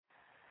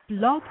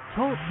Blog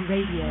Talk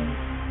Radio.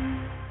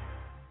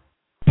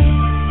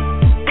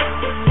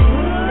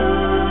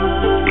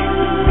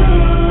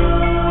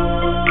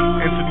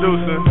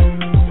 Introducing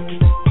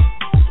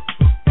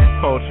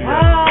Poetry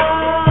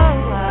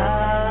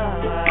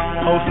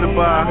hosted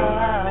by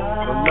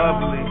the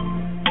lovely,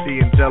 the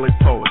angelic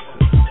poetess.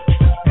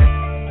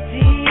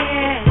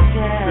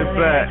 Sit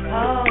back,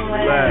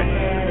 relax,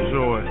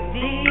 enjoy.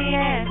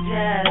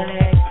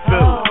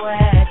 Feel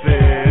it,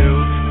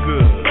 feels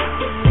good.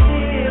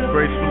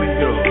 Gracefully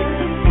yours.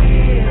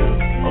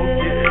 Oh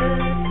yeah,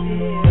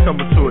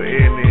 coming to an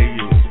end near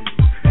you.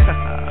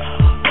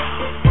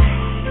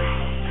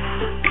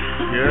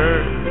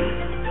 Yeah.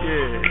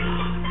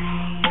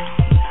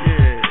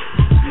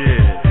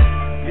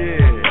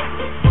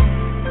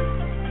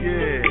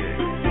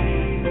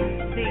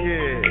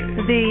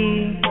 The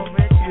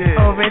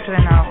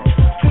oRiGiNaL.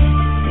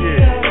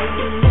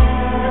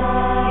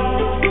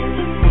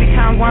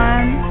 Become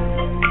one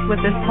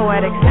with this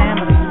poetic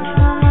family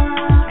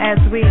as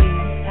we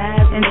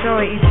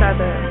enjoy each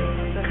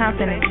other's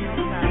company.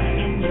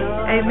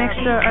 A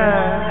mixture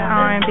of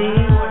R&B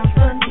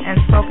and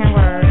spoken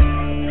word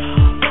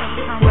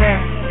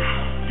with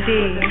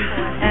the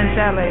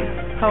angelic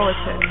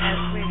poetess.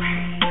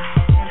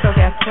 So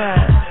guess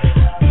what?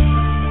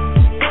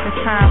 It's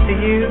time for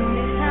you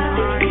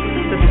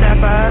to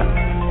step up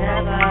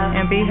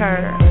and be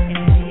heard.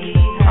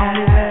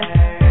 Only with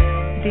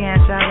the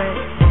angelic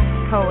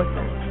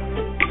poetess.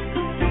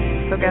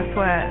 So guess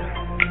what?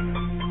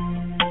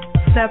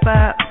 Step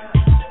up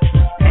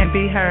and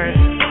be heard.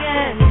 The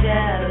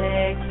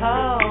angelic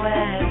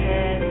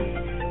poetess.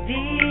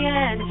 The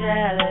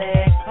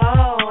angelic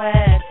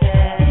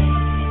poetess.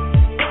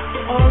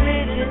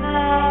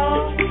 oRiGiNaL,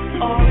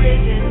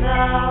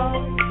 oRiGiNaL,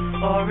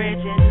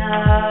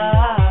 oRiGiNaL.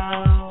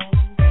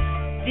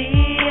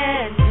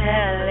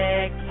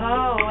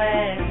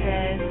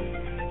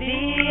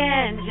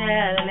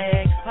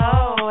 Angelic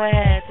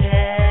poetess.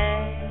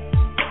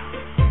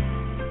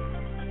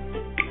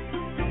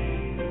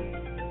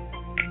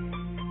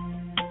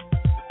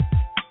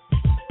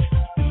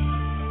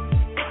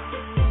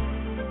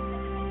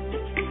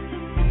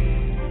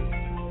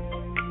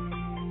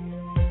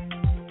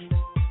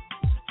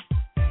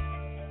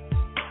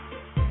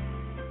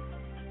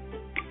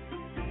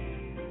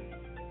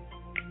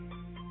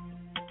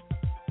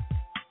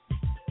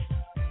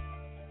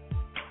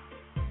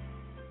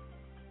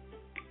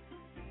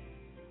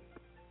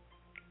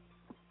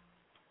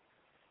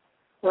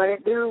 What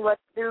it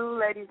do,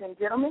 ladies and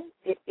gentlemen?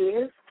 It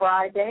is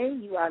Friday.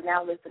 You are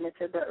now listening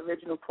to the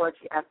original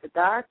Poetry After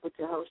Dark with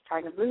your host,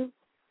 Chyna.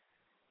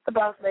 The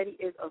boss lady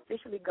is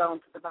officially gone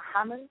to the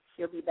Bahamas.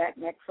 She'll be back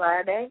next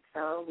Friday,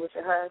 so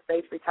wishing her a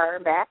safe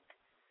return back.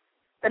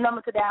 The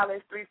number to dial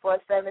is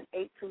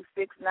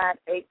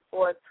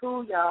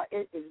 347-826-9842. Y'all,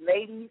 it is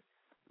ladies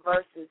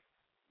versus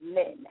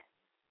men.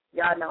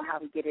 Y'all know how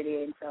we get it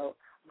in, so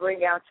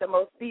bring out your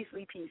most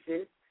beastly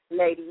pieces,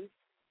 ladies.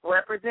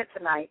 Represent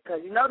tonight,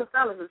 because you know the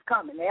fellas is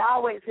coming. They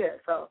always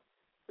here. So,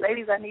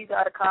 ladies, I need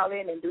y'all to call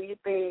in and do your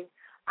thing.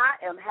 I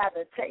am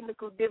having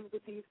technical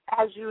difficulties,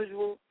 as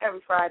usual, every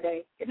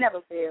Friday. It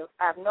never fails.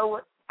 I have no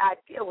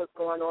idea what's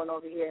going on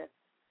over here.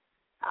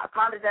 I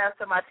apologize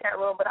to my chat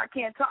room, but I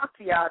can't talk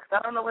to y'all because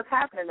I don't know what's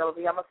happening over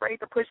here. I'm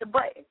afraid to push a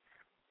button.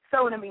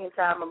 So, in the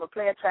meantime, I'm going to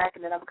play a track,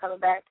 and then I'm coming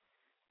back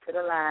to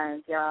the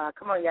lines, y'all.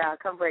 Come on, y'all.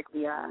 Come break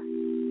me, y'all.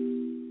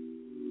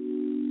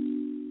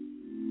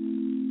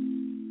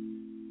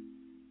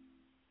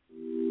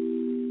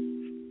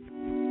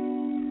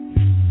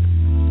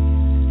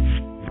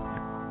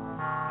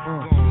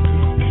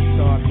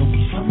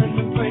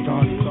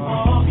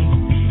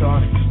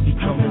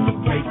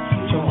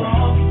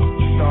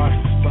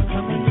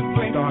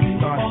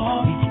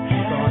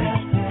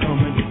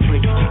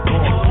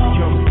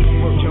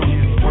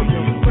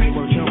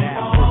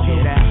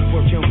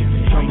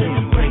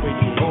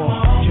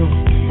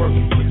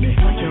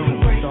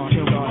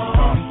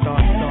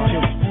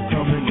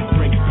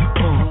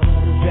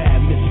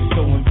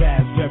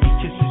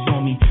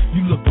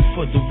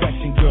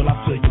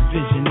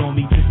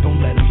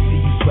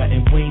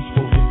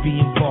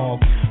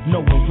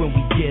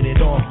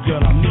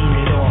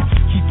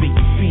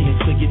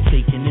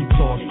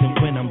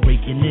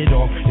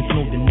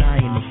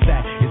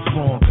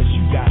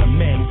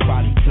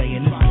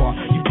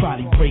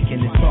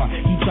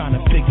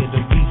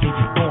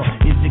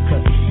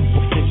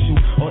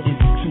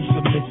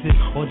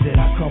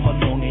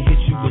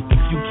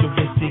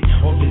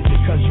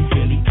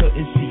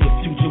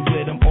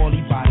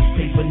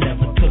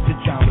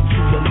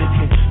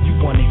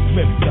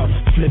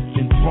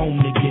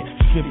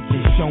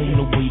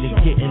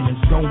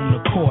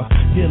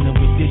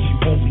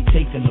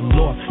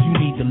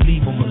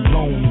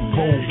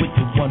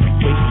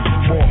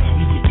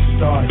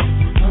 Started.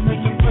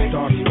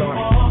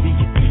 We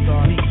get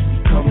started.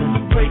 Coming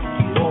to break.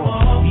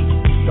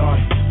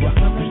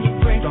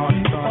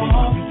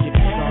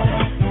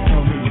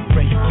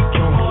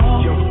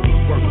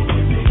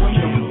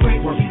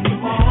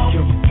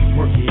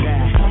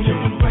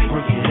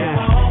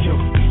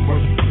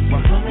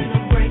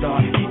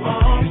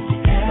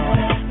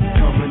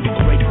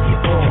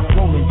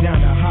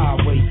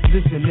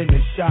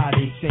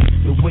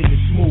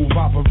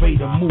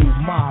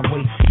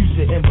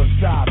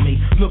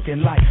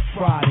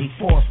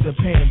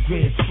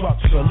 weird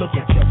structure. Look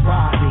at your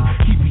body,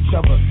 keep each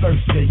other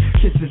thirsty.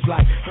 Kisses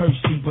like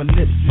Hershey, but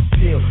lips is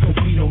still. Cause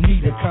we don't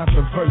need a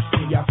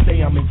controversy. I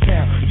say I'm in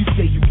town, you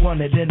say you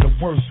want it in the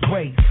worst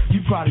way.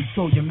 You probably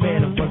told your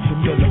man a bunch of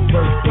million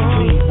birthday.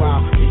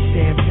 Meanwhile, the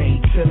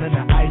champagne chillin'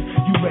 the ice.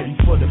 You ready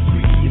for the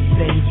freakiest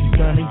things you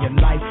done in your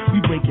life?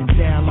 We breaking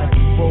down like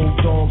we road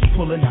dogs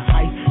pulling the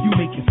height. You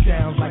make it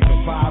sound like a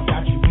vibe,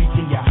 got you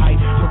reaching your height.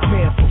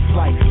 Prepare for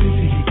flight, this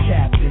is your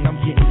captain, I'm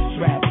getting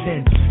strapped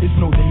in. There's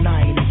no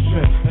denying the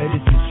strength of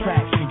this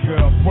attraction,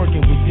 girl.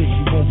 Working with this,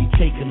 you won't be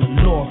taking a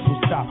loss. So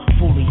stop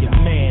fooling your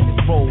man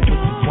and roll with the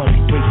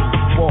one breaking the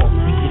wall.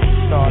 We get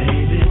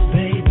started.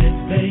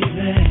 Baby,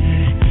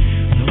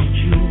 don't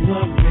you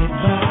worry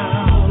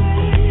about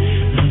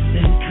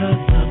nothing, cause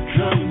I'm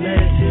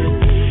coming.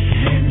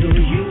 Handle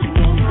you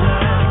no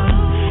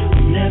doubt.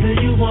 Whenever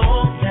you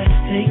want that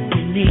thing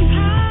you need.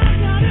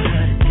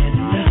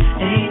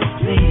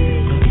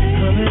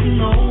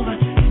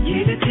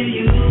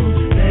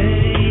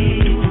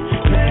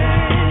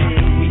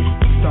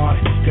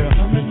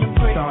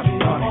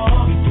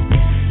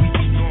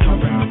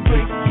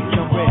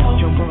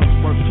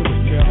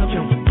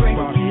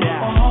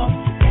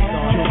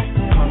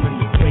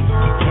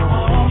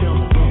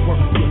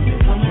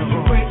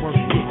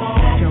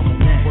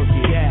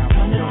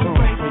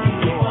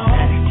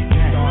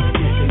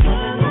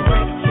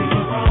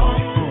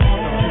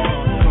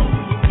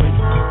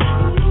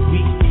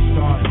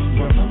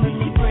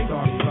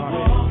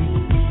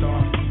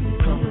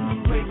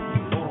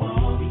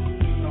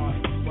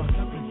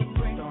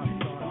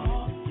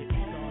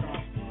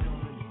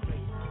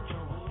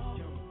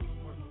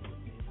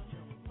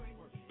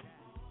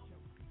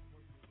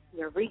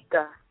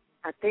 Eureka.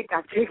 I think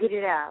I figured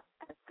it out.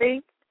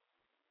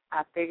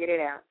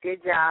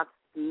 Good job,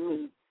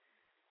 me.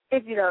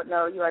 If you don't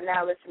know, you are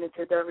now listening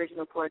to the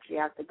original Poetry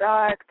After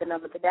Dark. The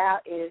number to dial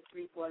is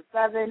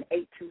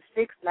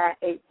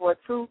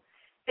 347-826-9842.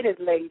 It is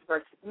ladies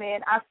versus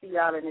men. I see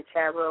y'all in the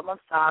chat room. I'm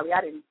sorry.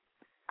 I didn't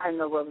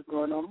know what was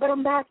going on. But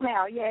I'm back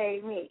now.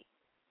 Yay, me.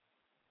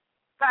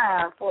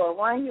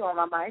 541, you on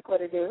my mic.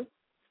 What it do?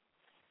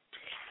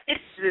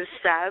 It's the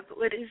sub.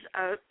 What is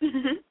up?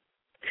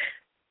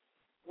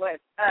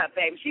 What's up,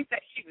 baby? She said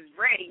she was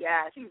ready,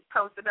 y'all. She was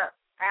posted up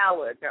an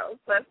hour ago.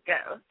 Let's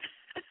go.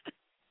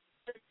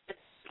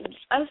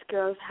 Us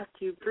girls have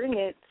to bring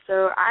it.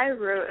 So I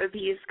wrote a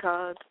piece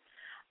called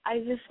I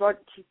Just Want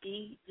to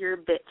Be Your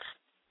Bitch.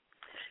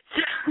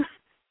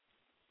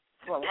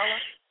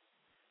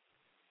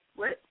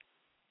 What?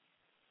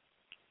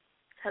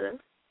 Hello?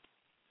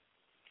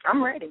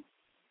 I'm ready.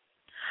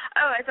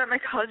 Oh, I thought my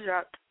call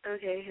dropped.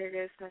 Okay, here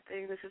goes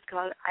nothing. This is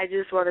called I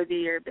Just Want to Be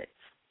Your Bitch.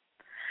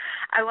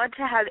 I want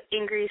to have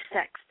angry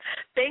sex.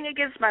 Bang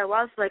against my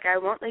walls like I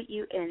won't let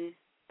you in.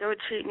 Don't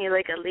treat me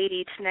like a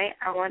lady tonight.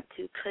 I want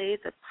to play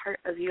the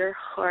part of your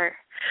whore.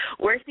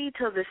 Work me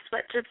till the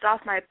sweat drips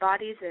off my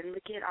bodies and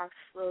lick it off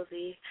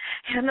slowly.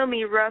 Handle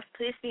me rough.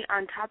 Place me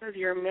on top of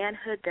your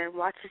manhood. Then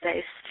watch as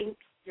I sink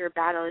your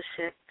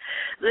battleship.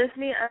 Lift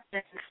me up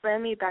and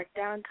slam me back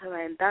down till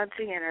I'm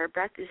bouncing and our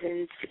breath is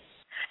in sync.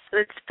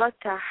 Let's fuck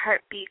to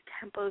heartbeat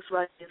tempos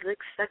while you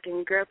lick, suck,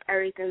 and grope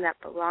everything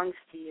that belongs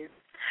to you.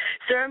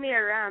 Throw me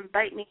around,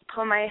 bite me,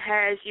 pull my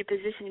hair as you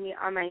position me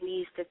on my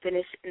knees to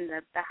finish in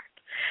the back.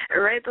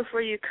 Right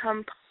before you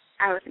come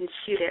out and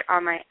shoot it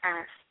on my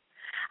ass.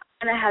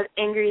 I want to have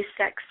angry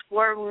sex,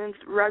 war wounds,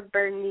 rug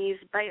burn knees,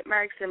 bite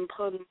marks, and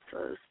pulled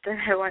muscles.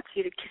 Then I want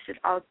you to kiss it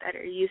all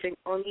better using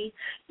only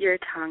your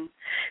tongue.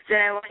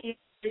 Then I want you to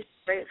kiss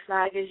the right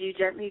flag as you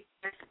gently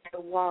press the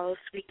walls.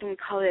 We can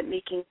call it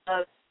making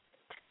love.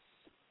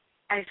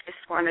 I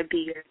just want to be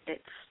your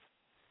bitch.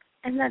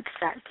 And that's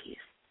that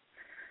piece.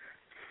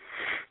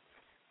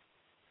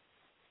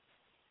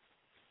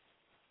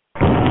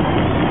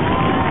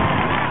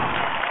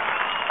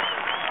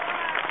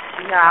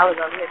 No, I was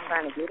over here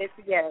trying to get it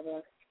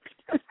together.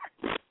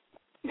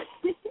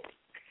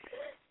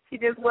 You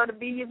just want to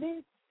be your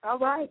bitch. All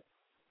right.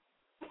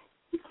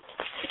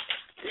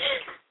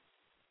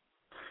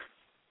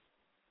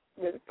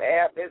 Miss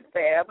Fab.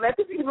 Let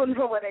the people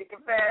know where they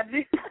can find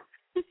you.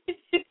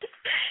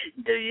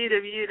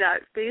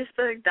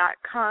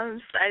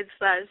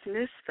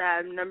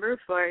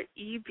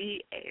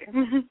 www.facebook.com/MissFab4EBA.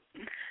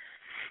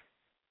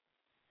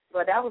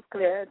 Well, that was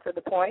clear and to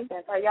the point.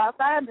 That's how y'all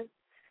find us.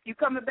 You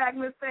coming back,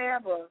 Miss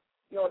Fab, or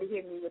you only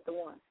hit me with the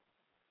one?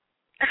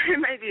 I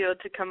might be able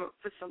to come up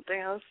with something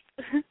else.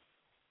 I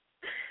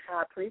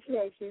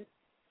appreciate you.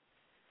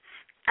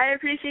 I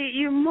appreciate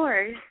you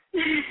more.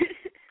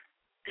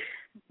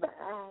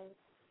 Bye.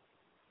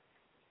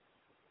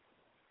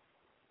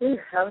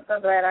 I'm so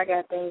glad I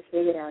got things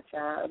figured out,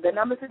 y'all. The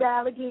number to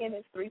dial again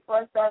is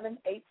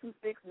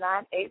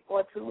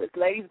 347-826-9842. It's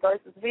ladies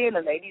versus men.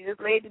 The lady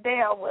just laid it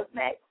down. What's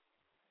next?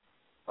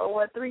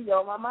 413, you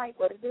on my mic.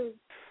 What it do?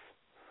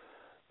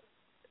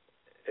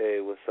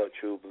 Hey, what's up,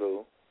 True Blue?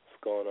 What's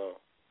going on?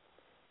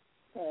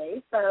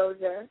 Hey,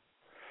 soldier.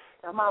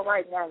 I'm all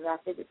right now that I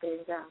figured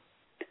things out.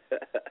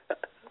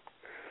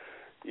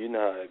 You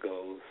know how it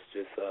goes.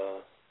 Just,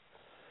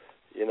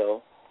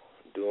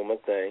 doing my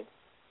thing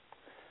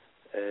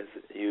as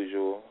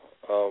usual.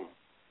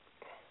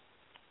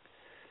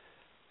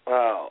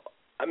 Wow.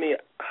 I mean,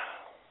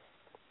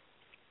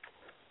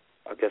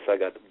 I guess I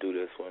got to do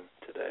this one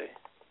today.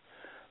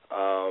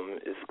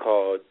 It's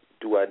called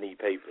Do I Need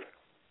Paper?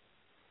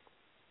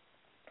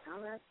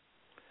 All right.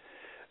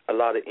 A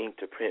lot of ink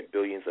to print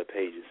billions of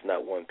pages,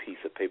 not one piece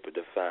of paper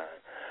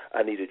defined.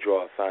 I need to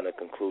draw a final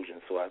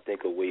conclusion, so I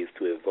think of ways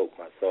to evoke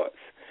my thoughts.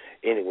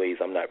 Anyways,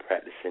 I'm not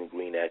practicing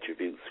green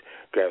attributes,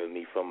 grabbing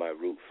me from my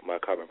roots. My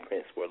carbon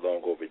prints were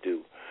long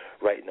overdue.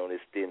 Writing on this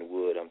thin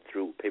wood, I'm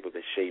through. Paper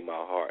that shade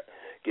my heart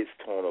gets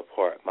torn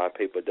apart. My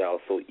paper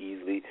dials so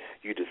easily,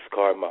 you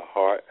discard my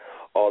heart.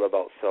 All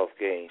about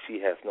self-gain. She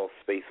has no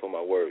space for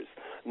my words,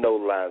 no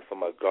lines for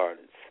my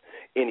gardens.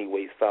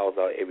 Anyways, fouls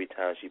out every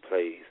time she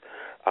plays.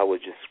 I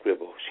would just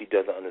scribble. She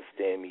doesn't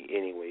understand me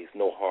anyways.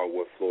 No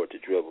hardwood floor to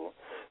dribble.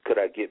 Could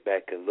I get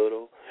back a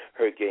little?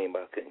 Her game,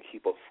 I couldn't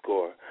keep up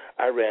score.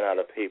 I ran out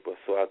of paper,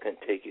 so I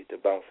couldn't take it to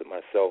bounce it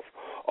myself.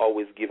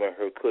 Always giving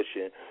her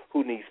cushion.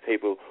 Who needs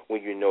paper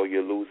when you know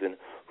you're losing?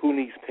 Who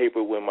needs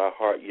paper when my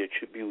heart you're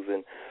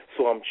abusing?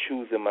 So I'm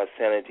choosing my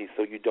sanity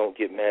so you don't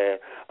get mad.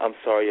 I'm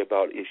sorry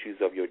about issues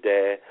of your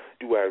dad.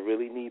 Do I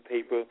really need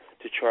paper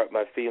to chart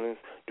my feelings?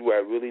 Do I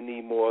really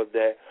need more of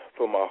that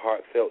for my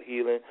heartfelt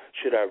healing?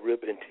 Should I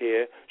rip and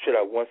tear? Should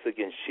I once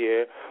again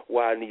share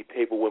why I need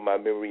paper when my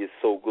memory is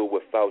so good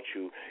without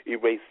you?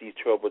 Erase these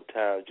troubled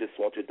times. Just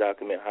want to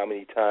document how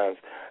many times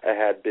I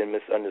had been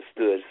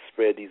misunderstood.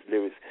 Spread these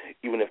lyrics,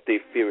 even if they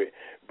fear it,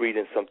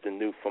 breathing something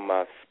new from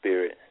my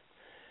spirit.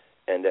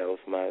 And that was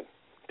my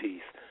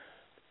piece.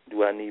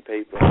 Do I need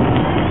paper?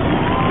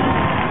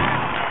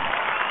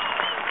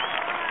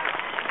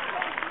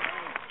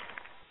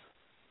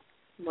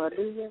 Well,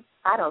 do you?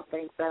 I don't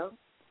think so.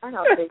 I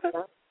don't think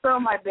so. Throw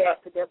my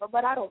best to differ,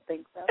 but I don't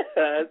think so.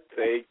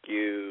 Thank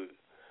you.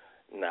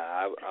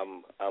 Nah,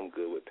 I'm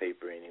good with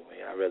paper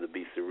anyway. I'd rather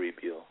be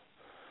cerebral.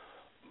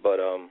 But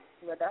Well,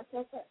 that's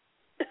okay.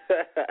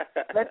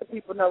 Let the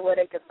people know where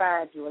they can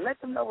find you, and let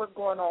them know what's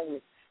going on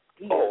with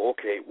you. Oh,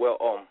 okay. Well,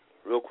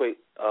 real quick,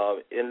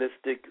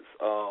 Enlisted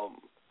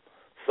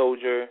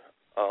Soldier,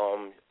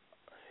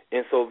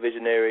 Info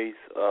Visionaries,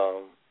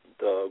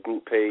 the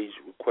group page,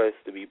 Request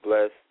to be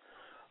Blessed,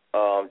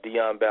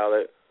 Dion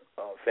Ballard,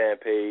 fan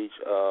page,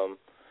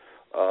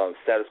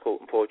 Status Quo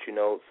and Poetry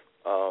Notes,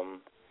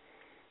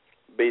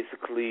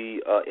 basically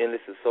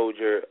Enlisted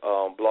Soldier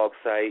blog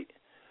site.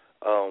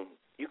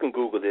 You can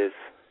Google this,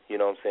 you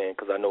know what I'm saying,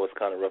 because I know it's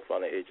kind of rough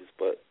on the edges,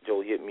 but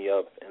Joe, hit me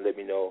up and let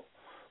me know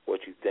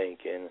what you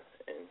think and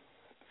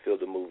feel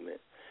the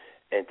movement.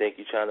 And thank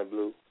you, Chyna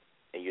Blue,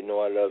 and you know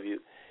I love you.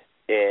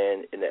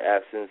 And in the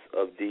absence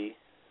of D,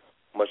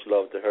 much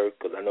love to her,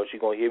 because I know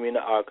she's going to hear me in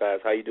the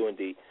archives. How you doing,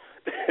 D?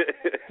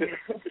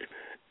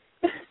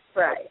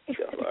 Right.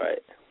 All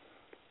right.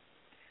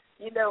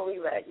 You know we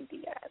love you,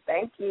 D.I.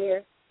 Thank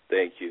you.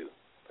 Thank you.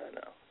 Bye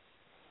now.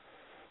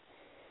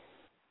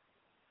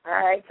 All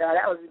right, y'all.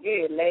 That was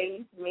good,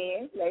 ladies,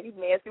 men.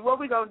 See, what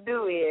we're going to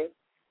do is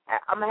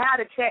I'm going to have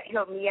the chat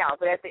help me out,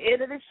 but at the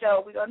end of the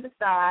show, we're going to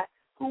decide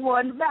who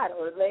won the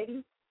battle, the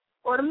ladies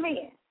or the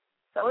men.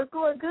 So it's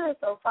going good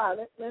so far.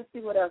 Let's see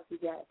what else we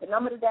got. The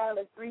number to dial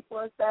is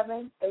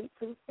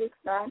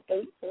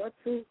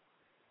 347-826-9842.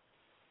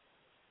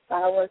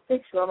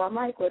 516, you're on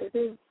my mic. What it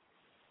is?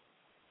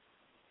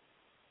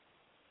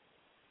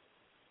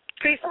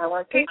 Peace and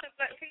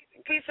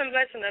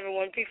blessing,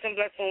 everyone. Peace and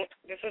blessing.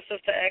 This is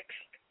Sister X.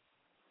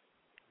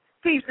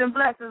 Peace and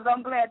blessings.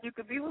 I'm glad you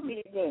could be with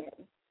me again.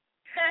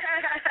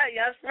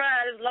 Yes,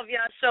 right. I just love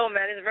y'all show,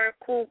 man. It's very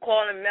cool,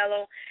 calm, and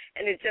mellow,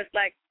 and it's just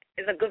like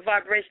it's a good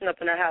vibration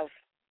up in the house.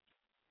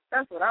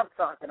 That's what I'm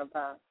talking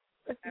about.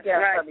 Let's That's get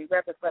right. something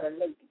repping for the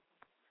ladies.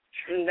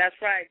 That's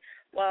right.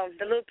 Well,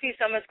 the little piece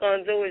I'm just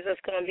going to do is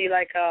just going to be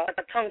like a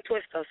tongue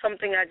twister,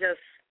 something I just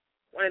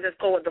want to just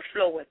go with the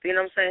flow with, you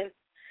know what I'm saying?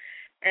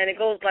 And it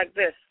goes like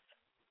this.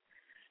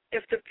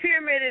 If the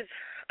pyramid is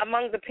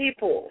among the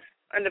people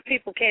and the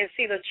people can't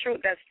see the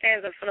truth that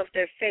stands in front of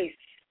their face,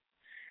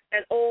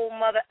 and old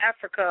Mother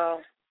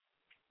Africa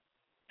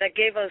that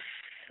gave us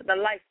the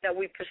life that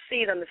we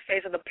perceive on the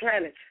face of the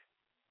planet,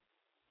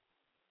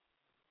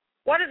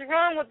 what is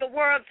wrong with the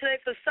world today,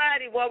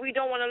 society, where we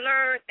don't want to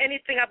learn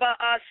anything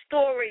about our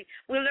story?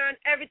 We learn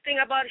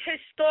everything about his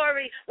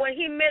story when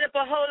he made up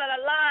a whole lot of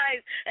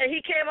lies and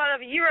he came out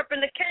of Europe in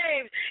the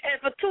caves,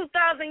 and for 2,000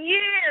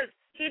 years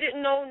he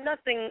didn't know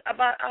nothing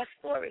about our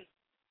story.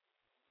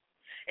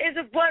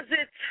 Was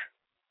it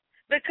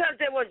because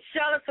they were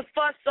jealous of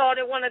us, or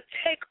they want to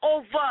take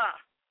over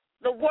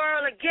the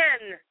world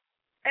again?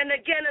 And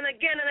again and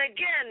again and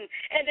again,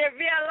 and they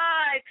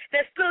realize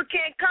they still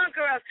can't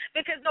conquer us,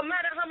 because no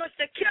matter how much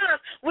they kill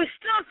us, we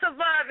still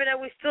survive and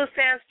we still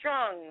stand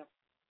strong.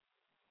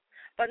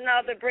 But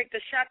now they break the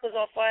shackles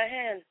off our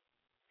hands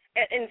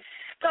and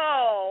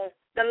install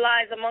the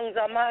lies amongst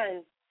our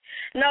minds.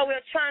 Now we're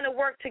trying to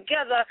work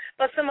together,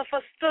 but some of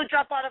us still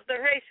drop out of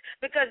the race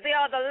because they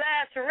are the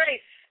last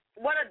race.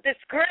 What a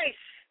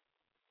disgrace.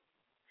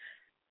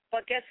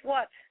 But guess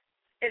what?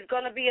 It's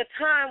going to be a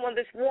time when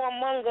this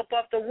warmonger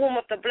of the womb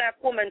of the black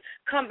woman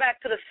come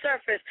back to the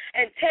surface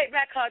and take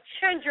back her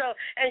children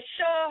and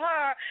show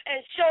her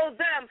and show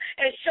them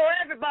and show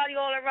everybody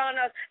all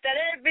around us that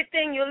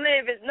everything you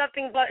live is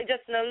nothing but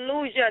just an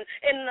illusion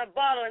in a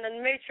bottle in a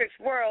matrix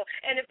world.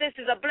 And if this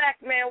is a black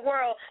man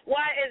world,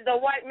 why is the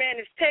white man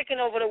is taking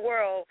over the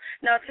world?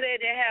 Now today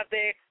they have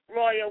their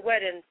royal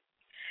wedding,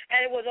 and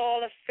it was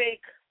all a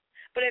fake.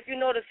 But if you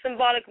know the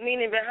symbolic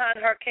meaning behind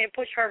her, can't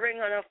push her ring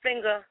on her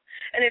finger.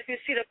 And if you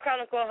see the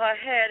chronicle on her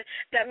head,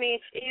 that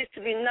means it used to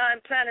be 9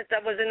 planets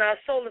that was in our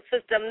solar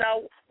system.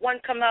 Now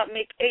one come out,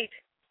 make 8.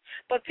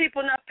 But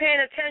people not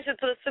paying attention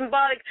to the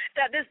symbolic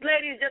that this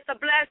lady is just a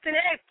blasting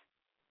ape.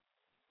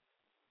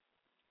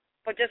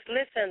 But just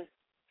listen,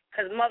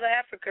 because Mother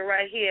Africa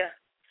right here,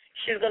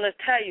 she's going to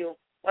tell you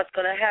what's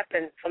going to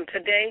happen from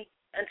today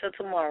until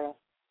tomorrow.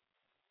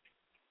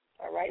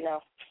 All right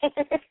now.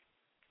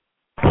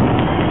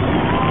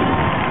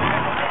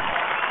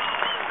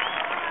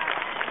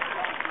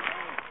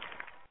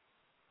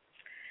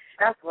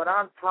 That's what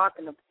I'm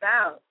talking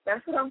about.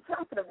 That's what I'm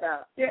talking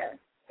about. Yeah.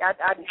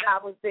 I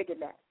was digging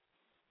that.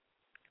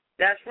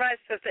 That's right,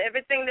 sister.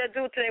 Everything they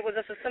do today was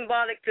just a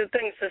symbolic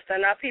thing,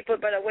 sister. Now people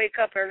better wake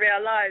up and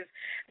realize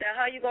that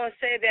how you going to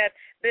say that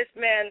this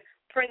man,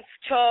 Prince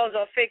Charles,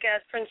 or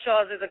fake-ass Prince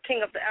Charles, is a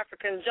king of the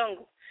African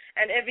jungle.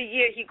 And every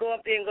year he go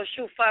up there and go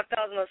shoot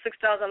 5,000 or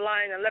 6,000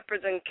 lions and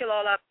leopards and kill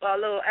all our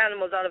little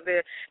animals out of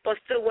there. But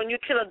still, when you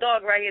kill a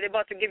dog right here, they're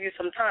about to give you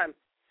some time.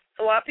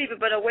 So our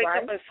people better wake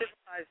up and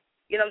civilize.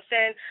 You know what I'm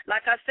saying?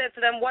 Like I said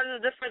to them, what is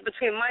the difference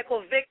between Michael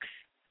Vick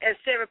and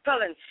Sarah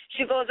Palin?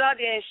 She goes out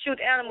there and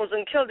shoot animals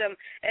and kill them.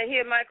 And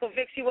here Michael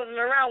Vick, he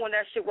wasn't around when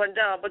that shit went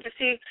down. But you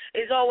see,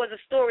 it's always a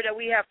story that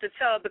we have to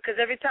tell,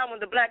 because every time when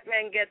the black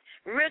man gets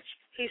rich,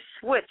 he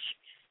switch.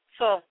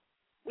 So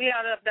we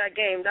out of that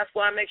game. That's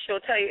why I make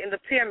sure to tell you, in the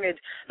pyramid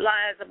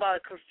lies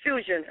about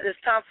confusion. And it's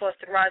time for us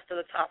to rise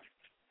to the top.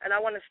 And I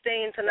want to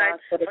stay in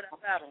tonight for that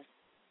battle.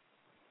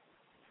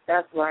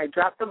 That's right.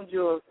 Drop them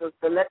jewels,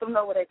 sister. Let them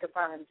know where they can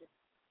find you.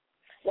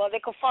 Well,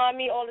 they can find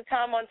me all the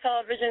time on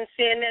television,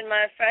 CNN.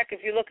 Matter of fact,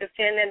 if you look at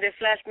CNN, they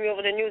flash me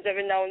over the news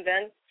every now and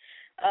then.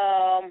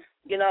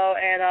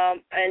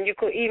 And you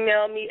could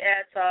email me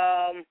at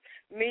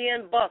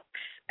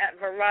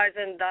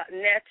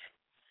millionbucks@verizon.net.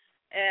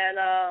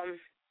 And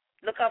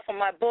look out for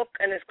my book,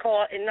 and it's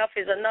called Enough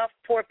is Enough.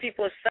 Poor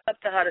People is Set Up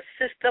to How the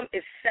System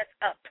is Set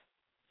Up.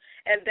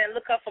 And then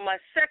look out for my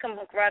second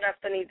book right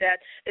after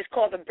that. It's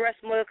called The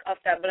Breast Milk of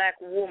That Black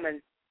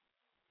Woman.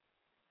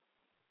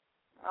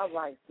 All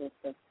right,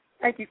 sister.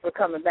 Thank you for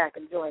coming back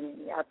and joining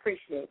me. I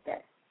appreciate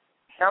that.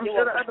 I'm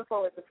sure the other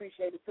poets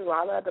appreciate it, too.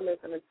 All the other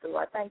listeners, too.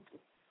 I thank you.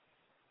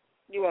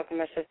 You're welcome,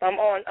 my sister. I'm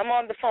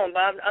on the phone,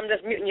 but I'm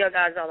just muting your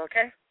guys out,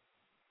 okay?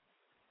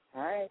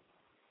 All right.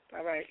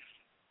 All right.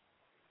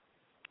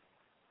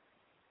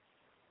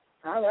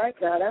 All right,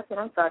 y'all. That's what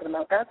I'm talking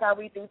about. That's how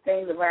we do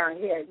things around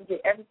here. You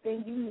get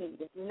everything you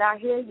need. If you're not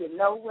here, you're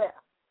nowhere.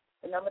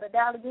 The number to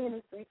dial again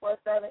is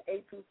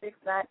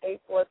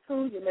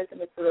 347-826-9842. You're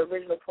listening to the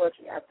original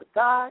Poetry After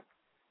God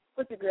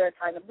with your girl,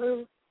 Chyna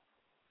Blue.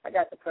 I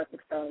got the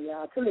perfect song,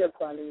 y'all. Talia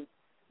Kweli.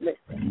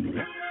 Listen.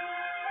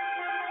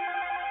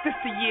 This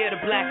the year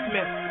of the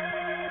blacksmith.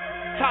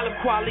 Talib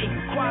Kweli.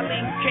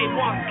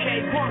 K1.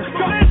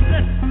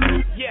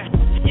 Listen. Yeah.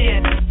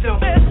 So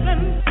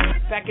listen.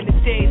 Back in the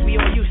days, we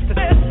all used to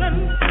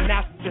listen.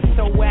 Now it's just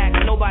so whack.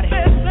 Nobody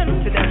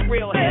listen to that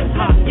real hip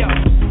hop. Yo.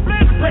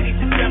 Ladies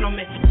and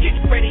gentlemen, get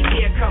ready,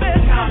 here comes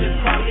Talib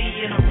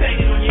Kweli, and I'm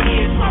banging on your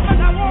ears.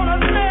 I wanna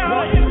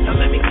live. Now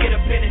let me get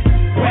up in it.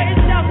 Wait,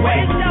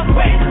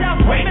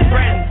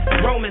 friends,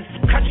 Romans,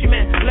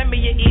 countrymen, lend me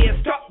your ears.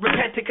 Stop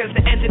repenting, cause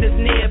the end is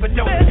near. But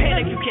don't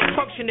panic, you can't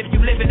function if you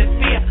live in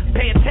fear.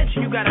 Pay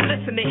attention, you gotta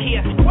listen to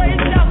hear. Wait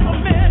up a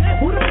minute.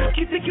 Who the fuck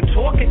you think you're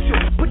talking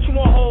to? Put you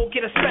on hold,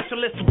 get a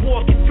specialist to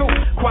walk you through.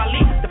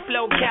 Kweli, the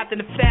flow captain,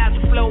 the fast,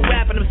 the flow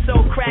rapping. I'm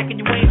so cracking,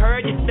 you ain't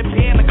heard. You sit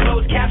here like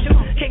closed caption.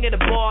 King of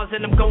the bars,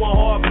 and I'm going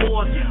hard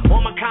boards.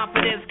 All my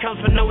confidence comes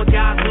from knowing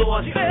God's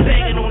laws.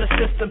 Banging on the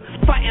system,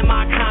 fighting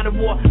my kind of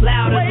war.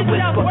 Loud as a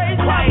whisper,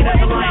 quiet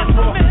as a lion's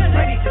roar.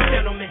 Ladies and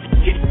gentlemen,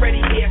 get ready,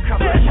 here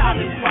comes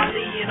Talib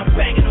Kweli, and I'm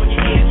banging on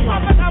your ears.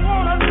 I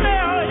wanna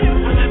live you.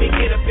 Now let me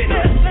get up in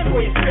it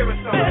before your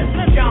spirit's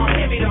on. Y'all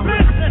hear me though?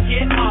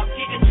 Get up,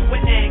 get into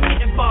it and get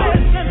involved.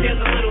 There's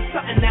a little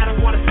something that I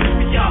wanna see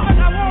for y'all.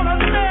 I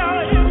wanna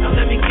live you. Now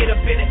let me get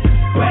up in it.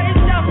 Wait.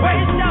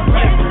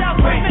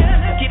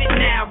 Get it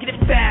now, get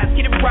it fast,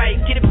 get it right,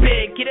 get it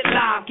big, get it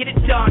live, get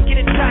it done, get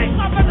it tight.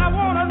 I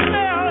wanna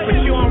live. But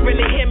you don't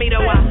really hear me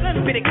though. I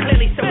spit it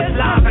clearly so it's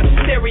live and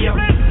stereo.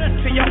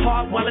 To your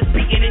heart while it's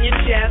beating in your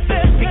chest.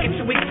 Speaking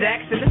to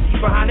execs and the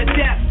seat behind the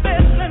desk.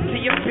 To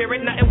your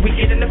spirit, nothing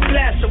wicked in the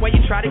flesh. So while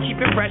you try to keep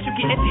it fresh, you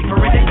getting deeper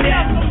in the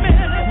depth.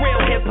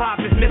 Real hip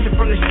hop is missing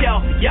from the shelf.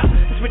 Yeah,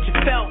 that's what you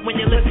felt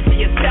when you listen to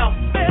yourself.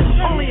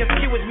 Only a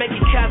few is making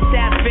cuts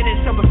that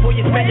finish. So before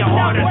you spend your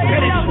heart and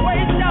finish.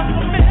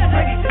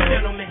 Ladies and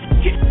gentlemen,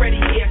 get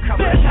ready, here comes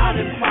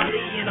Talib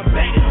Kweli, and I'm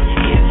banging on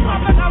your ears.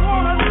 I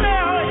wanna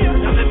live you.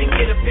 Now let me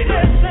get up in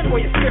it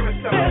before you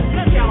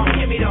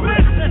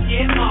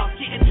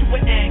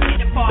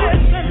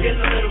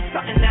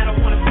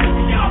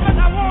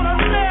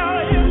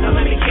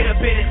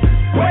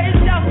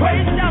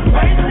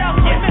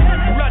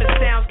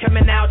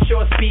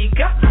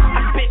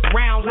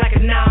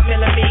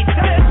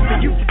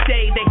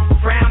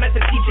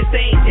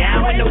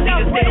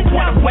niggas, they don't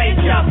wanna wait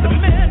up.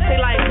 They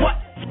like, what?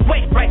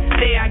 Wait right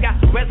there, I got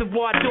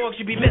reservoir dogs,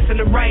 you be missing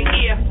the right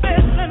ear.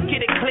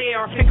 Get it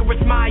clear, I figure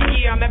it's my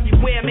year. I'm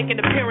everywhere making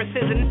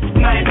appearances and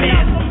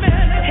nightmares.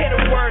 Hear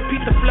the word,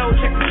 piece of flow,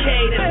 check the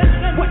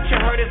cadence. What you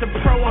heard is a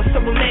pro, I'm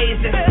so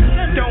amazing.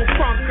 Don't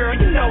front, girl,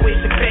 you know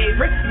it's your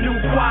favorite. New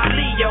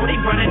quality, yo, they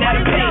running out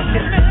of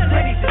patience.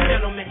 Ladies and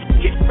gentlemen,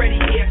 get ready,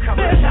 here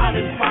comes a child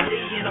is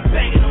quality, and I'm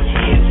banging on your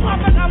ears.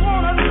 I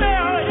wanna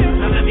tell you.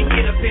 Now let me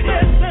get up in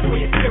it, for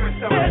your spirit,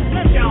 so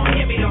y'all don't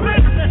hear me though.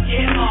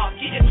 Get off,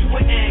 get into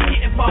it and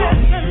get involved.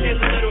 There's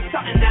a little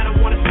something that I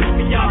wanna speak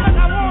for y'all.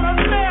 I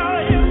wanna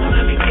tell you. Now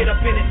let me get up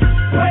in it.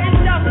 Wait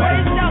up a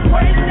minute.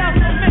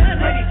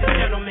 Ladies and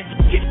gentlemen,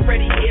 get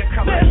ready, here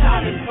comes a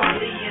child is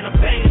quality, and I'm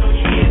banging on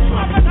your ears.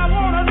 I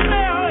wanna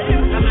tell you.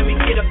 Now let me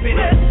get up in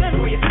it,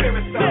 for your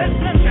spirit, so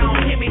y'all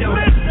don't hear me though.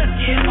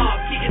 Get off,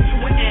 get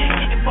into it and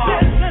get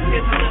involved.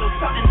 There's a little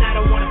something that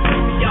I wanna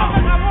speak for y'all.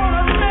 I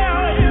wanna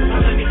tell you.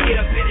 Now let me get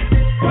up in it.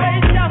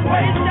 Wait up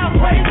a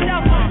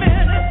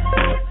minute.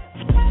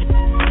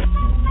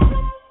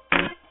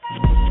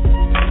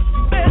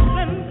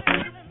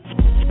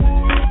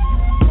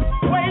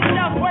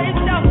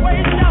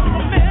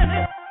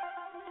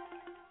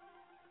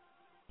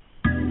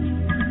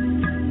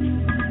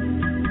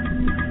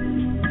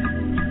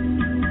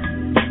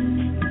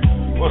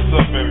 What's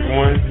up,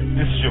 everyone?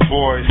 This is your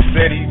boy,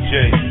 Steady J.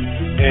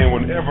 And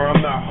whenever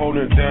I'm not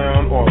holding it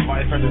down on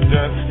life at the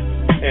desk,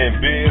 and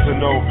biz or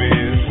no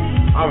biz,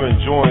 I'm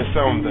enjoying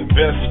some of the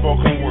best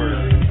spoken word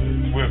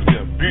with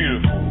the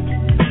beautiful,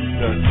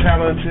 the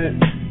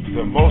talented,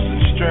 the most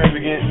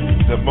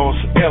extravagant, the most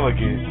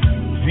elegant,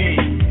 the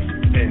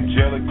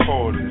angelic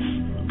poetess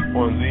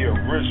on the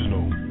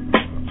original.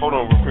 Hold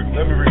on real quick.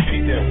 Let me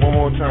repeat that one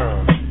more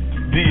time.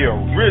 The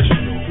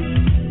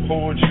original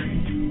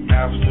Poetry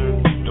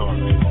After Dark,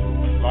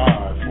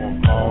 live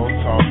on All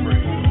Talk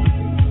Radio.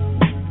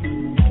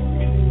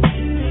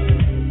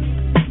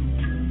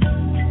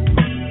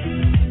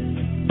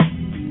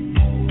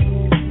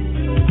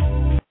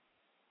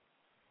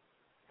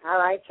 All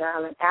right,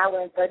 y'all. An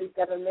hour and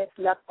 37 minutes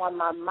left on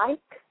my mic.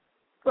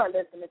 You are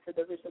listening to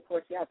the Original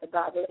Poetry After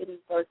Dark, ladies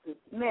versus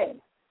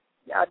men.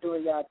 Y'all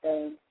doing y'all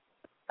thing.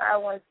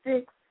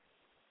 516,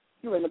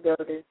 you in the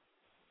building.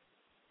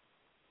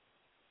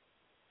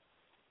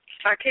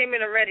 I came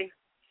in already.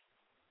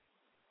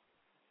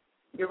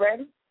 You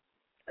ready?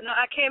 No,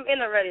 I came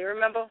in already,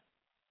 remember?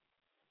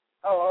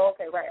 Oh,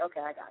 okay, right.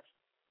 Okay, I got you.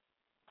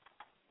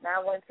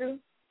 912.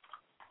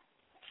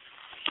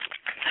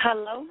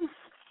 Hello.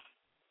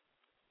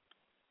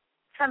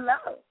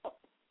 Hello.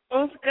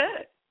 What's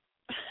good?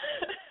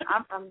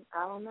 I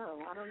don't know.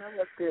 I don't know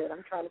what's good.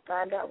 I'm trying to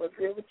find out what's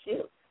good with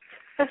you.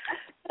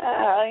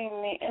 I'm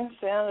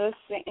just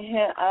sitting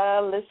here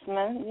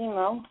listening, you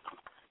know.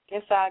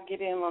 Guess I'll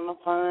get in on the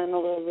fun a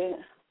little bit.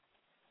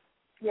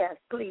 Yes,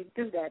 please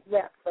do that.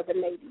 Rap for the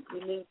ladies. We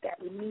need that.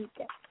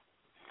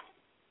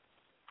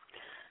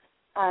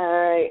 All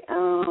right.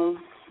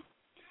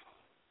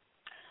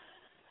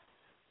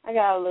 I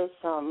got a little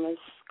something.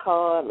 It's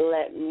called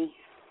Let Me.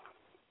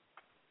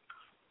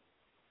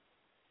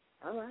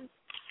 All right.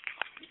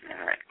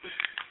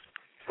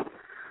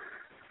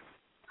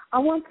 I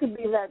want to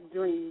be that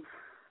dream,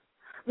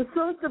 the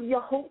source of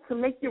your hope to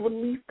make you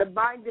release the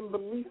binding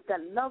belief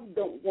that love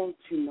don't want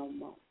you no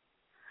more.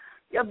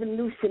 Your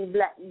Venusian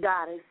black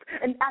goddess,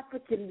 an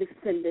African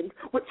descendant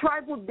with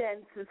tribal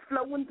dances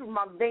flowing through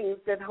my veins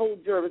that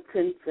hold your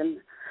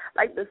attention.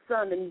 Like the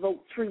sun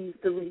invoked trees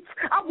to reach.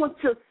 I want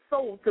your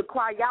soul to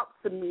cry out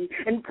to me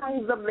in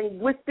tongues of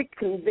linguistic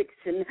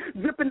conviction,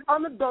 dripping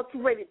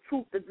unadulterated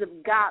truth as if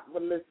God were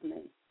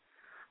listening.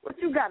 What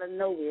you got to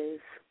know is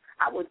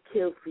I would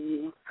kill for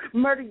you,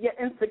 murder your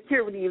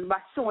insecurities by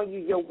showing you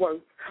your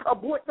worth,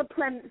 abort the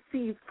planet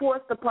seeds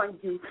forced upon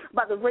you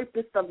by the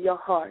rapist of your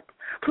heart,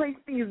 place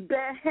these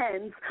bare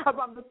hands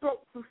around the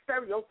throats of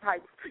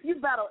stereotypes you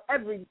battle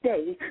every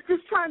day,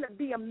 just trying to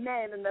be a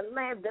man in a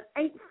land that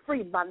ain't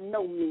free by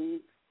no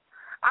means.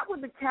 I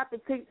would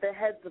decapitate the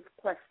heads of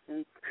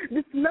questions,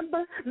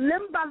 dismember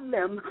limb by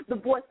limb the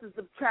voices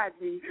of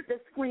tragedy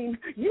that scream,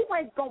 you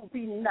ain't gonna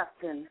be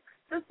nothing,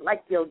 just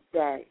like your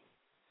daddy.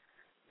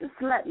 Just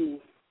let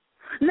me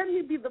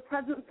be the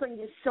presence on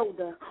your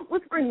shoulder,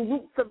 whispering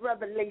roots of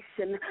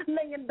revelation,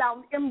 laying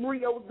down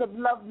embryos of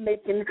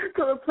lovemaking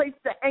to replace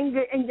the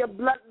anger in your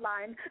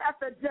bloodline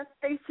after a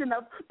gestation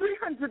of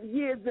 300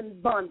 years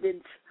in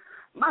bondage.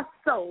 My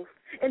soul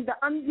and the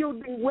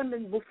unyielding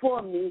women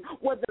before me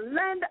were the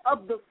land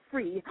of the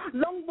free,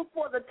 long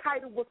before the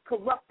title was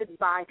corrupted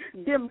by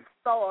dim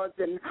stars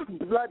and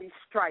bloody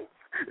stripes.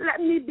 Let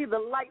me be the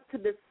light to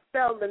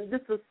dispel and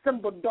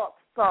disassemble dark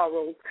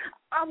sorrows.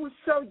 I will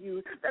show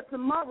you that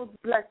tomorrow's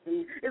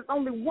blessing is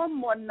only one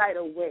more night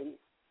away.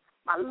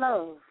 My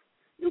love,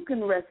 you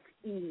can rest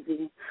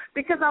easy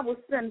because I will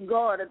send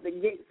guard at the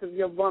gates of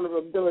your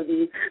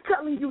vulnerability,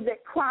 telling you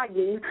that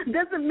crying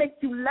doesn't make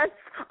you less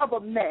of a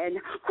man.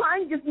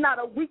 Crying is not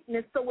a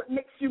weakness, so it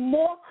makes you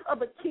more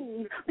of a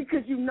king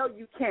because you know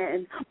you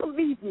can.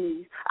 Believe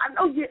me, I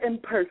know you're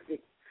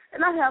imperfect.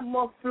 And I have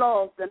more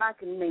flaws than I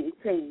can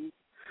maintain.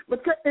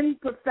 But your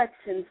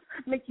imperfections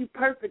make you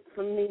perfect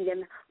for me,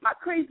 and my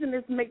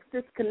craziness makes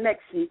this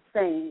connection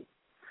sane.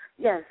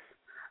 Yes,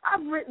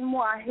 I've written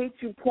more I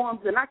hate you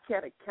poems than I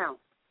care to count.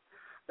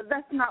 But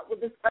that's not what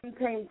this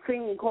untamed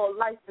thing called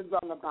life is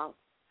all about.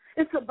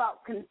 It's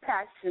about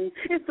compassion.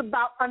 It's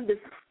about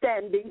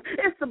understanding.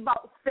 It's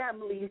about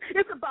family.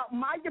 It's about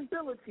my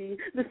ability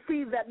to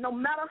see that no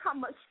matter how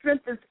much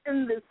strength is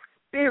in this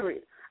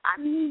spirit, I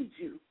need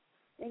you,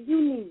 and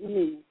you need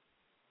me.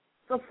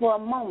 So for a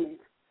moment,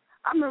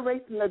 I'm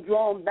erasing the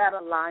drawn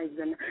battle lines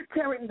and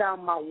tearing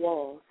down my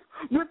walls,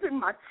 ripping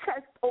my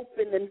chest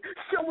open and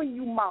showing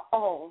you my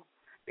all,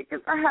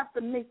 because I have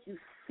to make you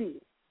see.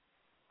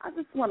 I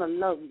just want to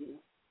love you.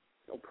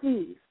 So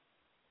please,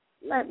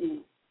 let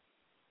me.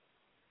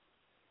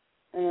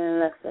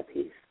 And that's that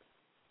piece.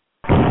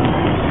 Yes,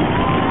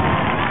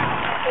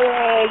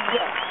 you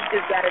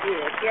just got it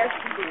in. Yes,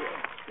 you did.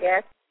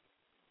 Yes,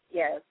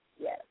 yes,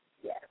 yes,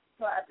 yes.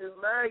 So I just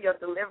love your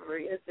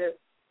delivery. It's just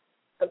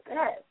the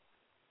best.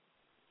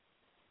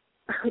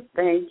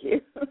 Thank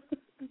you. So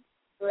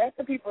let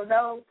the people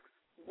know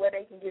where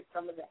they can get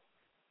some of that.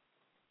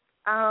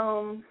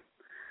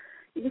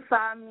 You can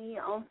find me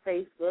on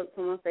Facebook,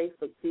 from my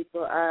Facebook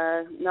people,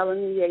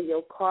 Melanie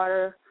Yayo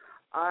Carter,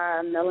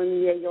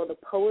 Melanie Yayo the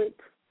Poet.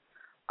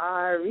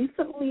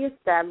 Recently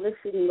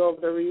established, you can go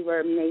over to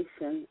Reverb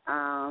Nation,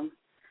 and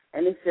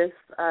it's just,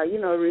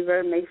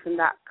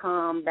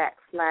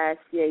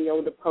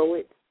 reverbnation.com/Yayo the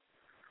Poet.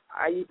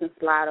 You can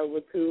slide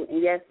over to,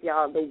 and yes,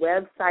 y'all, the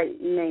website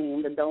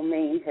name, the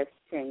domain has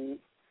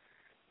changed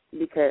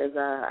because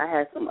I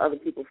had some other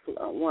people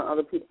floating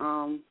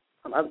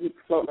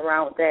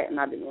around with that, and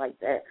I didn't like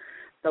that.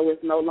 So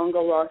it's no longer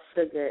Raw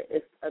Sugar.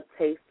 It's A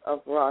Taste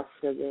of Raw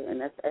Sugar, and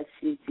that's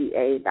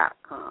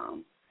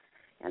SUGA.com.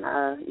 And,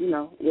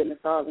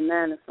 witness all the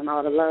madness and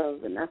all the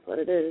love, and that's what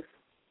it is.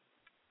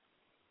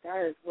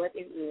 That is what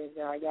it is,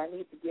 y'all. Y'all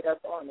need to get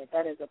up on it.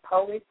 That is a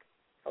poet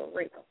for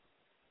real.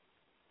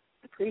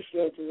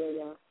 Appreciate you,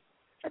 y'all.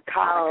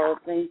 Oh,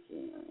 thank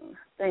you.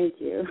 Thank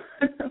you.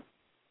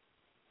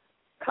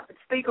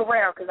 Speak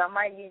around, because I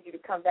might need you to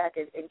come back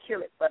and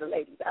kill it for the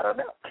ladies. I don't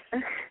know.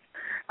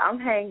 I'm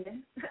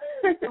hanging.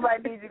 I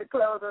might need you to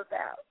close us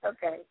out.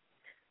 Okay.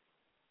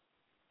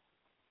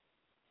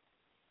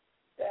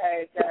 All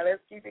right, y'all,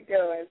 let's keep it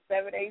going.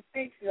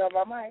 786, you on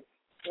my mic.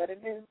 What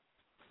it is?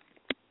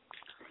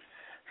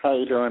 How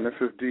you doing?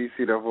 This is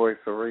DC, the voice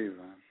of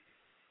reason.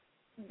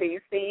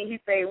 DC, he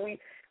say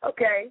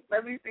okay,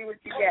 let me see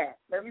what you got.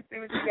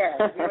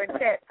 You and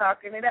Chet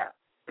talking it up.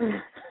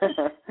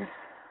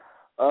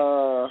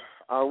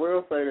 I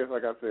will say this,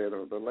 like I said,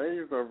 the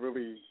ladies are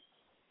really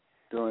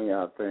doing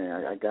y'all thing.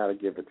 I got to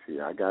give it to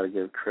you. I got to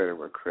give credit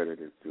where credit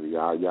is due.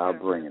 Y'all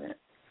bringing it.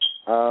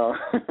 I'm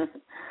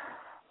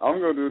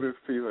going to do this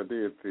piece I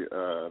did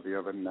the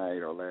other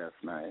night or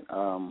last night.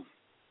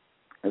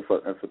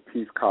 It's a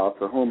piece called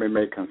To Whom It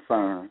May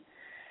Concern.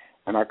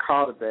 And I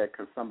called it that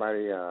because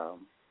somebody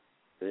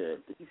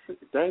said,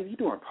 Dave, you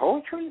doing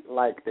poetry?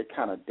 Like they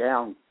kind of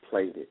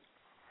downplayed it.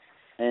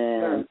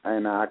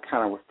 And I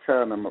kind of was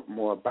telling them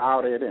more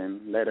about it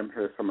and let them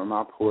hear some of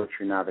my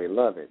poetry. Now they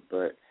love it.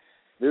 But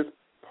this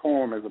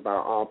poem is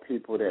about all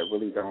people that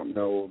really don't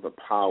know the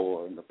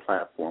power and the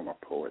platform of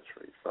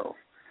poetry. So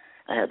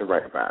I had to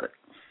write about it.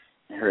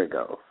 Here it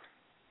goes.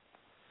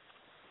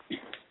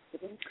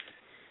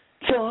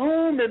 To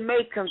whom it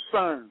may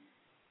concern,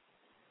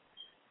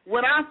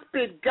 when I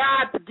spit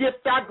God's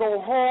gift, I go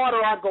hard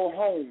or I go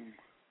home.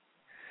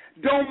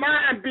 Don't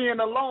mind being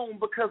alone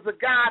because the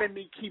God in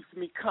me keeps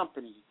me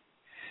company.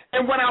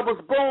 And when I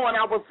was born,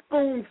 I was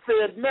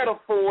spoon-fed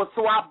metaphors,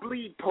 so I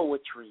bleed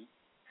poetry.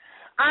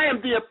 I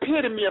am the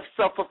epitome of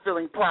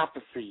self-fulfilling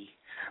prophecy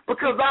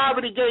because I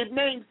already gave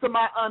names to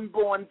my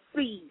unborn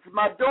seeds.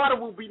 My daughter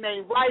will be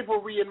named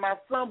Rivalry and my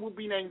son will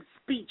be named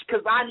Speech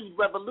because I need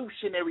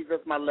revolutionaries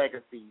as my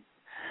legacies.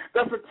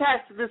 That's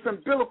attached to this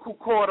umbilical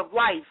cord of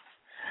life,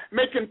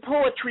 making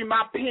poetry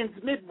my pen's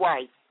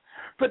midwife,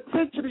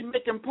 potentially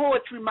making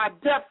poetry my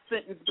death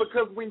sentence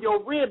because when your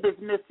rib is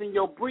missing,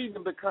 your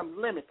breathing becomes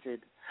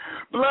limited.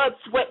 Blood,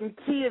 sweat, and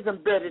tears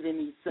embedded in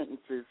these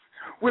sentences,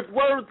 with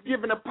words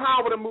given the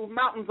power to move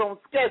mountains on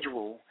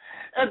schedule.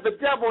 And the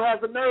devil has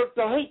the nerve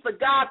to hate the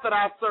God that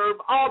I serve,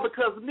 all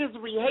because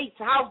misery hates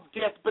house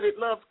guests, but it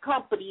loves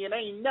company and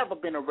ain't never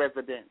been a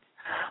resident.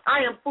 I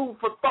am food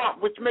for thought,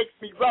 which makes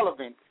me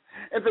relevant.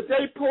 And the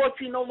day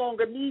poetry no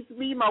longer needs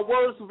me, my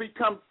words will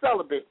become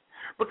celibate.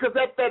 Because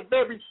at that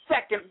very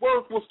second,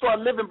 words will start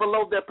living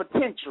below their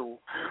potential.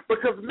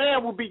 Because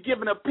man will be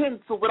given a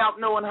pencil without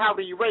knowing how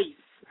to erase,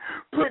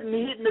 putting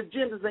hidden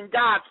agendas in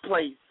God's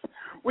place,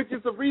 which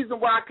is the reason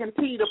why I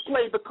continue to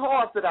play the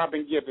cards that I've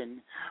been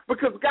given.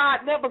 Because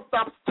God never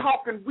stops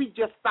talking, we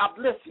just stop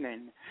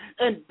listening.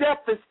 And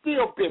death is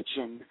still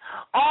bitching,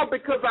 all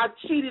because I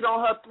cheated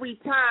on her 3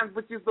 times,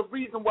 which is the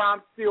reason why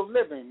I'm still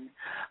living.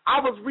 I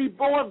was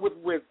reborn with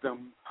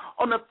wisdom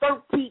on the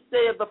 13th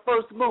day of the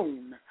first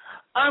moon.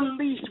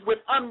 Unleashed with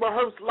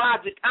unrehearsed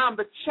logic, I'm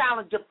the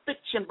challenge of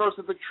fiction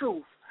versus the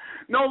truth.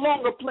 No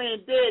longer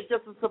playing dead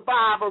just to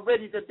survive or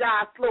ready to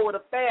die slow at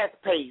a fast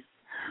pace.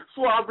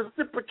 So I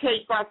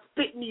reciprocate by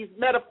spitting these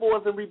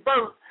metaphors in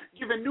reverse,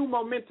 giving new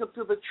momentum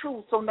to the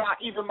truth so now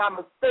even my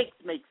mistakes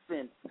make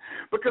sense.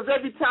 Because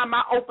every time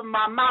I open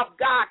my mouth,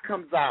 God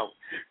comes out.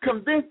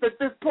 Convinced that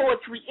this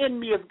poetry in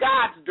me is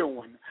God's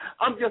doing.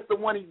 I'm just the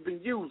one he's been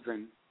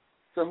using,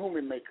 to whom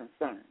it may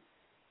concern.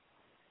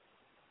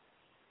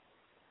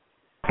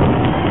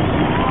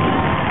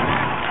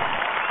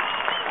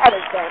 That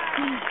is that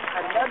piece.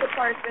 Another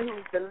person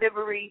whose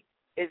delivery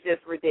is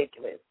just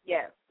ridiculous.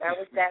 Yes, that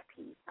was that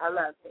piece. I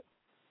loved it.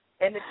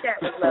 And the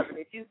chat was loving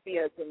it. You see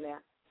us in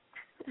there.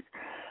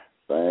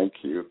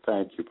 Thank you,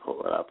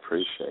 poet. I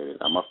appreciate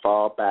it. I'm going to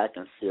fall back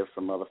and see if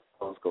some other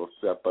folks go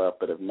step up,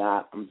 but if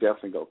not, I'm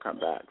definitely going to come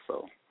back.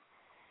 So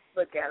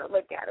Look at her.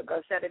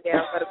 Go shut it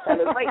down for the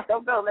fellas. Wait,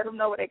 don't go. Let them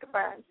know where they can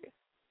find you.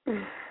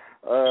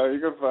 You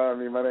can find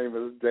me. My name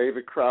is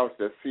David Crouch.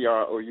 That's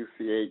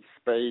CROUCH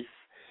space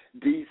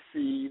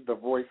DC, the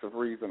voice of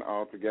reason,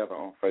 all together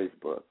on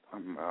Facebook.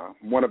 I'm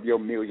one of your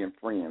million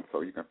friends,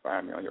 so you can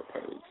find me on your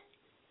page.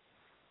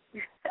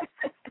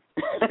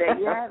 There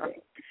you have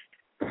it.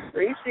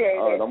 Appreciate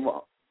it. I'm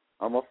going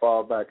to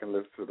fall back and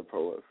listen to the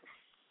poets.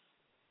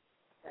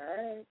 All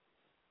right.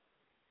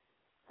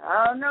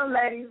 I don't know,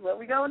 ladies. What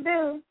we going to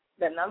do?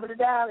 The number to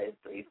dial is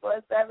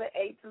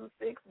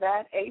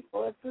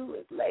 347-826-9842.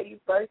 It's ladies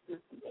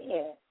versus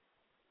men.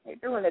 They're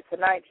doing it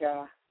tonight,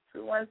 y'all.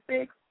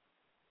 216.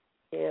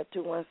 Yeah,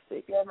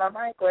 216. Yeah, my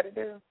mic, what to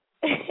do?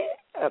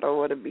 I don't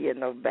want to be in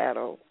no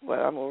battle, but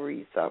I'm going to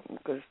read something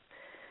because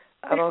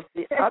I don't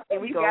see. I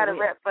think we got to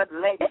rep for the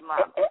ladies,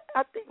 mama.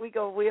 I think we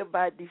going to win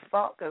by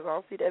default because I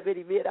don't see that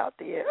many men out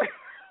there.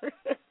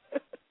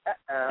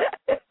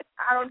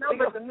 I don't know,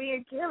 but the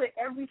men kill it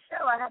every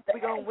show. I have to.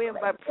 We're going to win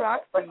by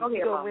proxy. We're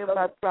going to win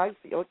by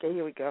proxy. Okay,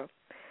 here we go.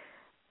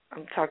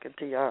 I'm talking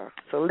to y'all.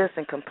 So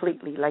listen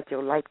completely like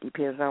your life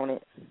depends on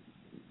it.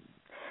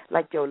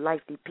 Like your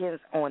life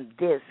depends on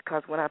this,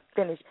 because when I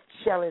finish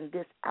shelling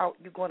this out,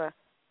 you're going to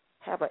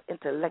have an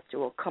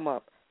intellectual come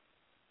up.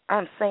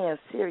 I'm saying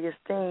serious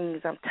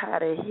things. I'm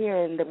tired of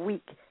hearing the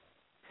weak,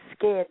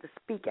 scared to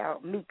speak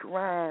out meek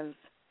rhymes.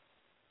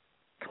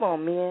 Come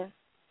on, men.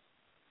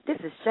 This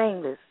is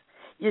shameless.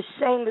 You're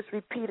shameless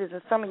repeaters,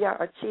 and some of y'all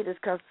are cheaters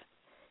because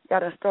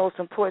y'all done stole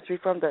some poetry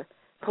from the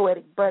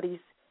poetic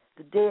buddies,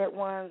 the dead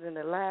ones and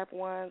the live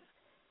ones.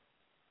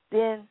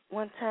 Then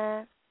one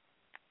time,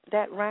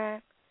 that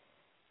rhyme,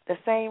 the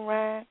same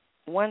rhyme,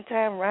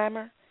 one-time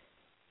rhymer,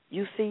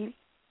 you see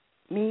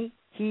me,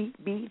 he,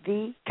 be,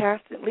 thee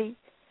constantly,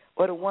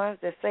 or the ones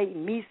that say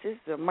Mises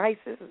or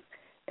Mises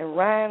and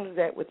rhymes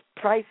that with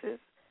prices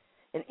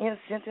and end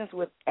sentence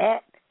with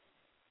at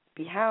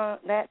behind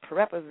that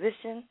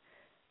preposition,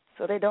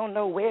 so they don't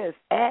know where it's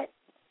at,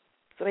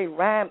 so they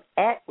rhyme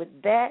at with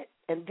that,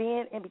 and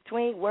then in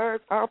between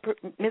words all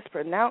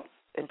mispronounced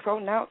and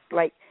pronounced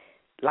like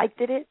liked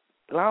it,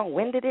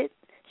 long-winded it,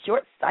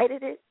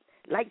 short-sighted it,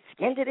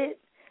 light-skinned it,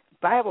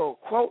 Bible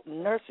quote,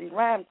 nursery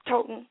rhyme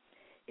toting.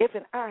 If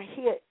and I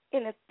hear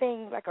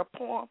anything like a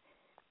poem,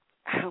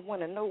 I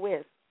want to know where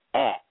it's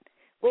at,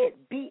 where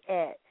it be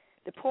at.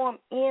 The poem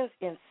ends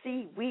in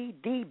C, we,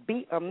 D,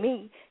 B, or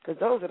me, because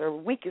those are the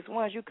weakest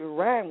ones you can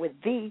rhyme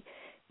with thee.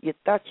 You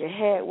thought you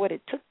had what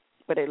it took,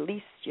 but at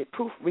least you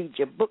proofread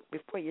your book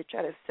before you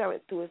try to sell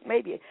it to us.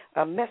 Maybe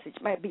a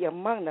message might be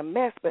among the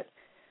mess, but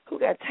who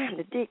got time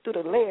to dig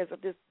through the layers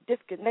of this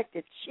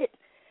disconnected shit?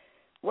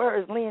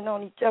 Words leaning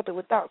on each other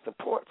without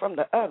support from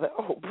the other.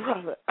 Oh,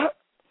 brother,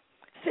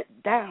 sit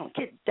down,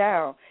 get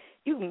down.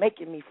 You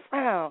making me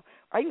frown.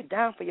 Are you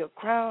down for your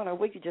crown, or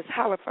will you just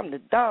holler from the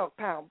dog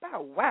pound?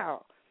 Bow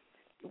wow.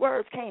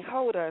 Words can't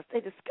hold us. They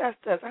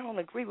disgust us. I don't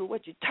agree with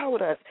what you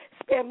told us.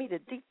 Spare me the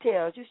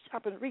details. You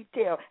shopping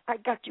retail. I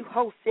got you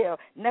wholesale.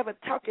 Never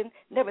talking,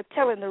 never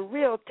telling the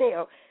real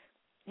tale.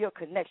 Your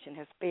connection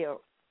has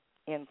failed.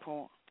 End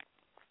poem.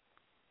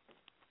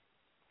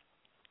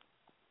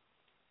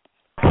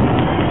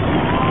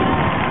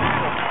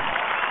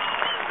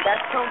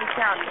 That's totally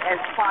counted as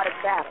part of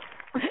battle.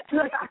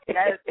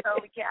 That is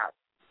totally counted.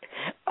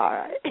 All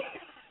right.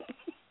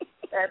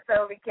 That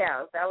totally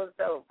counts. That was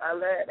dope. I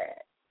love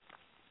that.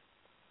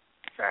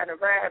 Trying to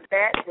rhyme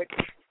that with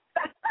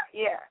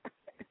yeah.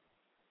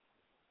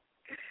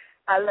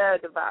 I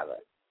love the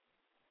Bible.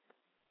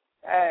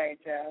 All right,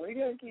 y'all. We're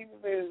going to keep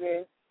it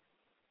moving.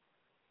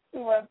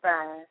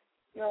 215.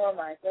 You're on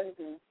mic. What is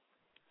it?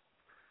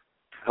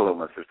 Hello,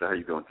 my sister. How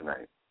you doing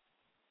tonight?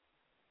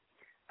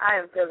 I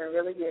am feeling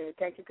really good.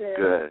 Thank you, good.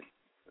 Good.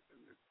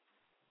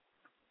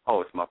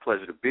 Oh, it's my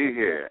pleasure to be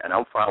here. And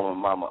I'm following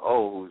Mama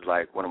O, who's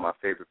like one of my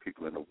favorite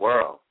people in the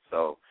world.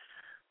 So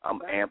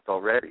I'm amped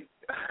already.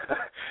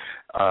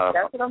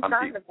 That's what I'm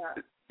talking about.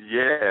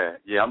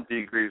 Yeah, I'm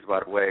D Greaves, by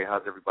the way.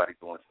 How's everybody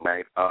doing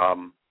tonight?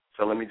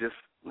 So let me just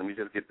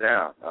get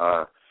down.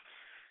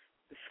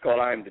 It's called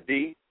I Am the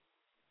D,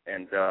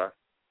 and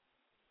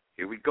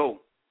here we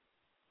go.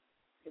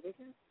 Here we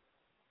go.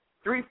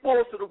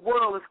 3/4 of the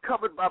world is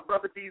covered by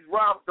Brother D's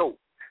rhyme dope.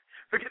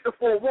 Forget the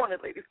forewarning,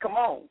 ladies. Come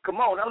on,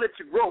 I'll let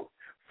you grow.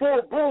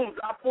 4 booms,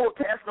 I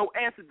forecast no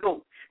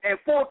antidote. And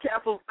 4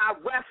 castles, I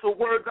wrestle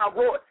words I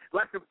wrote.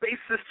 Like the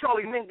bassist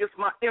Charlie Mingus,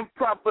 my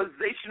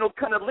improvisational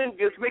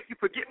cunnilingus make you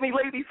forget me,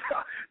 ladies?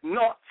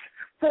 Not.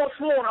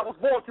 Forsworn, I was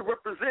born to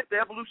represent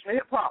the evolution of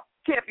hip-hop.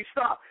 Can't be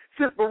stopped.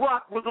 Since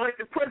Barack was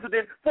elected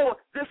president, for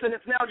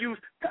dissonance now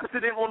used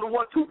precedent on the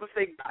 1-2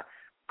 mistake.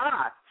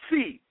 I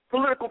see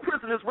political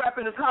prisoners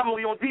rapping this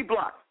homily on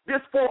D-Block.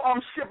 This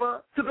forearm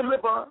shiver to the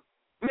liver.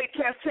 Make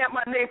cats chant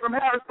my name from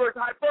Harrisburg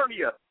to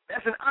Hibernia.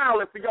 That's an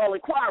island for y'all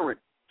inquiring.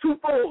 2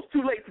 foes,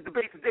 too late to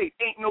debate today.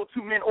 Ain't no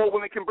 2 men or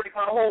women can break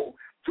my hold.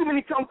 Too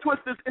many tongue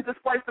twisters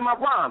interspliced in my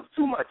rhymes.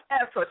 Too much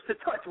as such to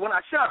touch when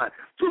I shine.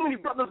 Too many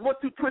brothers want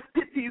to twist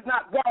pitties,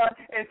 not wine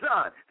and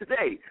dine.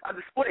 Today, I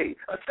display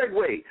a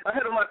segue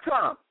ahead of my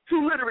time.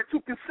 Too literate,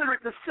 too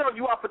considerate to sell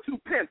you out for 2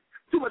 pence.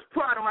 Too much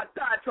pride on my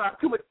diatribe,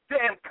 too much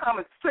damn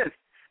common sense.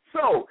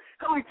 So,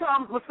 how many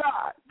times must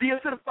I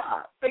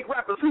de-acidify fake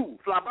rappers who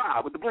fly by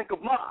with the blink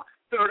of my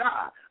third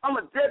eye? I'm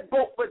a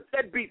deadbolt for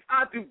deadbeats.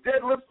 I do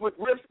deadlifts with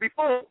riffs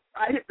before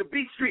I hit the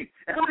beat street.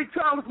 And how many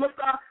times must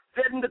I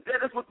deaden the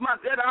deadest with my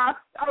dead eye?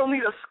 I don't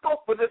need a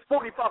scope for this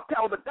 45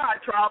 caliber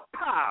diatribe.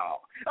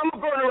 Pow! I'm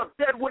a burner of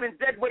dead wood and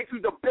dead weight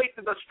to debate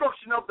the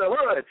destruction of the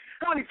hood.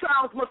 How many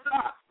times must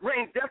I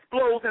rain death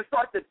blows and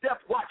start the death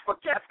watch for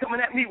cats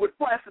coming at me with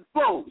flaccid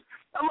flows?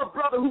 I'm a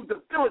brother who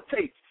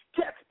debilitates.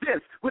 Cats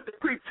dense with the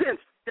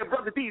pretense that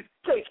Brother D's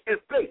cake is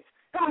baked.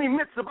 How many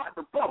myths about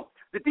the bump,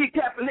 the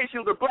decaffeination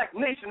of the black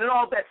nation, and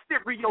all that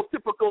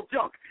stereotypical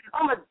junk?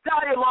 I'm a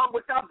dialogue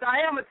without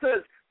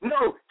diameters.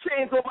 No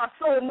chains on my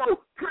soul,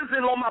 no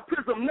prison on my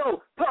prism,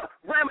 no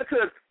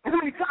parameters. How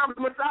many times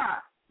must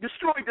I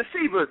destroy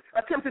deceivers,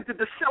 attempting to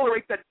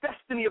decelerate the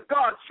destiny of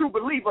God's true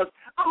believers?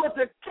 I'm a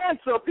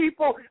cancer,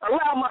 people.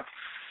 Allow my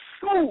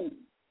soul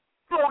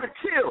flow to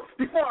chill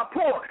before I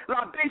pour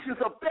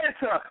libations of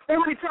banter. How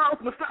many times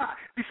must I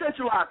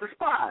decentralize the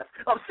spies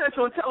of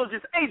Central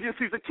Intelligence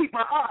agencies to keep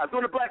my eyes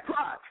on the black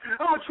prize?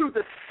 I'm a true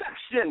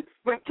deception.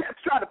 When cats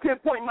try to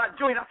pinpoint my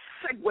joint, I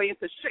segue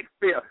into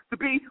Shakespeare. To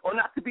be or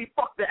not to be,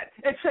 fuck that,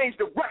 and change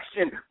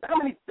direction. How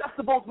many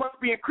decibels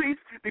must be increased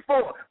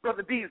before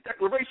Brother D's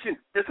declaration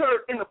is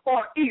heard in the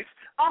Far East?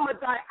 I'm a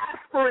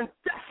diasporan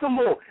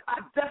decimal. I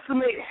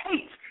decimate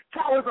hate.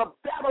 Towers of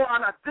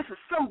Babylon I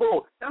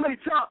disassemble. How many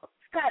times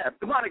have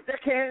demonic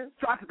deckhands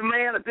try to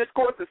demand a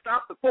discourse to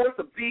stop the force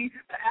of the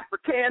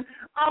African?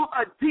 I'm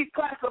a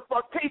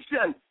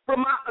declassification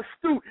from my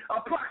astute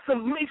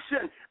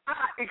approximation.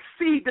 I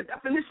exceed the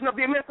definition of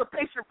the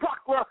Emancipation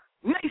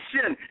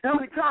Proclamation. How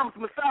many times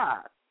must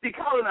I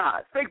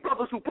decolonize fake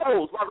brothers who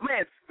pose while the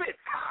man spits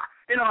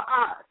in our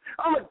eyes?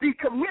 I'm a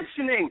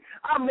decommissioning.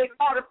 I make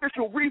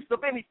artificial reefs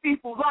of any thief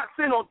who locks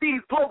in on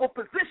these global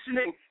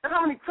positioning. And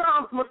how many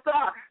times must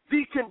I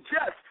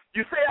decongest?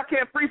 You say I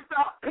can't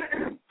freestyle?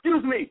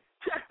 Excuse me.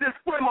 Check this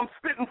phlegm I'm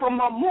spitting from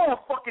my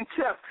motherfucking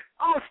chest.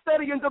 I'm a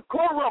study in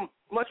decorum.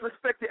 Much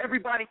respect to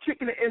everybody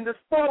kicking it in this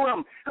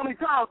forum. How many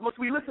times must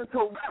we listen to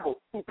a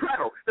rebel who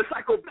prattle, the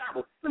psycho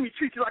babble? Let me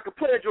treat you like a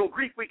pledge on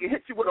Greek week and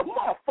hit you with a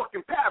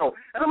motherfucking paddle.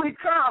 And how many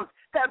times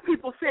have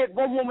people said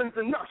one woman's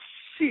enough?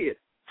 Shit.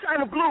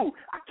 Chyna Blue,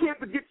 I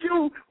can't forget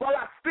you while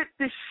I spit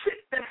this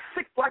shit that's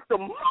sick like the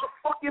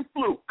motherfucking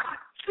flu. I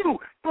chew,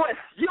 bless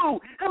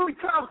you. How many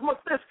times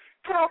must this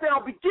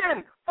countdown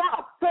begin?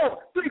 5,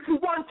 4, 3,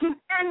 2, 1. Can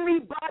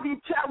anybody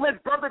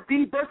challenge Brother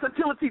D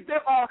versatility?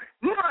 There are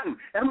none.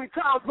 How many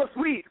times must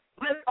we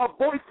lift our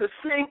voice to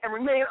sing and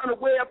remain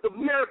unaware of the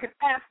American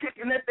ass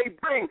kicking that they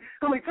bring?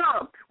 How many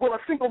times will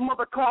a single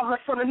mother call her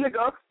son a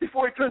nigger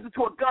before he turns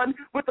into a gun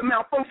with a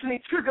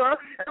malfunctioning trigger?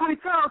 And how many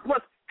times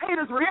must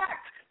haters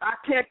react? I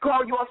can't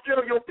call you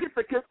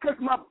Australopithecus because,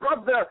 my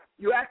brother,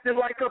 you acting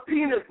like a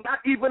penis,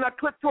 not even a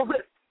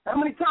clitoris. How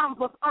many times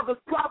must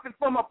others profit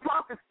from a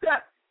prophet's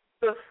death?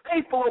 The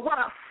staple of what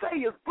I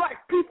say is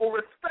black people,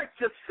 respect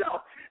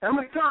yourself. How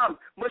many times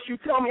must you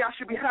tell me I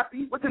should be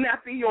happy with the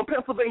nappy on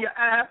Pennsylvania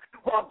Ave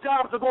while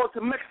jobs are going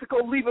to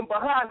Mexico, leaving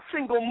behind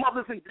single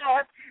mothers and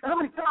dads? And how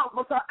many times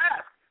must I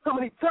ask? How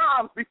many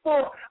times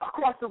before I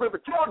cross the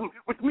River Jordan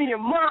with me in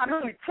mind?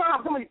 How many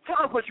times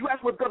must you ask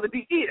where Brother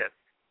D is?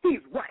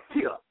 He's right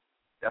here.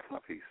 That's my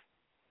piece.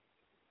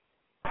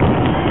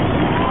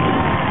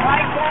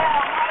 Right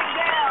down.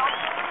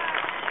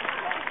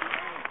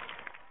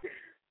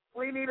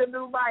 We need a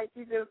new mic.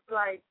 He just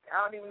I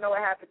don't even know what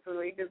happened to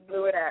it. He just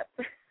blew it up.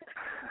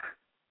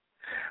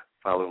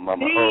 Follow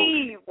Mama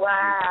O.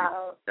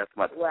 Wow. That's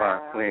my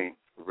divine queen.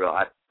 For real.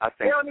 I think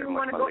they don't even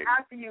want to go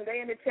after you. They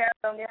in the chat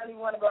room. They don't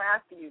even want to go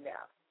after you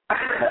now.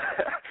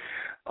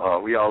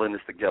 We all in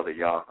this together,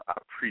 y'all. I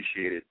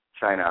appreciate it.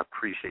 Chyna, I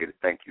appreciate it.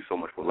 Thank you so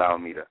much for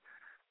allowing me to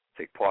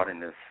take part in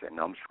this. And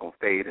I'm just going to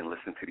fade and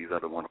listen to these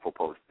other wonderful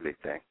poets do their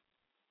thing.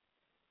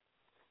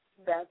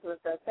 That's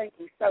what's up. Thank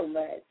you so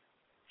much.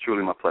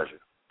 Truly my pleasure.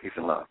 Peace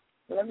and love.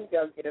 Let me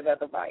go get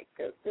another mic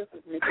because this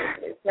is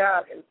ridiculous.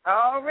 Y'all,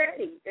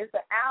 it's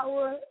an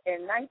hour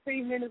and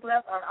 19 minutes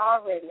left on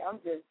already. I'm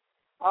just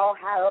all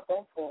high up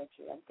on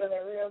poetry. I'm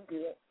feeling real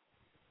good.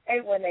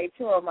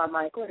 818-2 on my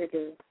mic. What it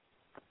do?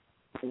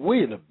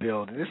 We in the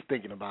building. Just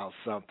thinking about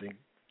something.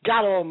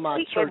 got on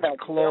my church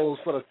clothes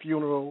for the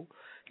funeral.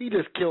 He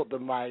just killed the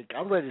mic.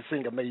 I'm ready to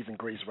sing Amazing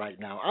Grace right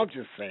now. I'm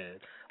just saying.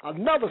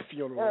 Another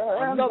funeral,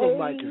 another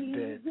mic is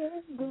dead.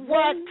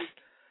 What?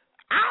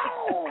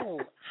 Ow!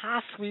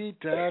 How sweet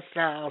that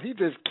sound. He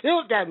just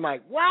killed that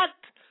mic. What?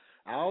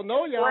 I don't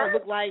know, y'all.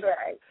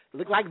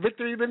 Look like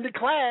victory been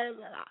declared.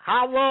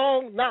 How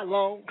long? Not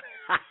long.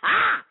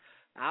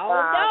 I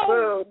don't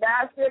know. Boo.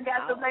 Now I still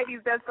got some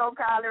ladies that's gonna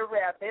call it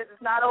rap. It's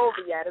not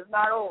over yet. It's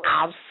not over.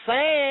 I'm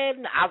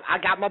saying I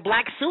got my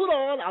black suit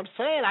on. I'm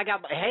saying I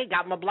got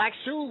my black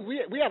shoes.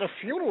 We at a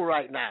funeral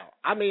right now.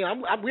 I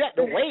mean, we at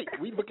the wake.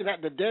 We looking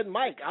at the dead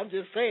mic. I'm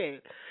just saying,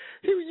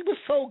 he was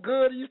so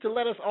good. He used to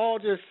let us all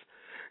just.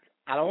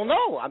 I don't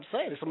know. I'm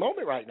saying it's a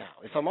moment right now.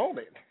 It's a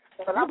moment.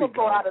 Well, I'm gonna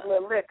pour out a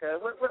little liquor.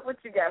 What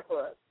you got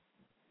for us?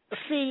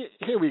 See,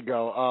 here we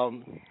go.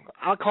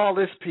 I'll call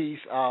this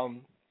piece.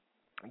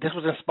 This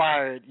was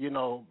inspired,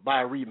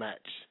 by a rematch.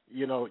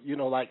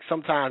 Like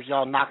sometimes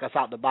y'all knock us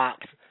out the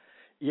box,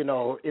 in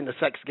the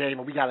sex game,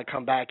 and we got to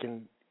come back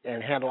and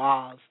handle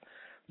ours.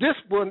 This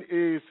one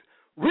is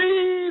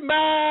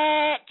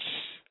rematch.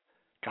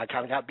 I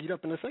kind of got beat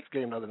up in the sex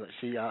game the other night.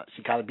 She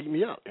kind of beat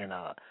me up, and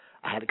I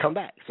had to come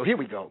back. So here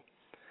we go.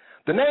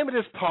 The name of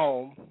this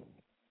poem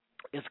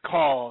is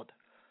called.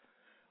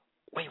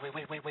 Wait.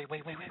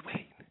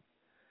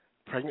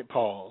 Pregnant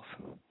pause.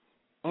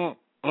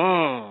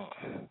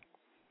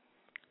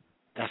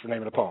 That's the name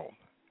of the poem.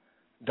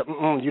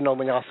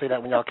 When y'all say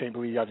that, when y'all can't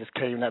believe y'all just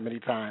came that many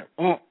times.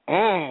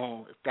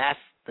 That's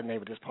the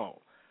name of this poem.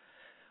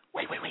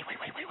 Wait.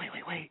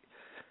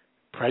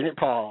 Pregnant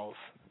pause.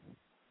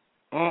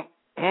 That's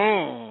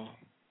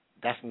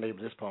the name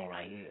of this poem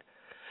right here.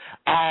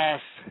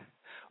 Ass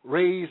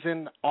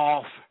raising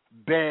off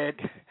bed,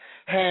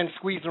 hand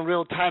squeezing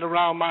real tight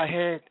around my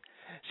head.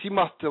 She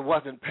must have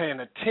wasn't paying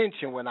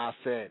attention when I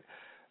said,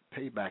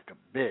 pay back a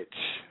bitch.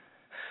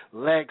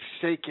 Legs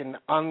shaking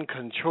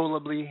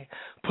uncontrollably,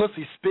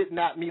 pussy spitting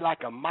at me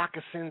like a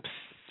moccasin.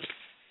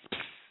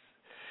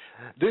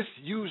 This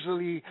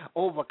usually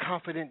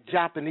overconfident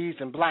Japanese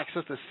and black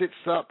sister sits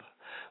up,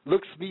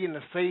 looks me in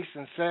the face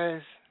and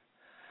says,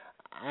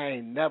 I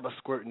ain't never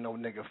squirting no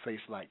nigga face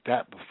like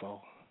that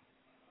before.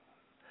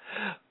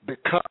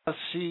 Because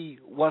she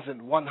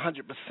wasn't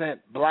 100%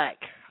 black,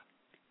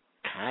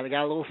 kind of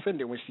got a little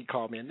offended when she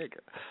called me a nigga.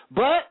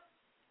 But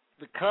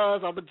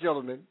because I'm a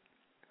gentleman,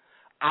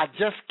 I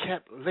just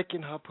kept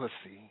licking her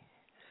pussy.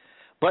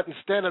 But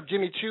instead of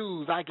Jimmy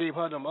Choos, I gave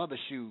her them other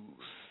shoes,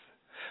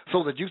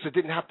 so the juicer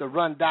didn't have to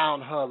run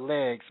down her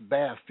legs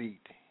bare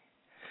feet.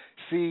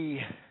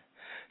 See,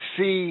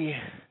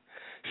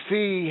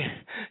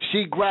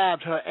 she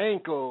grabbed her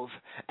ankles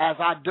as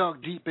I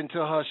dug deep into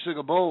her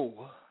sugar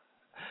bowl.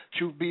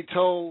 Truth be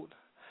told,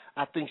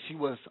 I think she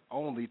was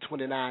only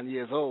 29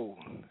 years old,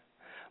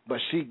 but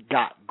she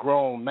got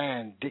grown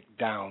man dick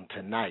down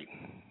tonight.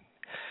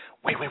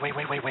 Wait.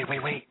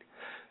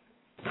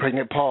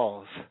 Pregnant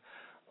pause.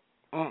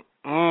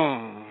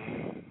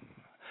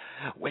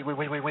 Wait.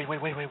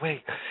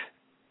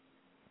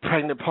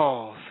 Pregnant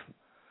pause.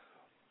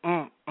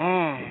 I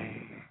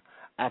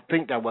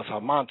think that was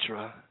her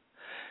mantra.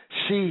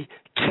 She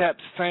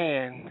kept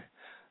saying,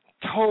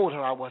 told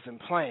her I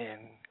wasn't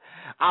playing.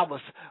 I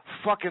was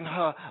fucking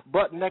her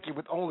butt naked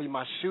with only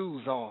my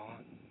shoes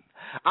on.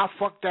 I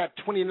fucked that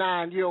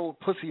 29-year-old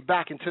pussy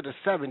back into the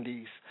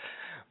 70s.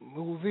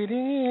 Move it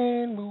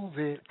in, move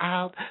it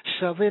out,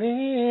 shove it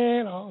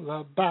in, all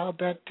about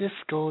that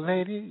disco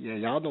lady. Yeah,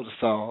 y'all know the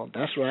song.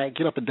 That's right.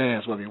 Get up and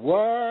dance with me.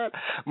 What?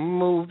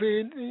 Move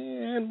it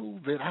in,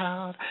 move it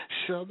out,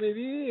 shove it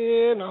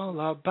in, all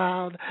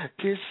about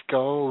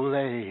disco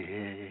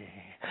lady.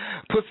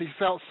 Pussy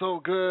felt so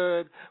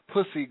good,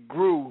 pussy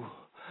grew.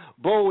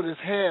 Bold as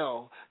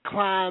hell,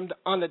 climbed,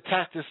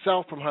 unattached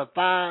herself from her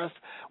thighs,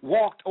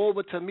 walked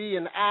over to me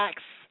and asked,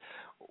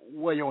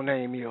 what your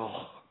name is?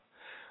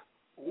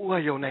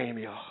 What your name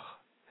is?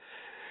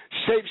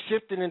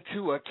 Shape-shifting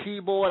into a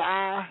keyboard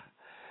eye,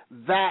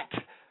 that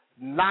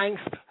ninth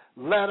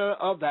letter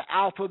of the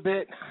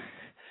alphabet,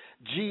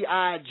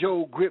 G.I.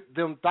 Joe gripped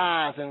them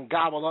thighs and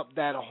gobbled up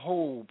that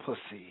whole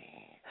pussy.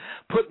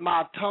 Put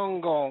my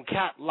tongue on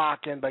cat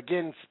lock and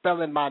begin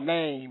spelling my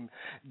name.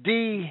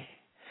 D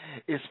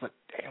is for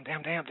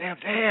damn.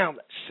 That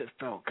shit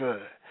felt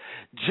good.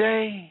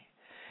 J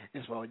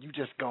is for you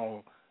just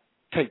gonna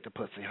take the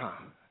pussy, huh?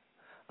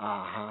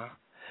 Uh-huh.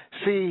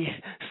 See,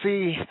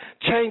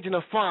 changing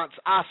the fonts,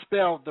 I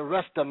spelled the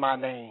rest of my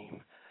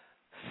name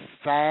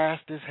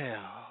fast as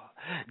hell.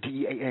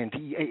 D-A-N.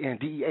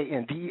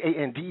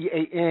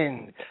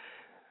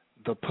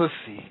 The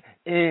pussy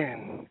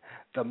in,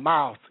 the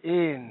mouth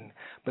in,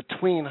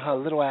 between her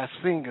little ass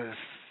fingers,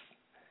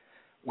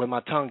 where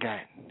my tongue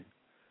at.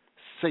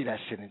 Say that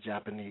shit in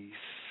Japanese.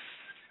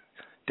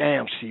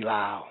 Damn, she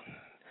loud.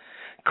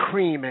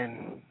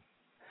 Creaming.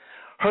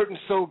 Hurting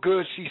so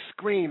good, she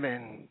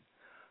screaming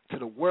to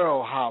the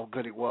world how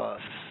good it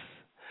was.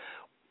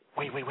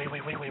 Wait.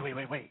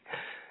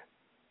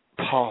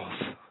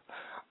 Pause.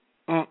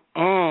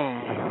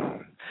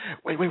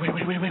 Wait.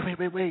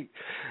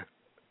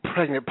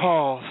 Pregnant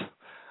pause.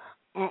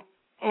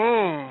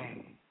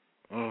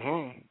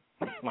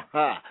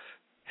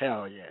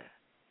 Hell yeah.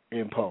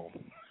 Impo.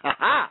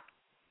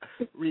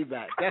 Read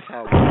back. That's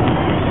how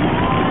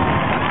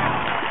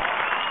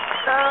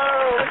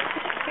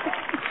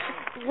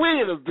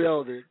we in the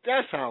building.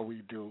 That's how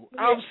we do.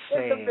 I'm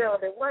saying. In the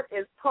building. What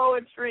is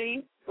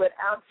poetry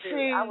without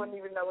you? I wouldn't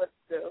even know what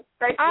to do.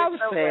 Thank you I'm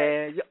so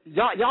saying.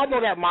 Y'all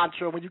know that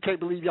mantra when you can't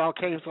believe y'all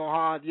came so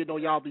hard. You know,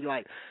 y'all be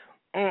like,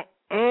 Wait.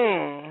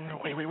 Ow!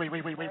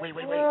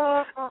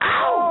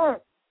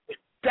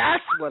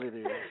 That's what it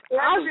is.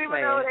 Let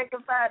people know they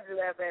can find you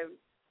there, baby.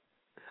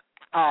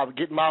 I'm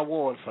getting my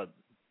award for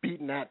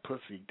beating that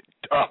pussy.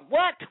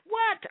 What?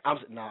 I'm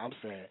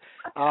saying.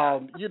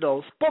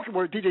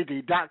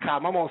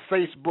 SpokenWordDJD.com. I'm on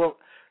Facebook.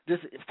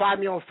 Just find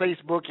me on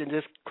Facebook and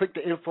just click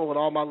the info and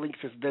all my links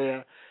is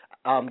there.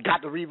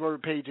 Got the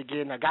Reverb page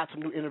again. I got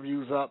some new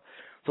interviews up.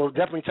 So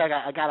definitely check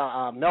out. I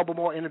got a Melba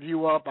Moore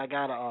interview up. I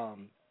got a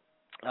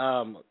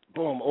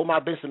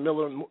Omar Benson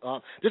Miller.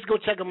 Just go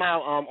check them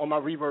out on my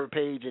Reverb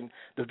page and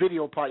the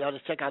video part. Y'all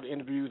just check out the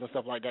interviews and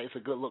stuff like that. It's a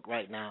good look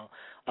right now.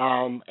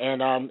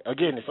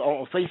 Again, it's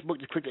on Facebook.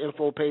 Just click the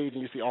info page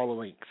and you see all the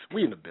links.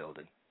 We in the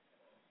building.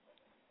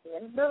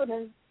 In the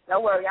building.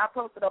 Don't worry, I'll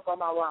post it up on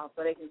my wall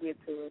so they can get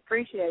to it.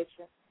 Appreciate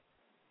you.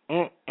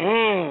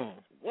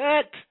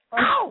 What?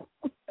 Ow!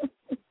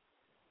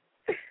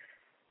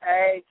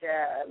 Hey,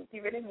 child.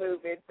 Keeping it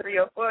moving.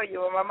 304, you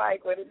on my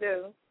mic. What it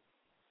do?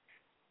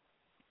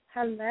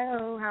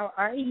 Hello, how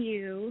are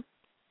you?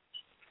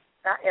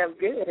 I am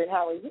good, and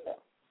how are you?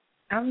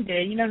 I'm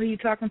good. You know who you're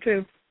talking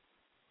to?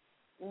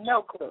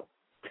 No clue.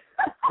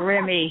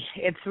 Remy.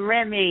 It's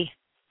Remy.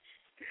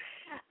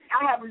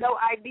 I have no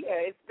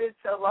idea. It's been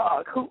so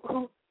long. Who?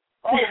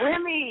 Oh,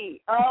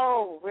 Remy.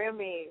 Oh,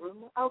 Remy.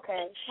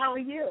 Okay. How are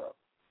you?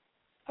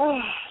 Oh,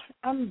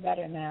 I'm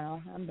better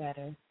now. I'm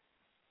better.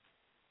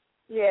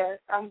 Yes,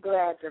 I'm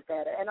glad you're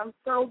better. And I'm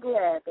so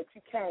glad that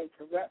you came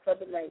to rap for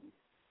the ladies.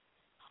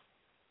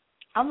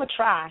 I'm going to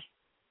try.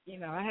 You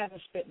know, I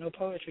haven't spit no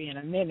poetry in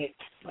a minute.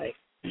 Like,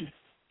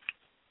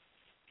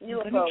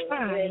 you a poet.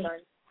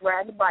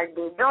 Ride the bike,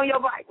 boo. Get on your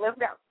bike. Let's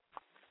go.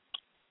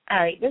 All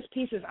right. This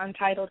piece is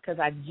untitled because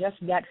I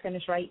just got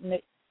finished writing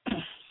it.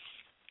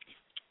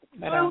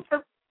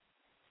 But,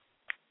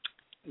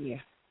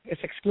 yeah,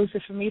 it's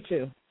exclusive for me,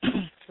 too.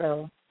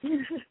 So,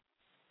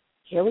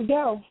 here we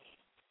go.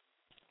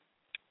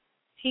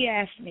 He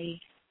asked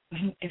me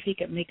if he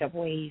could make up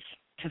ways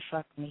to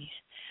fuck me.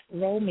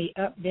 Roll me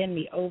up, bend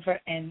me over,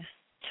 and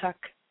tuck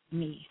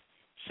me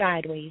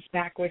sideways,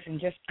 backwards, and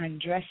just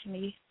undress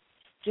me.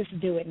 Just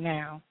do it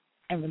now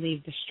and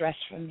relieve the stress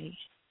from me.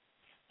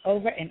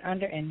 Over and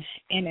under and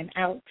in and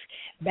out,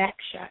 back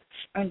shots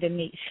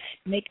underneath.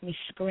 Make me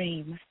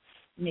scream,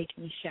 make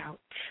me shout.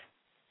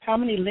 How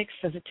many licks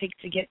does it take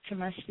to get to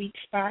my sweet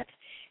spot?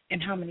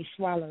 And how many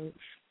swallows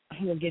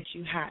will get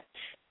you hot?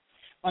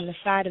 On the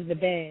side of the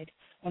bed,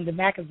 on the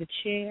back of the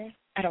chair,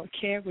 I don't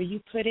care where you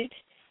put it.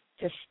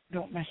 Just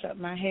don't mess up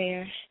my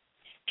hair.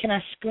 Can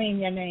I scream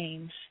your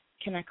name?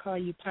 Can I call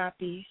you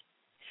Poppy?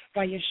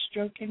 While you're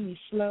stroking me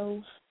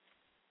slow?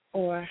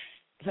 Or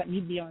let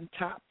me be on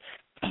top?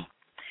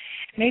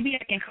 Maybe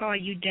I can call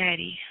you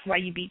Daddy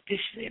while you beat this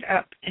shit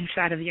up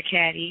inside of your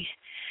caddy.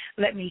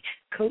 Let me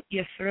coat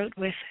your throat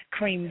with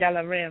cream de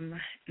la rim.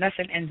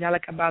 Nothing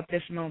angelic about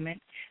this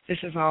moment. This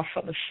is all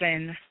full of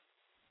sin.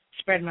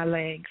 Spread my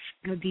legs,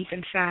 go deep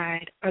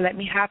inside, or let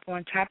me hop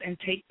on top and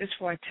take this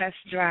for a test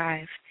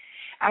drive.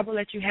 I will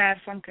let you have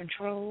some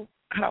control.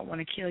 I don't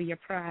want to kill your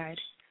pride.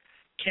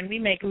 Can we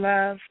make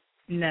love?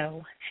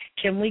 No.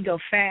 Can we go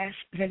fast,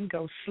 then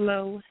go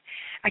slow?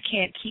 I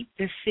can't keep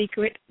this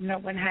secret. No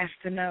one has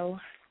to know.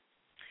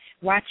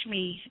 Watch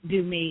me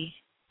do me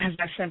as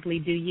I simply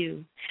do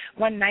you.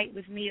 One night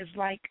with me is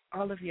like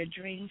all of your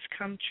dreams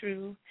come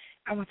true.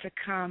 I want to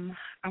come.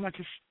 I want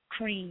to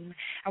scream.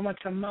 I want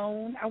to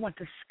moan. I want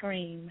to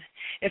scream.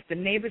 If the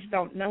neighbors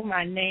don't know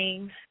my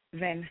name,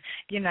 then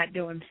you're not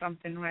doing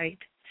something right.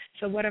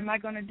 So what am I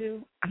going to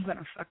do? I'm going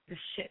to fuck the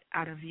shit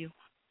out of you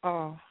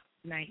all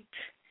night.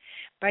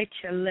 Bite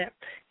your lip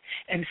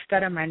and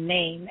stutter my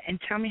name and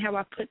tell me how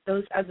I put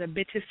those other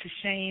bitches to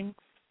shame.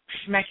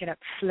 Smack it up,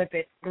 flip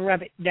it,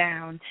 rub it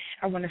down.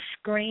 I want to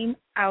scream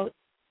out,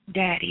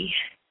 Daddy,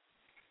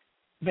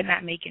 but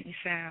not make any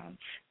sounds.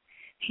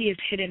 He is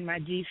hitting my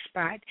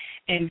G-spot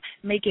and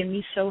making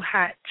me so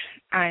hot.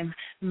 I'm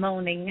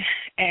moaning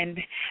and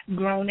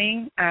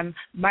groaning. I'm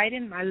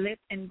biting my lip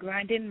and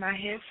grinding my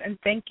hips and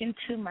thinking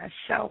to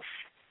myself,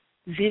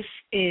 this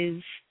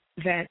is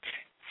that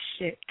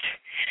shit.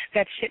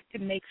 That shit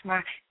that makes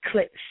my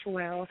clit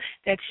swell.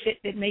 That shit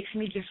that makes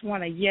me just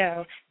want to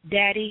yell,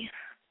 Daddy,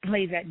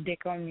 lay that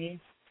dick on me.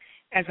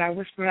 As I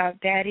whisper out,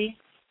 Daddy,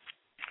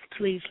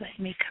 please let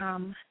me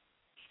come.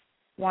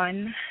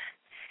 One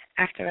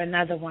after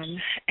another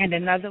one, and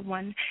another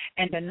one,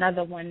 and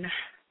another one.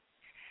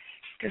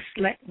 Just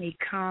let me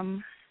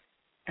come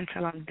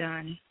until I'm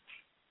done.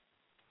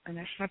 And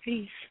that's my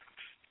piece.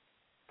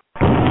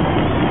 Okay,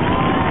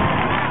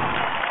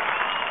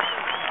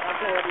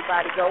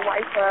 everybody, go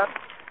wipe up.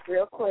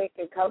 real quick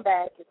and come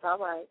back. It's all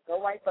right. Go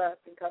wipe up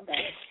and come back.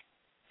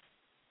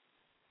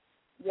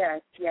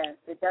 Yes.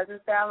 It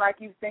doesn't sound like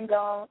you've been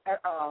gone at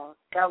all.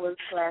 That was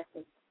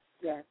classic.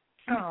 Yes.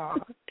 Oh,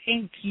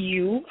 thank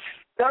you.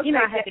 Don't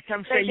I had to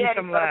come show you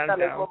some love,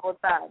 though. One more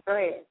time. Go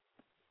ahead.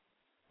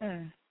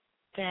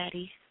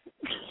 Daddy.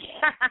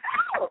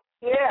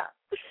 Yeah.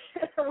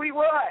 We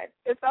won.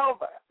 It's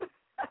over.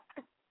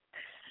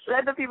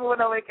 Let the people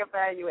know where they can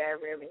find you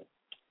at, Remy.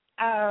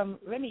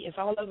 Remy is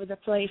all over the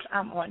place.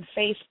 I'm on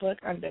Facebook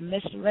under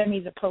Miss Remy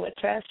the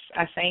Poetess,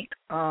 I think.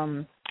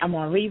 I'm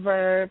on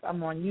Reverb.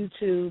 I'm on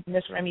YouTube,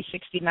 Miss Remy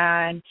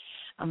 69.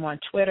 I'm on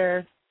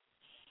Twitter.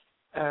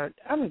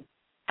 I'm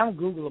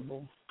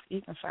Googleable.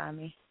 You can find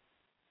me.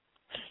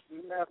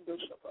 You love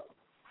Googleable.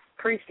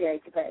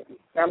 Appreciate you, baby.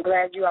 I'm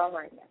glad you're all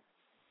right now.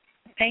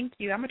 Thank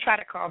you. I'm going to try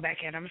to call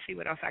back in. I'm going to see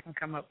what else I can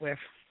come up with.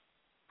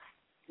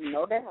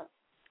 No doubt.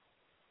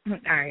 All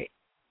right.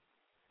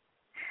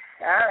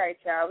 All right,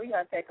 y'all. We're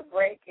going to take a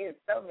break. There's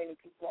so many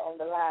people on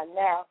the line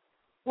now.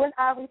 When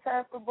I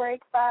return for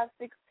break,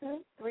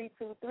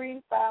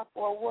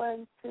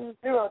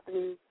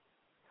 562-323-541-203-202.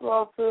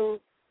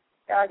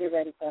 Y'all get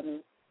ready for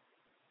me.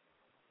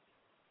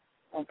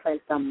 I'm going to play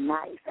something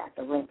nice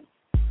after Remy.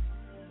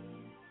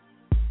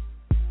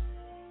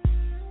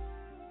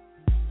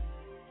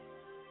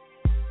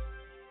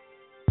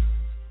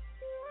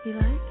 You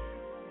like?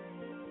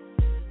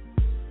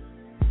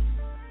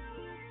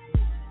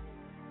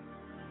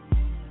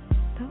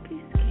 Don't be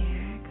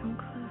scared. Come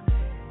closer.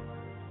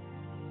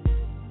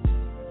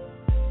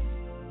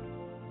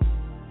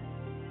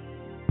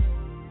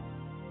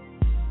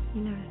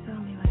 You never saw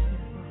me like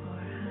this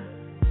before, huh?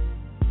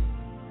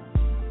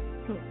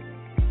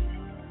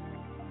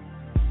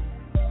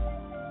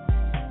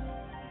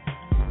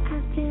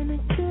 I've been a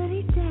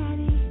goody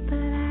daddy, but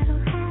I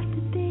don't have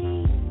to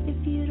be.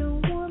 If you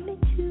don't want me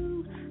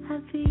to,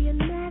 I'll be a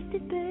nasty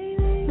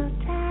baby. No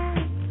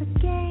time for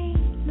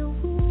games, no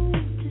rules,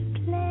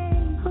 just play.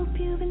 Hope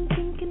you've been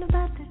thinking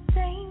about the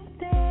same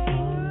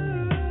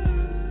thing.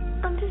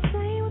 I'm just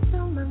saying what's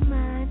on my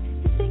mind.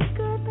 It's been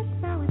good, but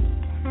now it's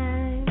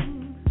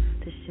time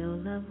to show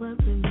love what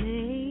we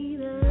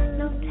made of.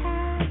 No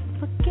time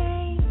for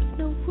games,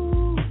 no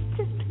rules,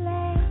 just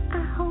play.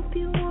 I hope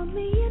you want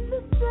me in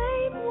the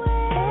same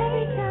way.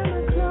 Every time I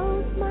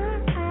close my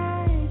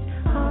eyes,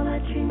 all I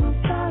dream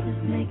about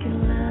is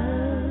making love.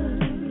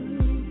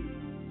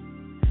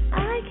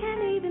 I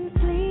can't even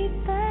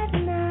sleep at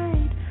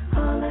night.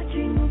 All I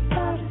dream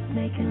about is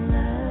making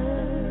love.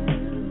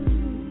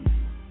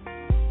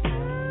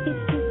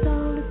 It's just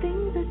all the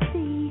things I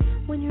see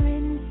when you're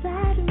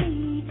inside of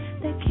me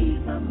that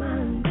keep my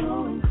mind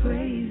going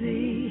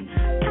crazy.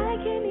 I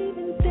can't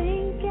even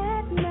think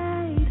at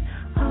night.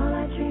 All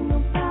I dream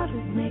about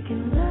is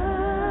making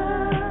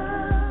love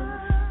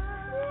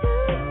to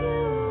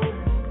you.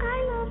 I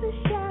love the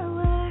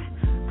shower.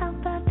 How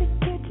about the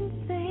kitchen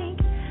sink?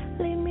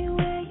 Leave me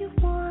where you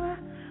wanna.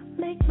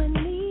 Make my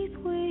knees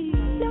weak.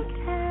 No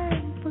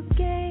time for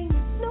games,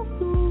 no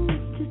rules,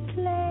 just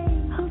play.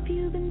 Hope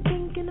you've been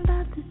thinking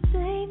about the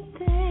same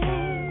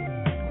thing.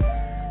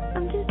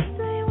 I'm just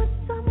saying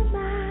what's on my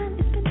mind.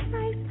 It's been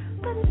nice,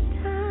 but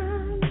it's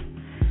time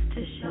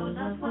to show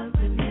love what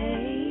we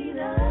made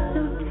of.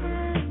 No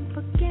time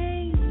for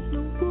games,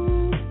 no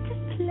rules,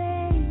 just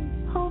play.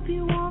 Hope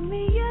you want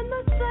me in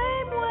the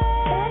same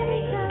way.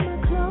 Every time I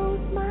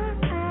close my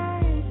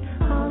eyes,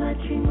 all I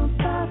dream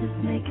about is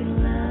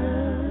making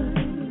love.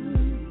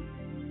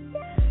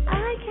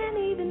 I can't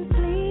even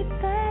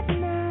sleep at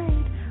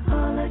night.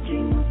 All I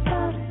dream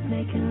about is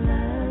making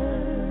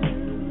love.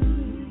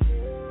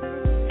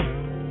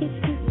 It's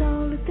just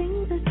all the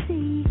things I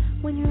see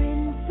when you're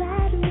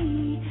inside of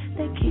me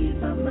that keep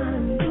my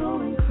mind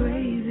going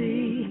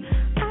crazy.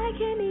 I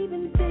can't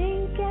even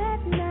think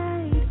at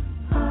night.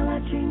 All I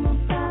dream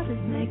about is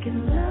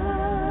making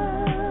love.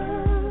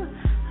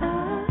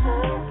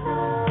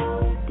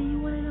 Do you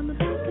want it on my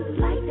back? 'Cause it's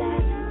like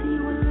that. Do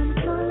you want it on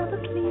the floor? Love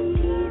it, please.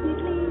 Tease me,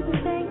 please,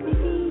 and thank me,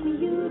 feed me.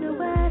 You know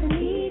what I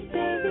need,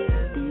 baby.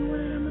 Do you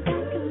want it on my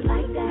back? 'Cause it's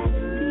like that.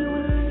 Do you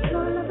want it on the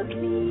floor? Love it,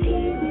 please.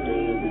 Tease me,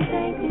 please, and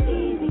thank me,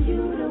 feed me. You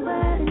know what I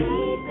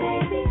need,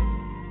 baby.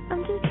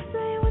 I'm just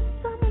saying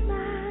what's on my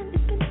mind.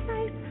 It's been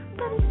nice,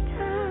 but it's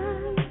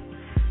time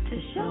to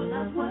show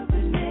love what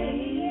we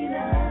made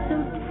of. No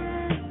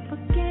time for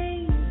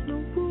games, no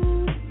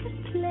rules, just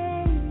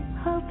play.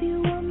 Hope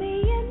you want me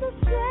in the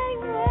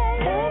same way.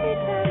 Every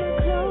time I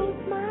close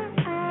my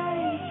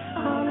eyes,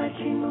 all I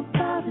dream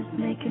about is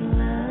making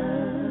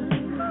love.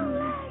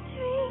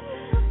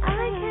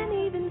 I can't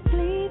even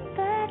sleep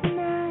at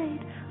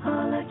night.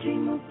 All I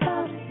dream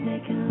about is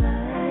making love.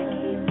 I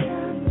keep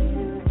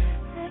dancing,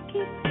 I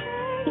keep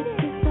turning.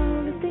 It's just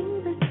all the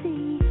things I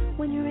see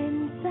when you're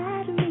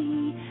inside of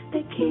me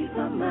that keep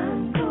my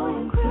mind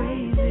going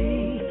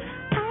crazy.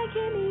 I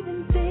can't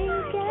even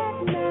think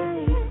at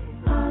night.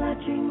 All I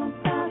dream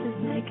about is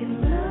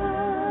making love.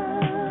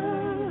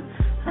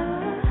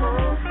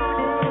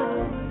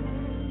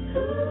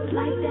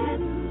 Like that.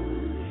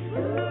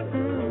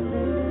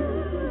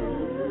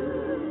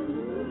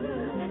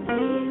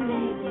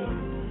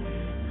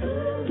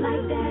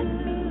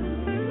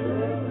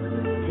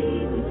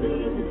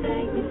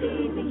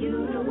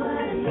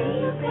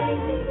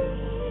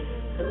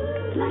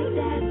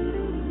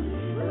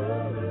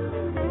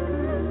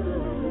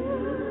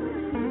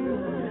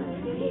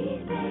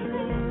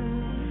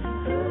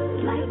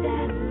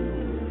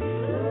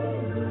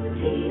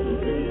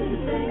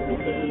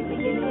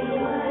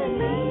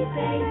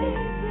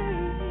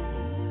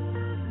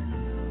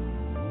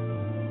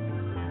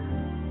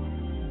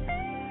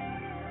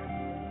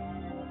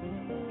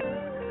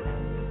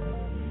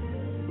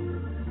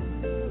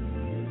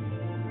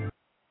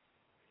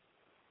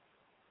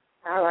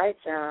 right,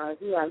 y'all.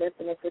 You are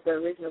listening to the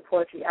original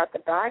Poetry Out the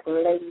Dark,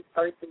 Ladies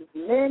versus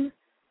Men.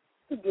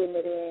 We're getting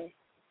it in.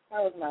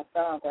 That was my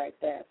song right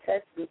there.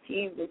 Touch me,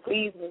 tease me,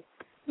 please me.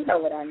 You know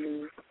what I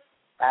mean.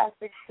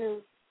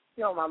 562,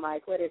 you on my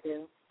mic. What it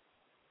do?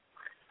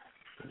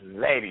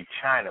 Lady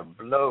Chyna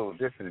Blue,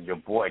 this is your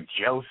boy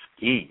Joe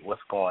Ski.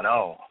 What's going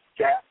on?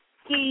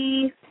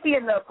 Ski, we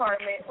in the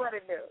apartment. What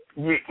it do?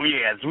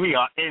 Yes, we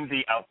are in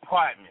the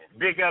apartment.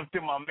 Big up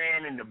to my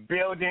man in the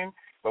building,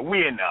 but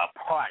we in the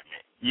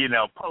apartment. You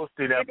know,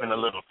 posted up in a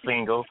little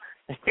single.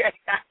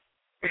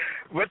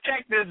 But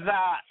check this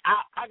out.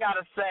 I got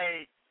to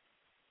say,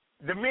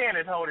 the men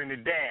is holding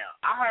it down.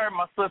 I heard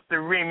my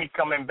sister Remy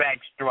coming back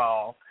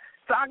strong,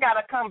 so I got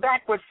to come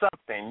back with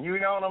something. You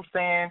know what I'm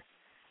saying?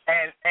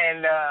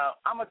 And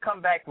I'm going to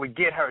come back with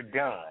Get Her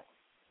Done.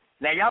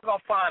 Now, y'all going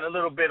to find a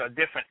little bit of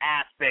different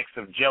aspects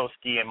of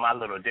Joski and my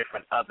little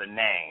different other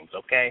names,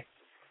 okay?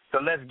 So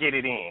let's get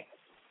it in.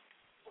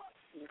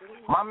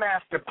 My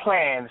master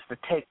plan is to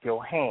take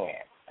your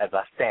hand as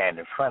I stand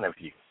in front of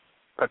you,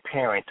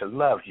 preparing to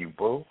love you,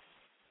 boo.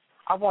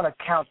 I want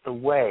to count the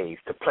ways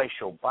to place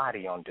your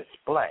body on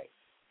display.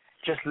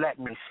 Just let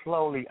me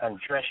slowly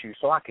undress you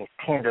so I can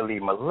tenderly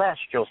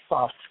molest your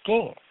soft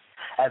skin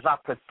as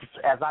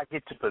I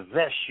get to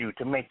possess you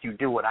to make you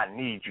do what I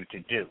need you to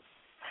do.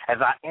 As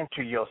I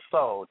enter your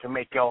soul to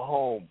make your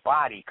whole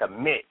body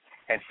commit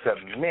and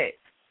submit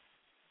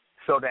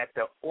so that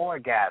the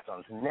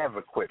orgasms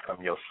never quit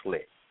from your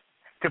slit.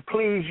 To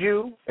please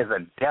you is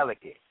a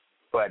delicate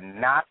but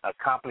not a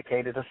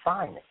complicated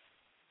assignment.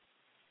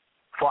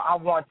 For I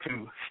want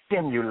to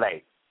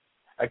stimulate,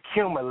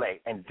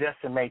 accumulate, and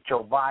decimate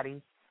your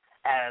body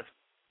as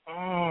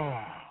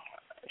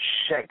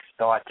shakes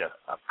start to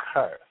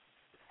occur.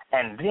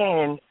 And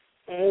then,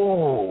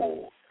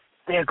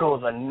 there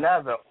goes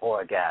another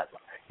orgasm,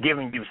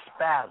 giving you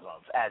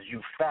spasms as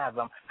you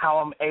fathom how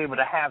I'm able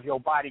to have your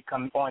body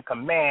come on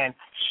command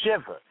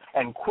shiver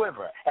and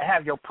quiver and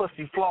have your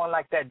pussy flowing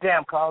like that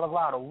damn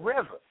Colorado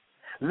River.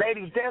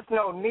 Ladies, there's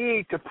no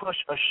need to push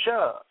or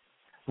shove.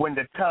 When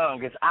the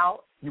tongue is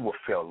out, you will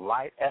feel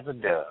light as a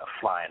dove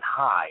flying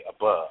high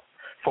above.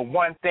 For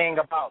one thing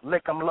about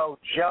Lick 'em Low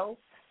Joe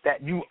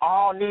that you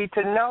all need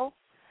to know,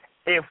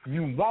 if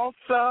you want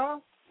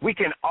some, we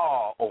can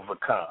all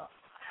overcome.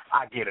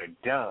 I get her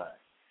done.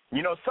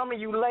 You know, some of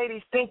you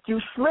ladies think you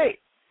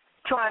slick,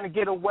 trying to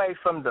get away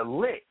from the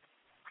lick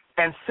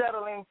and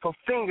settling for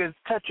fingers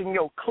touching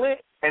your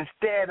clit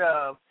instead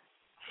of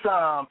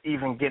some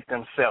even get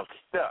themselves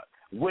stuck,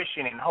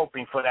 wishing and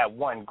hoping for that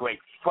one great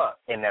fuck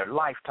in their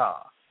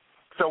lifetime.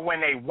 So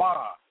when they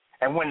whine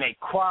and when they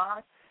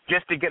cry,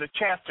 just to get a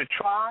chance to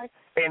try,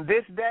 in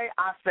this day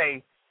I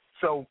say,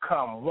 so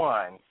come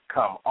one,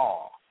 come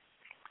all.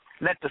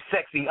 Let the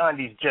sexy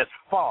undies just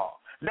fall.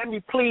 Let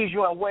me please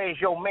you in ways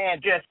your man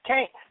just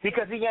can't,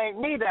 because he ain't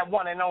me, that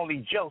one and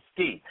only Joe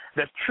Ski,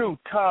 the true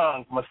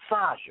tongue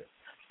massager.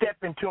 Step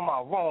into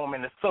my room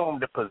and assume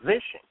the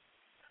position,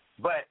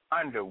 but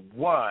under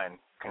one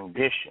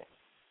condition.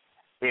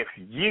 If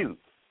you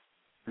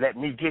let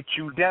me get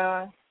you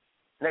done,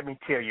 let me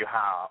tell you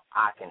how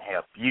I can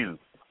help you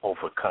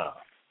overcome.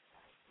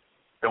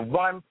 That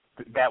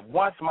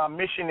once my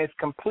mission is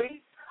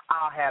complete,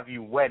 I'll have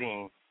you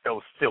wetting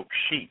those silk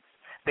sheets.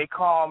 They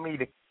call me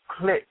the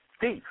clit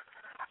thief.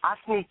 I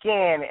sneak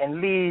in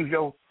and leave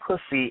your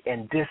pussy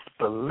in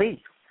disbelief.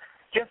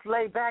 Just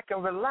lay back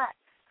and relax.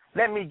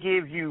 Let me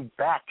give you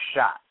back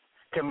shots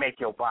to make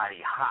your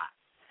body hot.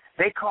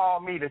 They call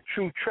me the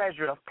true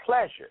treasure of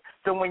pleasure.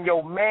 So when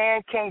your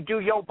man can't do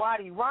your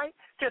body right,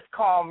 just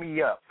call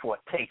me up for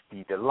a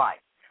tasty delight.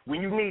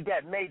 When you need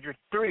that major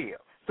thrill,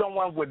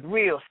 someone with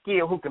real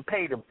skill who can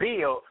pay the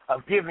bill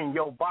of giving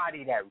your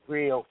body that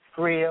real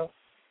thrill.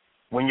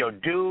 When your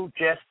dude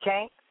just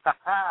can't,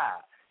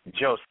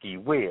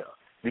 Joski will,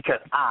 because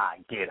I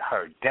get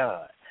her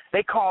done.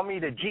 They call me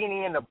the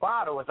genie in the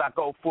bottle as I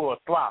go full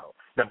throttle,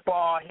 the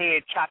bald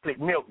head chocolate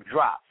milk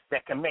drop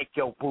that can make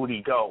your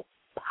booty go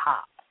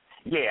pop.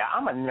 Yeah,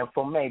 I'm a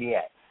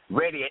nymphomaniac,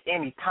 ready at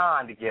any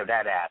time to give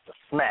that ass a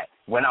smack.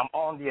 When I'm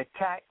on the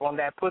attack on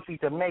that pussy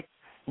to make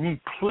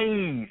me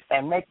please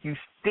and make you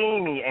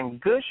steamy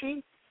and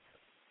gushy,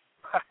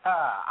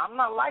 I'm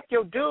not like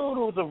your dude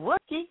who's a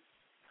rookie.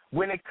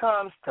 When it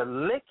comes to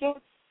licking,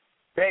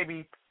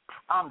 baby,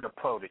 I'm the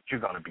pro that you're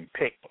going to be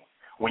picking.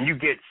 When you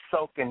get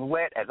soaking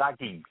wet as I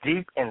get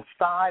deep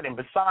inside, and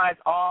besides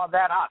all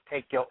that, I'll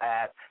take your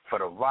ass for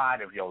the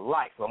ride of your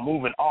life,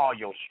 removing all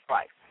your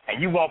strife.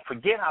 And you won't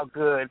forget how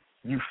good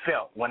you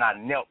felt when I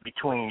knelt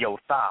between your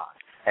thighs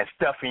and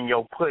stuffing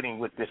your pudding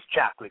with this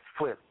chocolate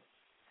frizzle.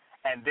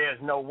 And there's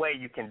no way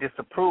you can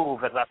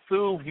disapprove as I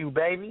soothe you,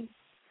 baby.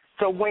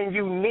 So when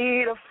you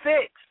need a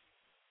fix,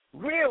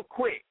 real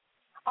quick,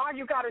 all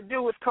you got to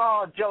do is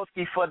call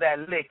Joski for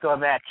that lick or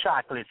that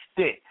chocolate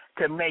stick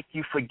to make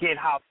you forget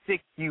how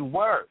sick you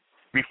were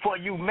before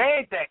you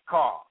made that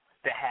call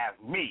to have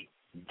me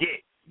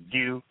get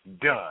you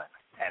done.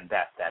 And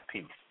that's that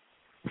piece.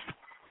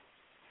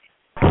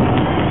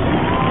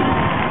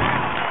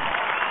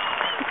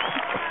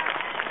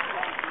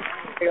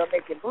 video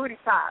make your booty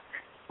pop.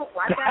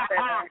 Watch out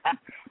there.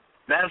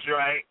 That's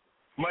right.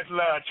 Much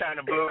love,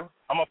 Chyna Blue.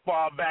 I'm going to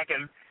fall back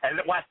and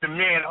watch the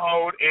men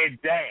hold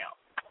it down.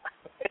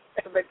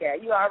 Look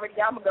at you already.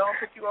 I'm going to go and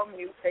put you on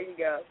mute. There you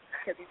go.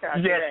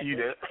 Yes, you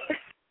do.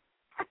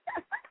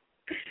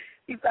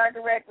 You start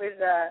direct with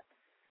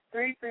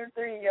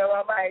 323. Yo,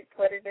 I'm like,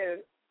 what it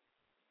do?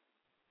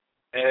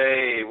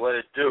 Hey, what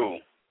it do?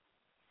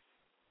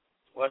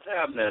 What's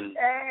happening?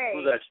 Hey.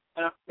 Who's that?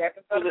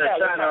 Who's that,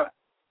 Chyna?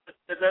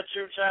 Is that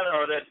you, Chyna,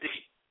 or that D?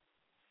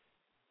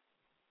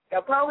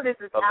 The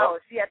POTUS is out.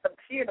 She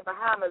in the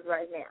Bahamas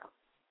right now.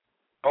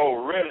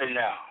 Oh, really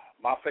now?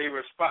 My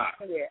favorite spot.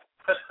 Yeah.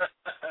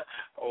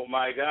 Oh,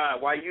 my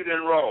God. Why you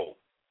didn't roll?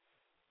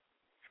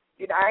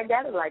 You know, I ain't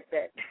got it like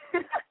that.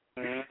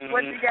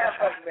 What you got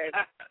for me, baby?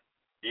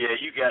 Yeah,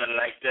 you got it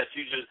like that.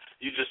 You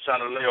just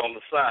trying to lay on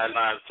the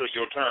sidelines till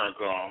your turn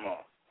comes,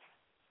 huh?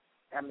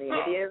 I mean,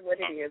 it is what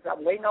it is.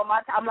 I'm waiting on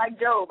my time. I'm like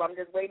Job. I'm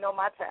just waiting on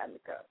my time to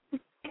come.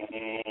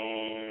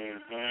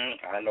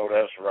 I know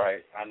that's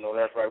right.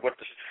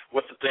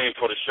 What's the thing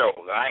for the show?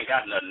 I ain't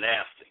got nothing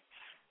nasty.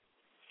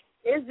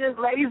 It's just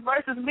ladies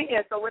versus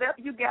men. So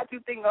whatever you got, you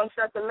think gonna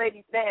shut the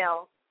ladies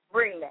down,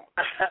 bring that.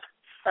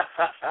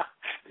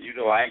 You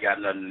know I ain't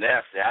got nothing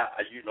nasty.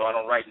 I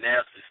don't write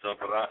nasty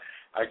stuff, but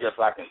I guess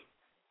I can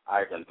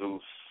do.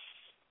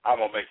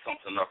 I'm gonna make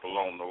something up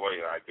along the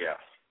way, I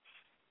guess.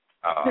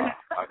 All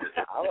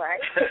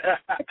right.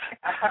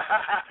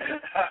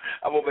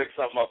 I'm gonna make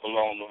something up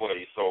along the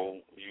way,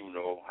 so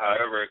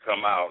however it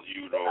come out,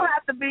 You don't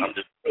have to be.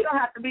 You don't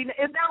have to be.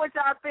 Is that what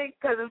y'all think?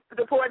 Because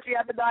the poetry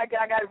after dark,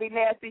 I got to be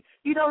nasty.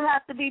 You don't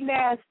have to be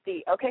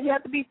nasty, okay? You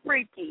have to be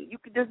freaky. You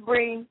can just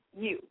bring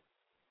you.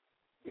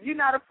 If you're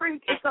not a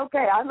freak, it's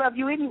okay. I love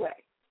you anyway.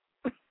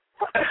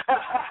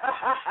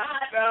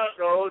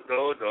 No.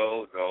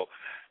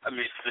 Let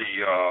me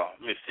see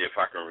if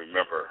I can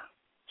remember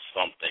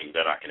something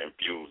that I can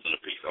infuse in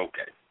the piece.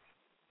 Okay.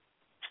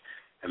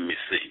 Let me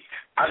see.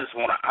 I just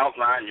want to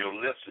outline your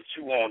lips and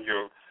chew on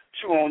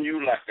you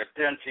like a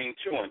dentine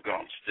chewing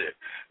gum stick,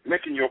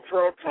 making your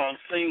pearl tongue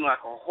sing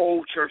like a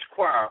whole church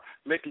choir,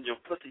 making your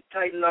pussy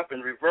tighten up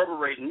and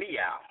reverberate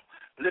meow.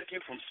 Lift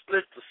you from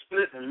split to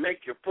split and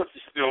make your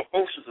pussy spill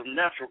oceans of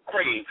natural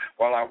cream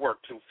while I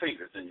work 2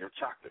 fingers in your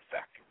chocolate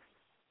factory.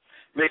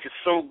 Make it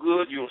so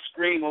good you'll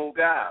scream, oh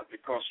God,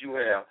 because you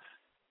have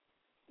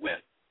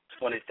went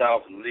 20,000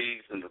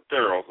 leagues in the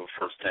thorough of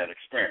first-hand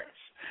experience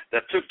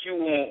that took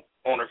you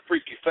on a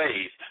freaky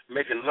phase,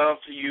 making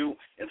love to you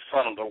in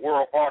front of the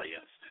world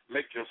audience.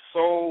 Make your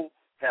soul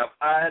have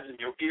eyes and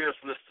your ears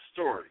list the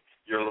story.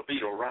 Your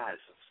libido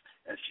rises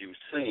as you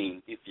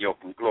sing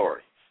Ethiopian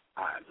glory.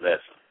 I'm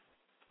Leslie.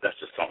 That's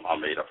just something I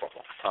made up off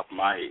the top of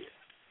my head.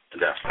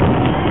 And that's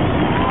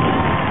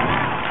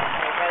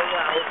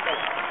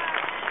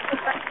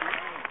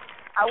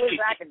I wish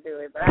I could do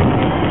it, but I can't.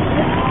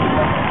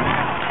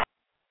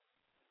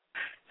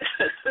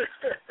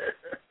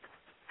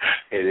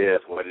 It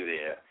is what it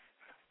is.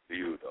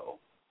 You know.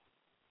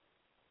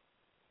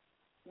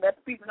 Let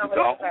the people know what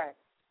it's like.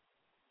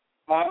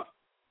 Huh?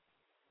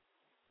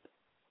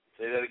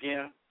 Say that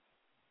again?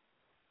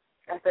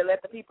 I said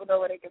let the people know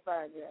where they can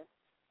find you.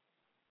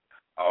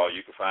 Oh,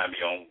 you can find me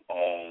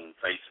on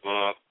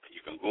Facebook.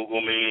 You can Google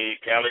me,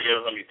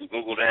 Caliism. You can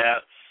Google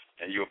that,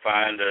 and you'll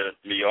find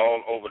me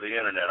all over the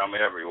Internet. I'm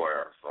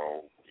everywhere.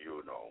 So,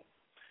 you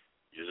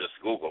just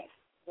Google,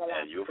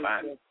 and you'll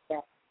find me.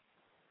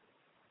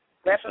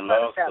 That's a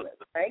love.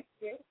 Thank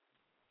you.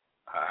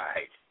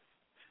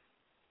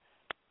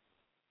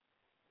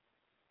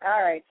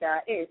 All right,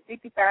 y'all. It's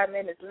 55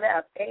 minutes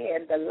left,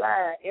 and the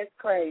line is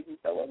crazy.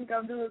 So what we're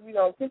going to do is we're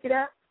going to pick it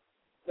up,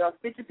 you're going to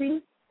spit your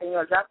piece, and you're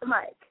going to drop the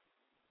mic.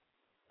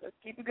 Let's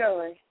keep it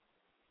going.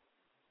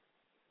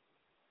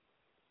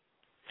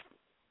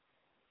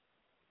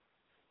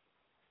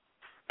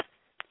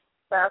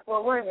 Fast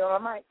forward, you're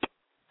on my mic.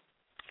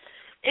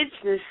 It's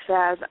Miss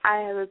Fab. I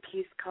have a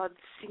piece called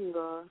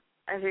Single.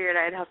 I figured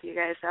I'd help you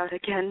guys out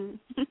again.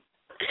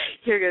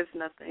 Here goes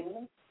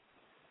nothing.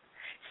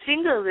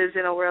 Single lives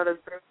in a world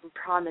of broken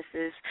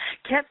promises,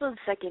 canceled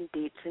second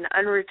dates, and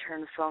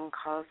unreturned phone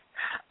calls.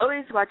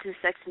 Always watches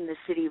Sex in the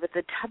City with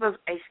a tub of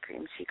ice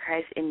cream she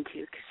cries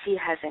into because she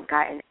hasn't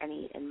gotten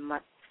any in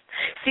months.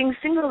 Seeing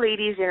single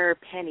ladies in her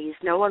panties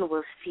no one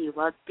will see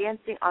while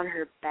dancing on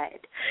her bed.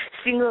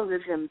 Single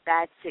lives in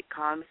bad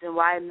sitcoms and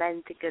why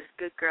men think us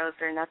good girls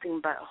are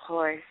nothing but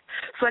whores.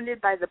 Funded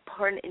by the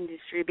porn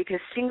industry because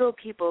single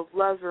people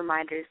love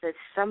reminders that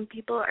some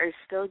people are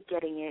still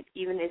getting it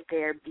even if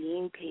they are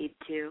being paid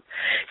to.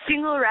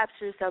 Single wraps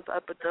herself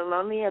up with the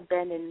lonely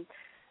abandon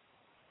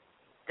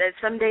that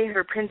someday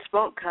her prince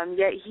won't come,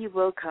 yet he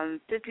will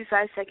come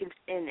 55 seconds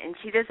in, and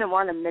she doesn't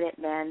want a minute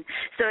man.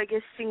 So I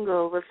guess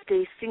single will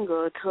stay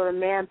single till a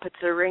man puts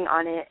a ring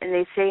on it, and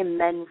they say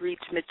men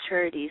reach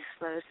maturity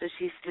slow, so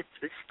she sits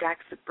with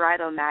stacks of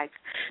bridal mags,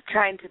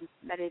 trying to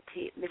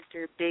meditate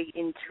Mr. Big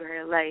into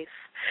her life,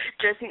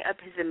 dressing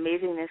up his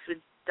amazingness with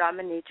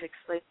dominatrix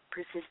like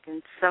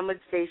persistence. Some would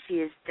say she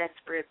is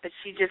desperate, but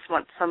she just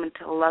wants someone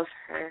to love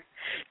her.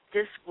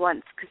 Just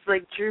once, because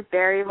like Drew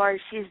Barrymore,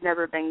 she's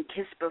never been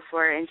kissed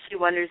before, and she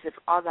wonders if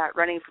all that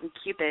running from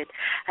Cupid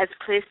has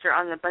placed her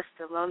on the bus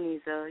to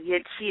Loneysville,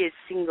 yet she is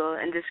single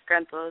and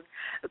disgruntled,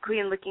 a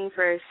queen looking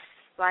for a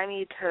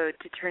slimy toad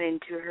to turn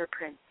into her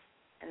prince.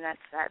 And that's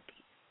that piece.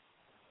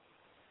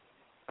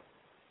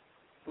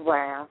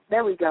 Wow.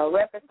 There we go.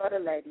 Repping for the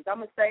ladies. I'm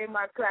going to save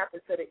my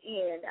clappers to the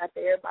end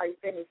after everybody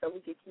finishes so we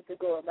can keep it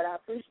going. But I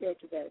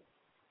appreciate you, baby.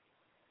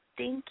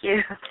 Thank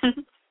you.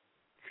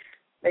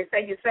 They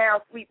say you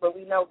sound sweet, but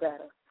we know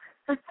better.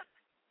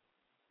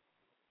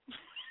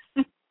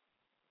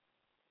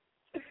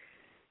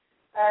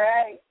 All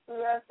right.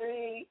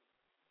 203.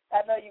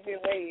 I know you've been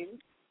waiting.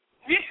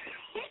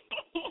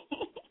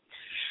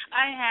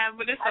 I have,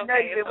 but it's okay. I know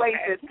you've been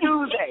waiting since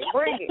Tuesday.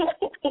 Bring it.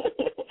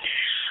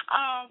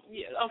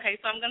 Yeah, okay,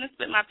 so I'm going to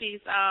spit my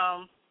piece.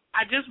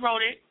 I just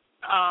wrote it,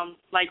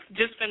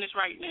 just finished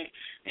writing it.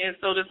 And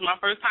so this is my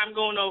first time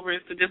going over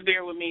it, so just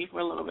bear with me for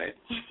a little bit.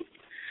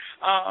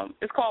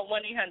 It's called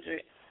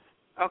 1-800.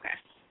 Okay.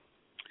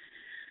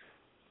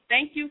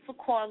 Thank you for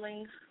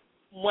calling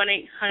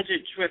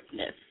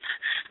 1-800-DRIPNESS.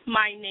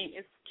 My name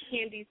is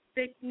Candy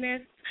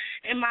Sickness,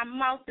 and my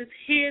mouth is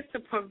here to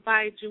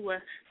provide you a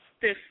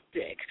stiff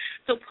dick.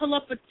 So pull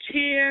up a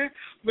chair,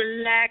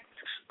 relax,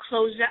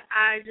 close your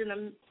eyes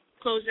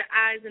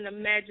and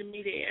imagine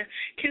me there,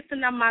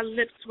 kissing on my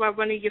lips while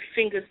running your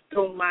fingers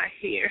through my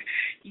hair.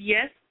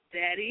 Yes,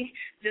 Daddy,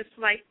 just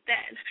like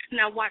that.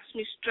 Now watch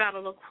me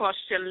straddle across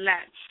your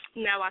lap.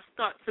 Now I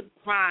start to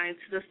grind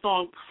to the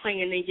song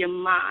playing in your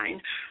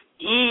mind.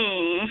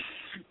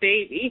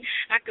 Baby,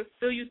 I can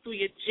feel you through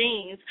your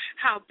jeans.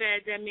 How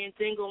bad that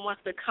Mandingo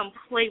wants to come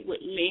play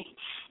with me.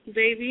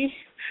 Baby,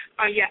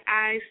 are your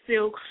eyes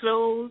still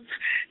closed?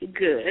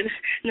 Good.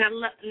 Now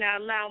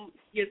allow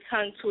your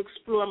tongue to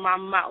explore my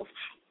mouth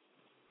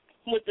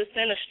with the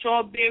scent of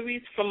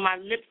strawberries from my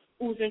lips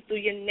oozing through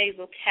your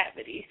nasal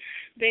cavity.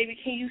 Baby,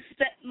 can you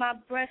set my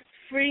breasts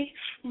free?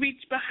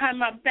 Reach behind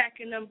my back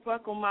and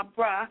unbuckle my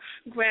bra.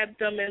 Grab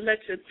them and let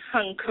your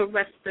tongue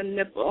caress the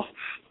nipple.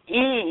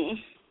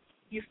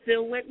 You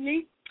still with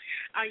me?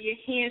 Are your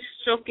hands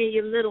stroking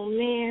your little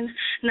man?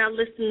 Now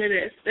listen to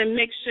this and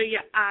make sure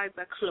your eyes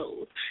are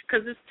closed,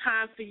 because it's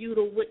time for you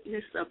to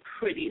witness a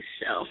pretty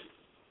show.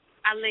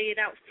 I lay it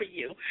out for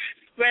you.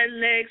 Spread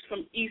legs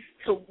from east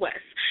to west.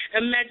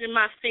 Imagine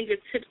my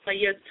fingertips on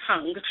your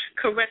tongue,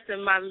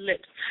 caressing my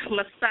lips,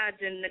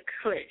 massaging the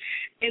clit,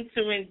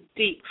 entering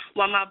deep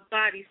while my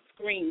body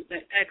screams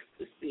in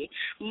ecstasy,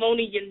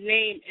 moaning your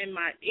name in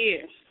my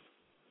ear.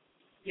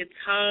 Your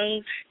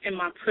tongue and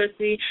my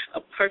pussy,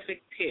 a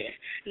perfect pair.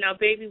 Now,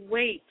 baby,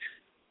 wait.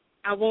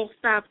 I won't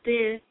stop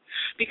there,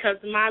 because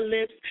my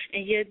lips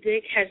and your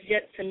dick has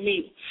yet to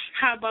meet.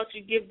 How about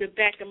you give the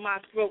back of my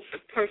throat the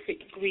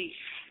perfect grease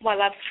while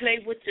I play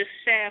with your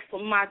shaft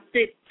with my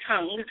thick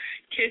tongue,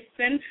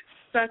 kissing,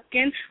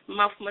 sucking,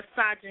 mouth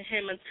massaging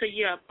him until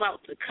you're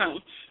about to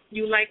come.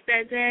 You like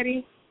that,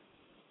 Daddy?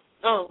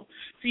 Oh,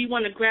 so you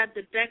want to grab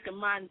the back of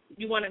my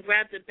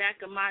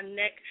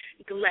neck?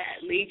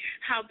 Gladly.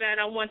 How bad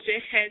I want your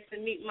head to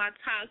meet my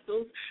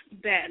tonsils?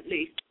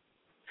 Badly.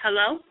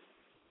 Hello?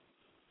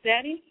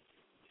 Daddy?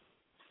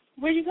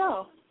 Where'd you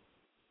go?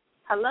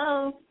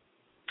 Hello?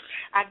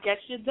 I guess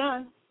you're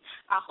done.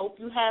 I hope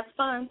you have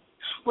fun.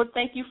 Well,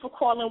 thank you for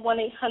calling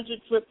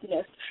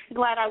 1-800-DRIPNESS.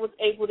 Glad I was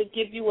able to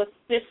give you a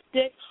stiff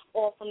dick,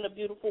 all from the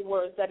beautiful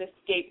words that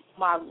escaped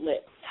my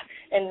lips.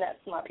 And that's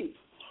my piece.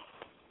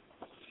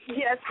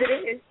 Yes,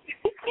 it is.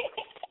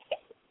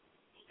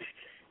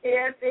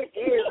 Yes, it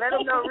is. Let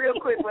them know real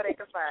quick where they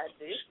can find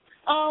you.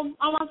 On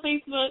my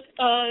Facebook,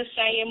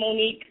 Cheyenne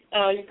Monique.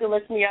 You can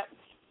look me up.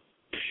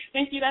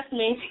 Thank you. That's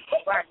me.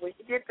 Right. When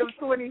you get them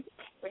 20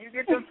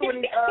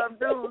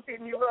 dudes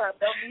hitting you up,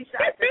 don't be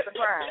shocked and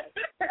surprised.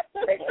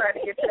 They try to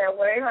get to that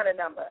 1-800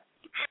 number.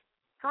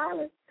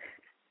 Holler.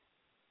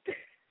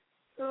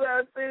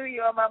 202,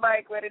 you on my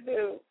mic. What it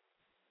do?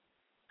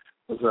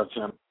 What's up,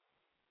 Chyna?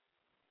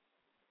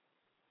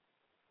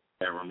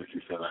 If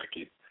you feel like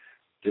it.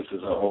 This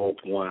is a whole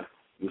one.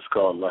 It's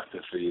called Lust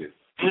and Fear.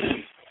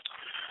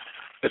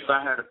 If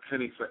I had a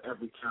penny for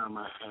every time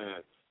I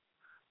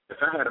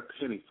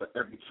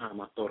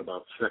thought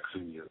about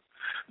sexing you,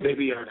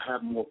 maybe I'd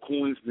have more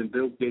coins than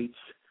Bill Gates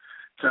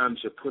times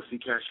your pussy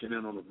cashing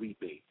in on a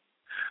rebate.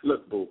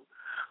 Look, boo,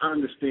 I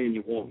understand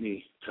you want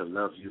me to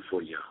love you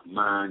for your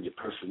mind, your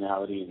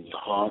personality, and your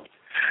heart.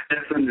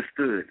 That's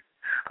understood.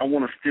 I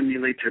want to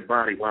stimulate your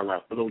body while I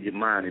blow your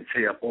mind and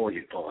tear up all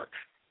your parts.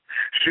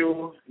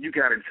 Sure, you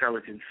got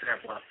intelligence,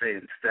 savoir-faire,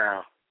 and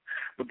style,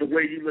 but the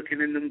way you looking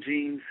in them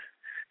jeans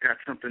got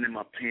something in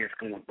my pants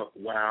going buck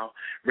wild,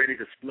 ready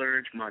to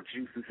splurge my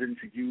juices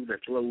into you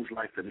that flows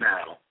like the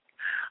Nile.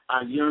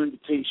 I yearn to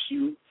taste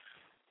you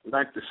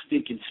like the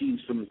steak and cheese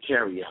from the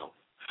carryout.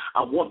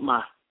 I want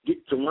my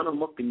dick to run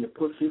amok in your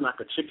pussy like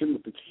a chicken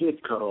with its head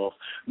cut off,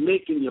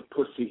 making your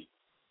pussy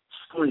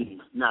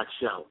scream, not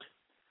shout.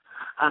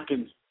 I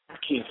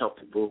can't help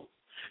it, boo.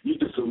 You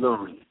just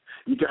alluring.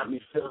 You got me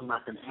feeling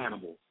like an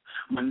animal.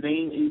 My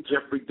name ain't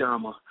Jeffrey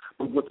Dahmer,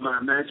 but with my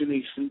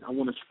imagination, I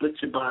want to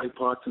split your body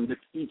parts and lick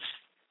each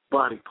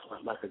body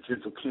part like a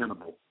gentle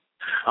cannibal.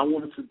 I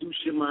want to seduce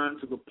your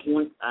mind to the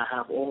point I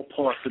have all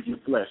parts of your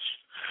flesh,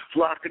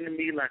 flocking to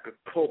me like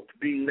a cult,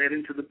 being led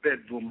into the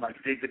bedroom like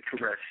David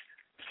Koresh.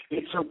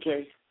 It's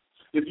okay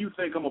if you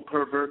think I'm a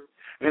pervert,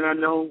 and I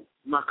know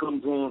my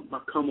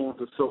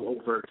come-ons are so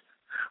overt.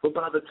 But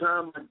by the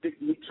time my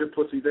dick meets your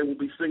pussy, they will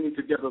be singing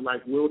together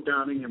like Will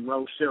Downing and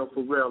Rochelle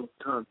Farrell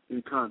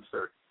in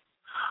concert.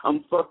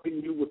 I'm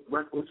fucking you with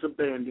reckless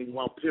abandon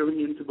while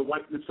peering into the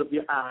whiteness of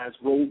your eyes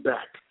rolled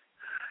back.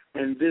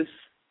 And this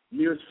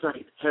mere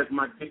sight has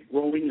my dick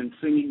growing and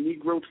singing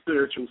Negro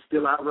spiritual,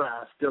 still I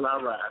rise, still I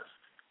rise.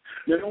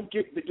 Now don't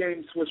get the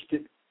game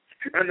twisted.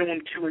 I know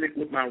I'm killing it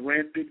with my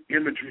rampant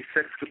imagery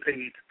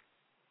sexcapade.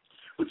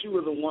 But you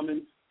as a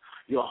woman,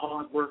 you're a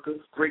hard worker,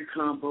 great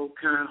combo,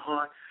 kind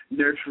heart,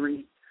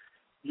 nurturing.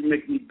 You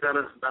make me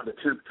better by the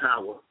 10th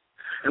hour.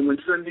 And when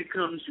Sunday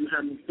comes, you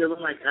have me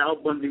feeling like Al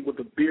Bundy with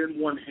a beer in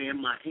one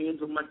hand, my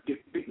hands on my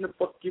dick, beating the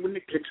fuck you in the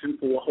kitchen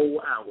for a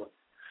whole hour.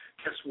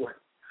 Guess what?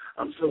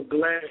 I'm so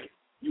glad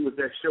you was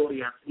that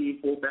shorty I seen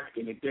for back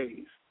in the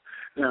days.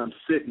 Now I'm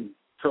sitting,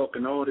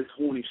 talking all this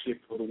horny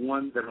shit for the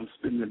one that I'm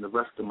spending the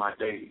rest of my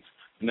days.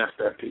 And that's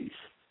that piece.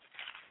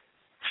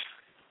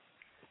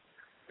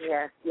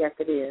 Yes,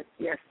 it is.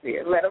 Yes, it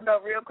is. Let them know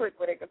real quick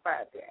where they can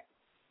find that.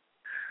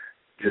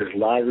 It's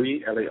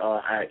Larry,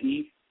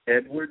 Larie,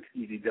 Edwards,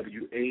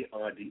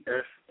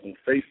 EDWARDS on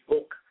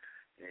Facebook,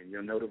 and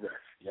you'll know the rest.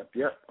 Yep,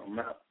 I'm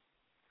out.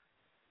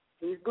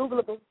 He's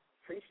Googleable.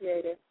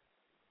 Appreciate it.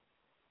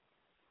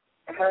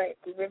 All right,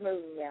 keep it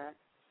moving, y'all.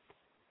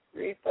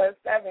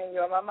 347,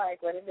 you're on my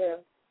mic. What it do?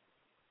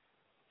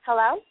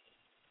 Hello?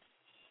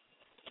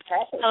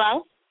 Hey.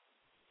 Hello?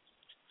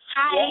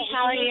 Hi, Yeah,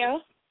 how are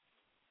you?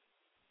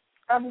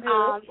 I'm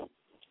good.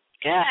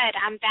 Good.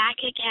 I'm back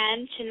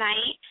again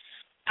tonight.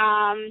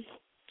 I'm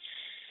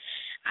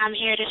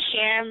here to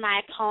share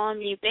my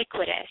poem,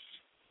 Ubiquitous.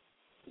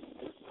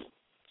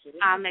 It's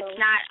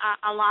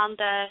not along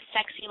the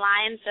sexy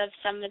lines of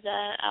some of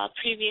the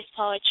previous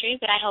poetry,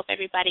 but I hope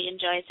everybody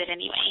enjoys it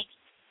anyway.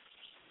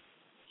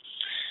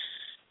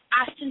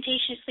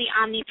 Ostentatiously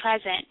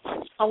omnipresent,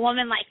 a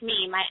woman like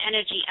me, my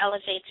energy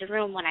elevates a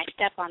room when I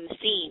step on the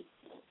scene.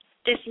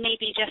 This may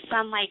be just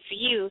sunlight for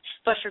you,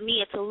 but for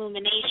me it's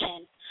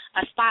illumination,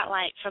 a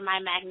spotlight for my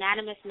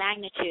magnanimous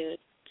magnitude.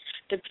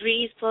 The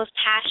breeze blows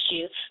past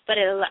you, but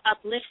it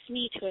uplifts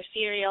me to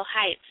ethereal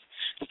heights,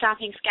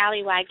 stomping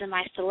scallywags in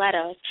my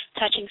stilettos,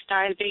 touching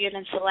stars bigger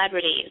than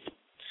celebrities.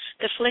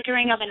 The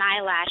flickering of an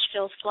eyelash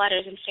fills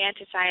flutters and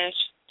fantasizers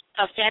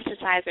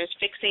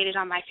fixated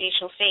on my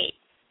facial fate.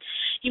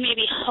 You may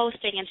be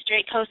hosting and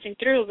straight coasting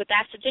through, but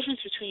that's the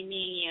difference between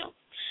me and you.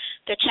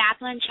 The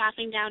chaplain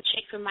chopping down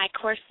chicks with my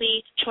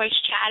coarsely choice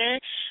chatter,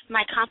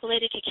 my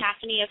compilated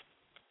cacophony of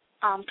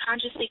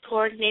consciously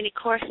coordinated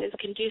courses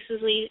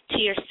conducively to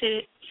your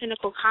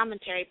cynical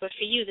commentary, but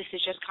for you, this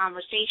is just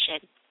conversation.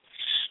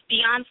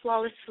 Beyond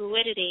flawless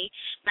fluidity,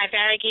 my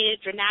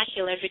variegated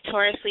vernacular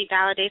victoriously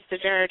validates the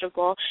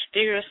veritable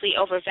vigorously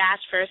over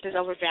vast verses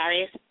over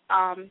various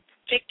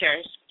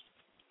victors.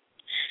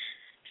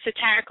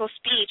 Satirical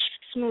speech,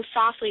 smoothed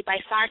softly by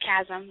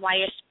sarcasm, while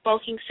your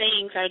spoken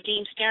sayings are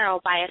deemed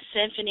sterile by a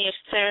symphony of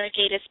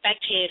surrogated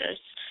spectators,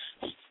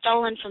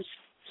 stolen from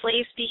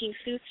slave-speaking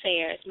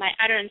soothsayers, my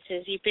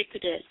utterances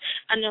ubiquitous,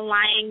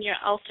 underlying your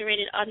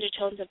ulcerated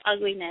undertones of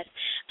ugliness,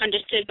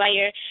 understood by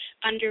your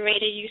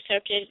underrated,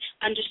 usurped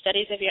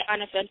understudies of your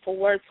uneventful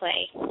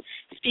wordplay,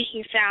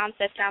 speaking sounds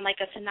that sound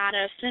like a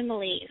sonata of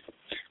similes,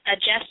 a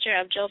gesture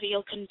of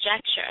jovial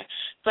conjecture,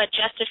 but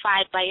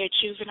justified by your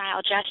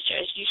juvenile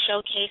gestures, you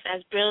showcase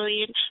as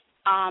brilliant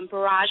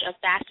barrage of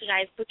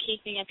bastardized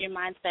bookkeeping of your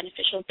mind's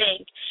beneficial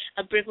bank,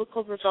 a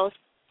biblical revolt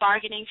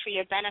bargaining for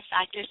your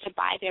benefactors to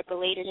buy their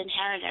belated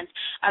inheritance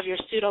of your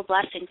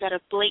pseudo-blessings that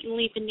are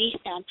blatantly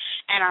beneath them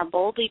and are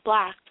boldly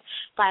blocked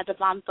by the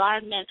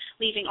bombardment,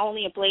 leaving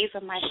only a blaze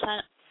of my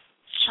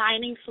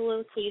shining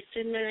soliloquy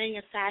simmering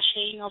and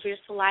sashaying over your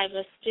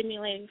saliva,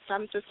 stimulating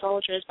sons of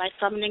soldiers by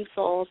summoning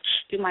souls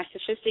through my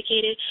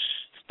sophisticated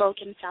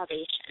spoken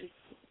salvation.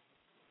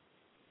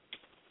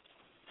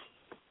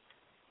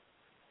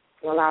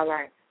 Well, all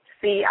right.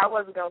 See, I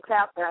wasn't going to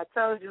clap, but I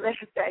told you last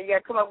time you got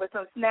to come up with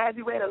some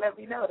snazzy way to let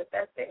me know that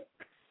that's it.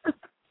 Oh,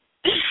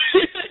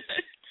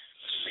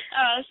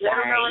 sorry. Let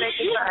them know where they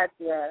can find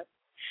you.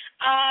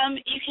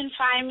 You can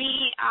find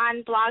me on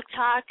Blog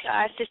Talk,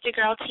 Sister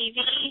Girl TV.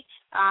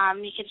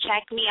 You can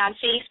check me on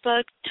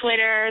Facebook,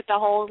 Twitter, the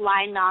whole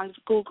line on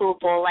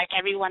Googleable, like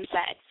everyone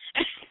said.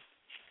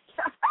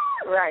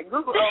 Right.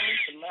 Google owes me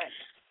some money.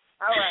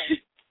 All right.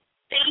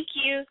 Thank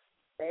you.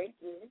 Thank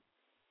you.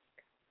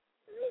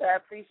 I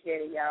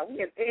appreciate it, y'all.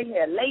 We are in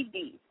here,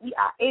 ladies. We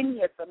are in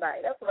here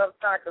tonight. That's what I'm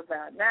talking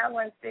about.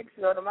 916,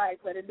 you're on the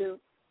mic. What it do?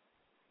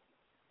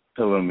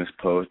 Hello, Miss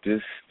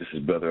Poetess. This is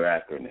Brother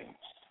Acronym.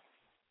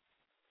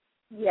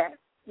 Yes.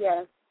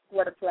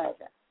 What a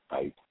pleasure.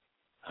 How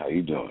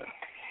you doing?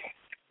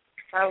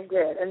 Sounds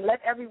good. And let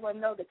everyone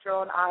know that you're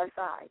on our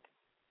side.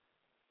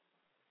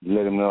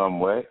 Let them know I'm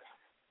what?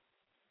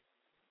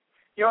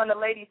 You're on the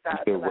ladies' side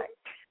tonight.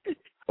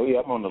 Oh, yeah,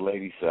 I'm on the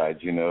ladies' side,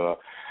 you know.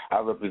 I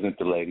represent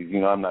the ladies.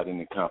 You know, I'm not in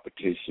the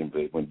competition,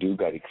 but when dude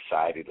got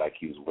excited like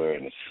he was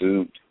wearing a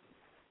suit,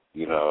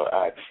 you know,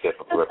 I had to step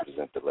up and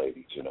represent the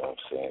ladies, you know what I'm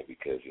saying?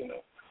 Because, you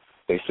know,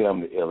 they say I'm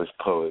the illest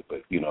poet,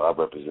 but, you know, I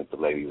represent the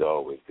ladies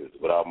always. Because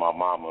without my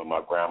mama and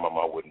my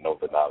grandmama, I wouldn't know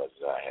the knowledge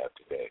that I have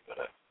today. But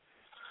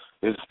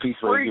this piece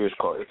right here is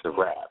called It's a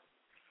Rap.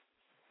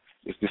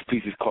 This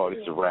piece is called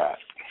It's a Rap.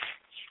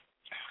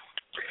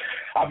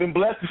 I've been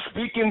blessed to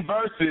speak in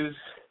verses,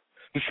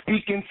 to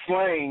speak in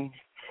slang,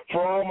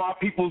 for all my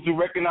peoples who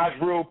recognize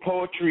real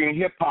poetry and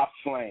hip-hop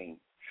slang.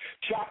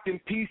 Chopped in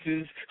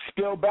pieces,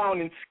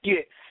 spellbound in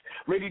skits,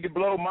 ready to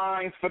blow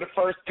minds for the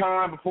first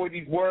time before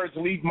these words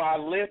leave my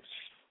lips.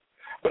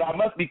 But I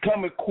must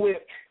become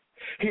equipped,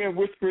 hearing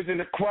whispers in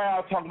the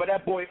crowd talking about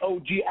that boy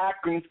OG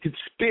Akron's could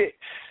spit.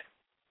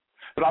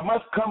 But I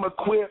must come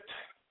equipped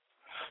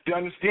to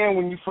understand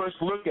when you first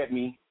look at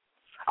me,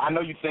 I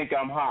know you think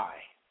I'm high.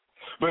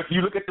 But if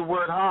you look at the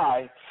word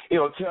high,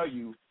 it'll tell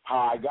you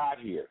how I got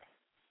here.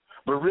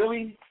 But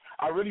really,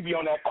 I really be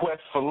on that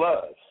quest for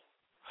love.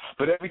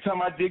 But every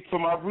time I dig for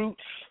my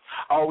roots,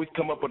 I always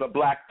come up with a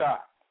black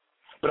thought.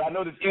 But I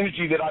know this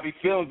energy that I be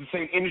feeling is the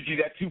same energy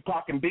that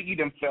Tupac and Biggie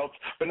them felt,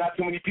 but not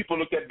too many people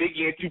look at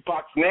Biggie and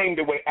Tupac's name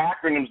the way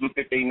acronyms look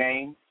at their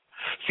name.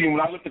 See, when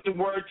I looked at the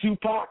word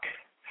Tupac,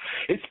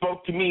 it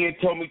spoke to me and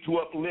told me to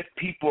uplift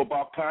people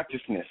about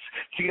consciousness.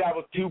 See, that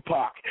was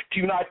Tupac. To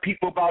unite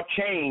people about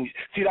change.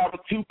 See, that was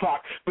Tupac.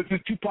 But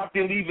since Tupac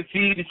didn't leave a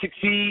seed to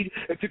succeed,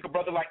 it took a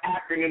brother like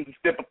Akron to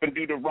step up and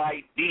do the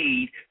right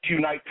deed to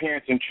unite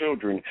parents and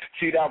children.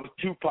 See, that was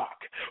Tupac.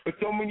 But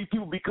so many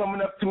people be coming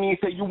up to me and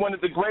say, you're one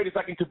of the greatest,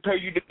 I can compare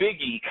you to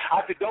Biggie.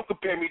 I said, don't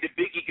compare me to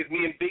Biggie because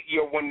me and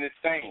Biggie are one and the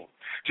same.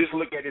 Just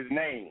look at his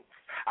name.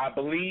 I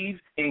believe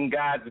in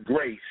God's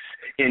grace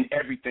in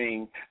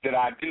everything that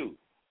I do.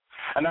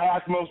 And I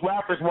ask most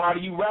rappers, why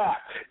do you rap?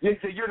 They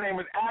say, your name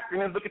is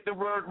Akron, and look at the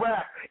word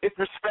rap. It's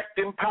respect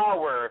and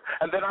power.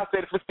 And then I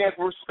said, if it stands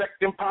for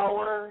respect and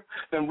power,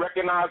 then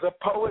recognize a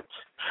poet,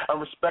 a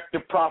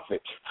respected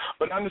prophet.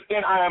 But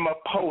understand I am a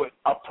poet,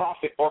 a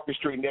prophet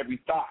orchestrating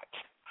every thought.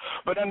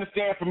 But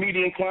understand for me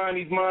to incline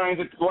these lines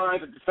at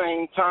the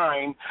same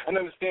time and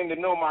understand to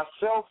know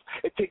myself,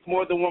 it takes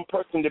more than one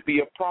person to be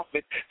a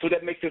prophet, so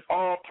that makes us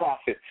all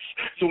prophets.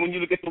 So when you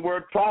look at the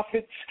word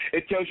prophets,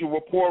 it tells you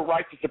we're poor,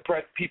 righteous,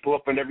 oppressed people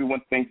up and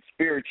everyone thinks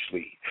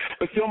spiritually.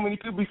 But so many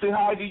people say,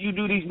 how do you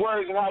do these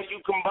words and how do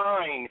you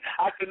combine?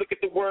 I have to look at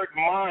the word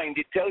mind.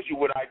 It tells you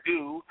what I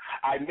do.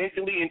 I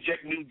mentally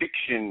inject new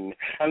diction.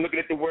 And looking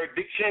at the word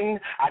diction,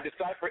 I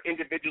decipher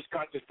individuals'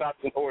 conscious thoughts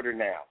in order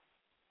now.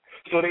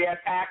 So they ask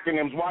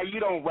acronyms, why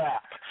you don't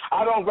rap?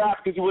 I don't rap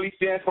because it really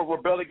stands for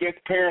rebel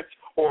against parents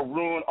or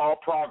ruin all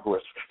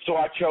progress. So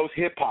I chose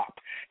hip-hop,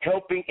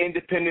 helping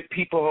independent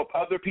people help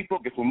other people,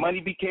 because when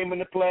money became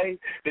into play,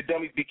 the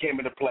dummies became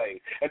into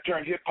play and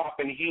turned hip-hop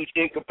into huge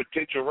income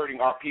potential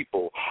hurting our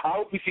people. I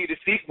hope you see the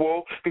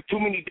sequel, because too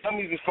many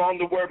dummies have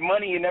found the word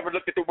money and never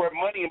looked at the word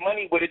money, and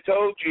money would have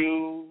told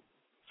you.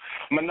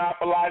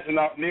 Monopolizing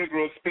off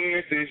Negro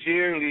experiences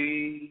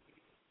yearly.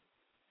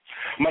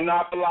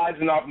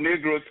 Monopolizing off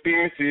Negro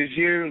experiences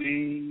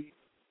yearly.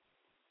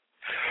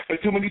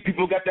 But too many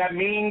people got that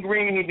mean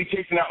green and be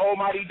chasing that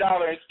almighty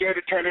dollar and scared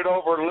to turn it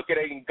over and look at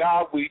it in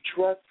God we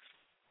trust.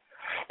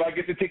 But I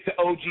guess it takes an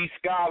OG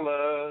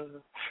scholar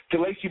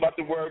to lace you about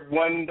the word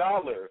 $1.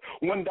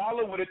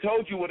 $1 would have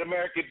told you what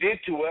America did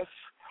to us.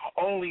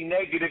 Only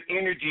negative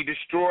energy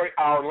destroyed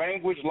our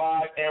language,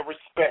 lives, and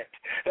respect.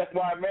 That's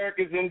why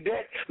America's in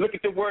debt. Look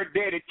at the word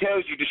debt. It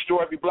tells you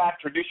destroy every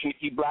black tradition to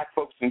keep black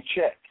folks in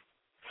check.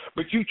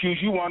 But you choose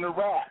you want to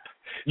rap.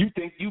 You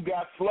think you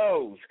got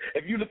flows.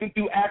 If you're looking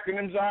through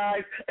acronyms'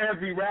 eyes,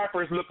 every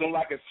rapper is looking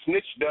like a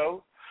snitch,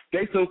 though.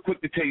 They so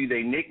quick to tell you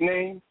their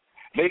nickname,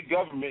 their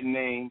government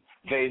name,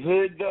 their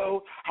hood,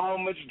 though, how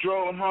much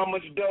dro and how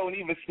much dough, and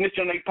even snitch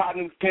on their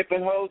partners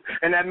pimping hoes,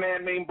 and that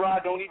man named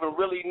Broad don't even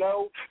really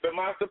know. But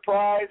my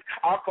surprise,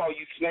 I'll call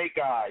you Snake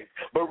Eyes.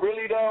 But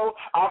really, though,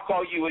 I'll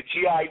call you a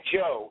G.I.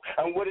 Joe.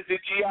 And what is a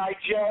G.I.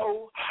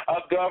 Joe?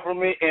 A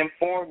government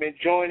informant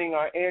joining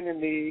our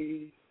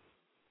enemies.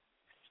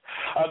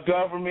 A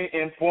government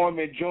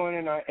informant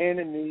joining our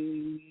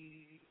enemies.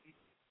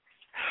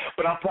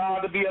 But I'm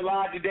proud to be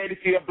alive today to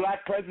see a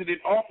black president in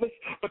office,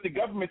 but the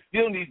government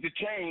still needs to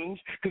change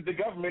because the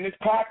government is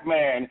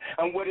Pac-Man.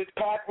 And what is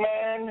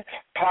Pac-Man?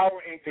 Power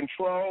and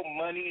control,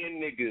 money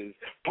and niggas.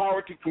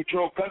 Power to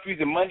control countries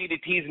and money to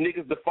tease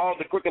niggas to follow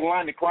the crooked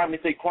line to crime. They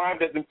say crime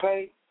doesn't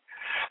pay.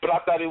 But I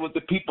thought it was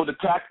the people, the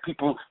tax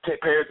people,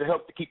 taxpayers to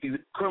help to keep these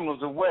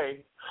criminals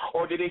away.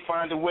 Or did they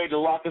find a way to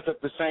lock us up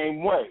the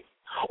same way?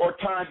 Or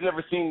times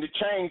never seem to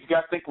change.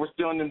 I think we're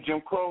still in them Jim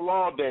Crow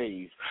law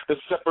days, the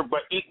separate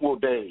but equal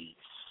days.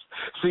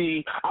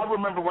 See, I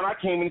remember when I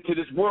came into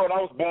this world, I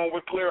was born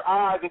with clear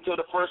eyes until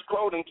the first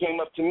crow then came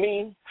up to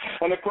me.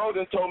 And the crow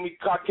then told me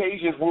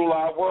Caucasians rule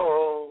our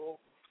world.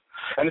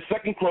 And the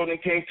second clothing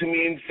came to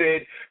me and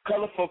said,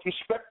 color folks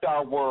respect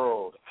our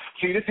world.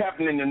 See, this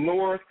happened in the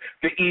north,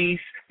 the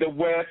east, the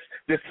west,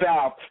 the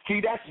south.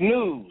 See, that's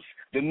news.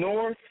 The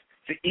north,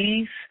 the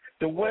east,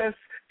 the west,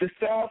 the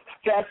South,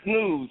 that's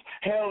news.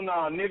 Hell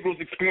no,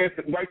 Negroes experience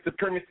white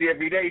supremacy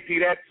every day. See,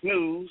 that's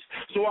news.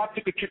 So I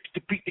took a trip to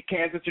Topeka,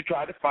 Kansas to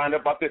try to find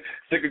out about the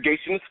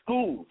segregation of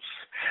schools.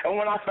 And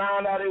when I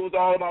found out it was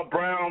all about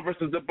Brown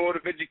versus the Board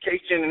of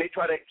Education, and they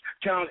try to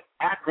challenge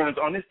acronyms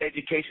on this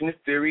educationist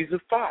theories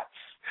of thoughts.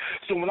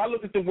 So when I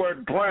looked at the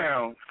word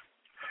Brown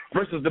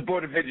versus the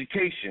Board of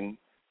Education,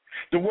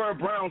 the word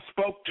Brown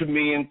spoke to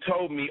me and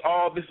told me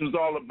all this was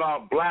all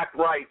about black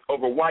rights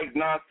over white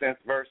nonsense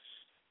versus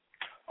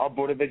our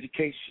Board of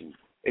Education.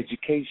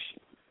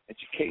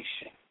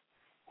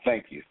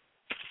 Thank you.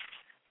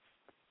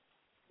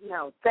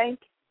 No, thank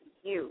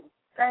you.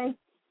 Thank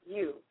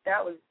you.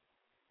 That was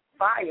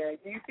fire.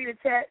 Do you see the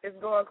chat? It's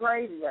going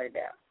crazy right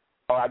now.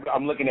 Oh,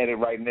 I'm looking at it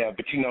right now.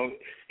 But,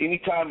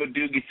 anytime a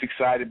dude gets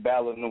excited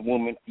battling a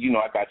woman,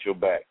 I got your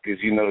back. Because,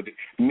 the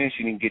men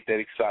shouldn't even get that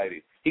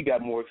excited. He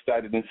got more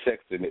excited than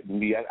sex than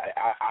me.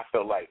 I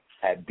felt like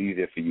I had to be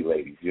there for you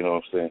ladies. You know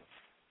what I'm saying?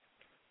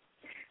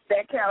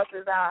 That counts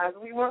as ours.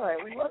 We won.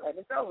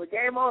 It's over.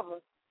 Game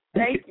over.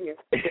 Thank you.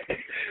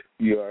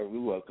 You are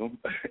welcome.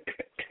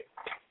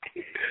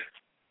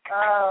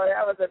 Oh,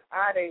 that was an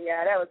honor,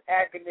 y'all. That was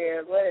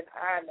academic. What an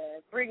honor.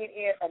 Bringing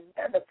in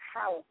another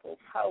powerful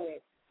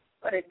poet.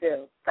 What it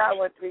do?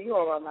 513, you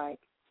on my mic.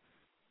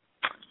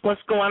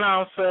 What's going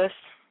on, sis?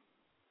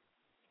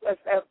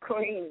 What's up,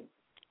 Queen?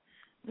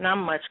 Not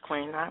much,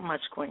 Queen,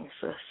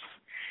 sis.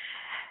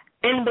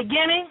 In the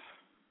beginning,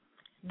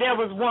 there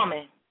was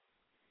woman.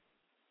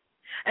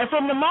 And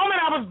from the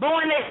moment I was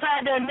born, they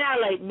tried to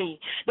annihilate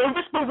me. They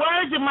whispered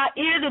words in my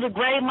ear to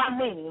degrade my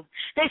meaning.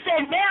 They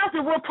said nouns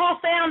that were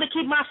profound to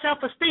keep my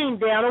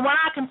self-esteem down. And when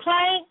I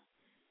complained,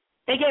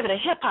 they gave it a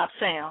hip-hop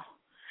sound.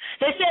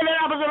 They said that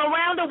I was an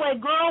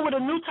around-the-way girl with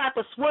a new type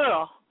of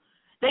swirl.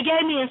 They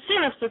gave me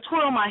incentives to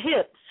twirl my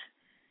hips.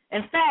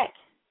 In fact,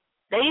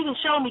 they even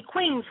showed me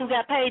queens who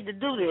got paid to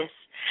do this.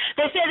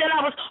 They said that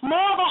I was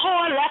more of a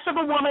whore, less of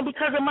a woman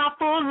because of my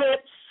full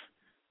lips.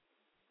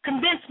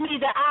 Convinced me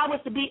that I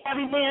was to be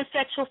every man's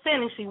sexual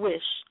fantasy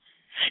wish.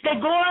 They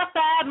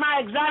glorified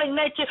my exotic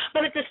nature,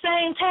 but at the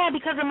same time,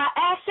 because of my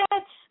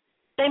assets,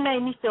 they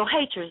made me feel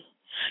hatred.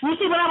 You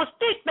see, when I was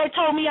thick, they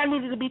told me I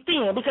needed to be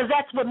thin because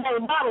that's what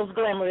made models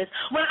glamorous.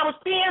 When I was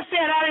thin,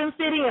 said I didn't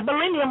fit in.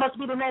 Bulimia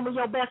must be the name of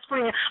your best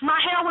friend. My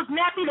hair was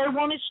nappy, they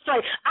wanted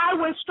straight. I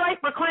went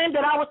straight, proclaimed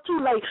that I was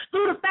too late.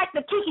 Through the fact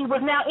that Kiki was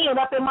now in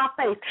up in my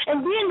face.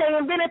 And then they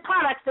invented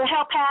products to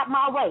help hide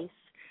my waist.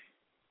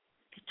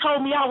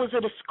 Told me I was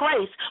a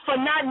disgrace for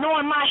not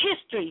knowing my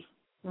history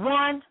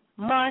 1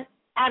 month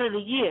out of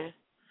the year.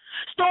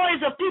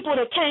 Stories of people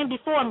that came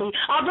before me.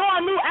 Although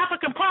I knew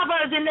African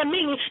proverbs and their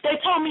meaning, they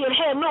told me it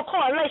had no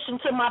correlation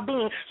to my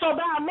being. So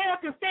by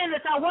American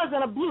standards, I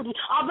wasn't a beauty,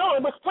 although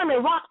it was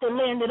Plymouth Rock that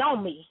landed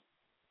on me.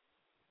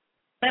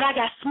 But I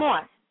got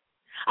smart.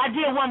 I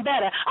did one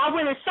better. I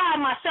went inside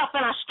myself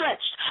and I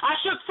stretched. I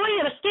shook free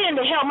of the skin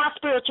that held my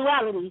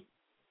spirituality.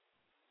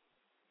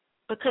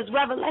 Because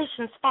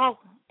revelations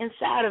fall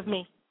inside of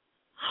me.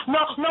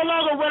 No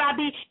longer would I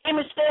be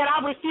image-fed.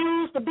 I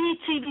refuse to be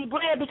TV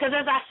bred because,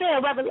 as I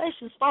said,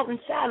 revelations fall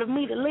inside of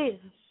me to live.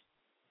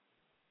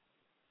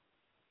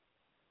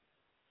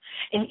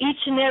 In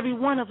each and every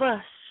one of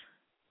us,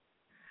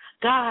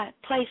 God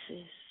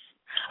places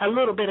a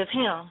little bit of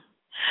Him.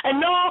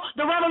 And no,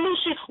 the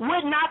revolution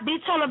would not be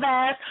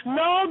televised.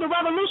 No, the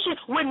revolution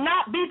would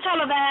not be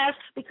televised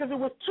because it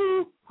was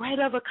too great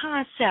of a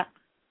concept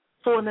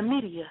for the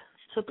media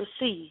to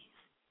perceive.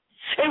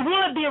 It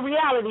would be a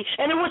reality,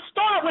 and it would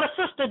start with a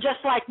sister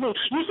just like me.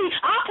 You see,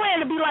 I plan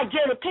to be like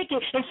Jada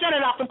Pinkett and set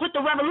it off and put the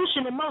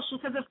revolution in motion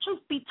because if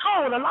truth be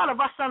told, a lot of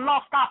us have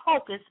lost our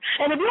focus.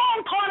 And if you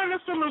ain't part of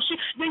the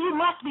solution, then you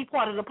must be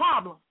part of the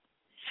problem.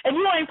 If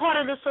you ain't part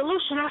of the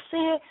solution, I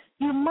said,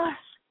 you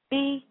must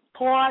be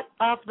part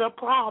of the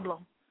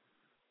problem.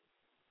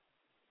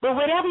 But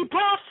with every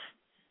breath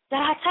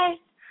that I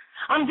take,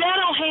 I'm down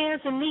on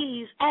hands and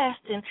knees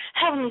asking,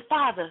 Heavenly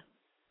Father,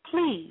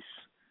 please,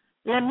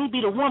 let me be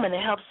the woman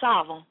that helps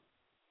solve them.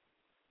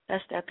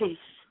 That's that peace.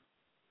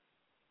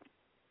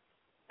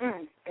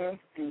 Yes,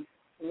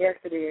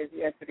 it is.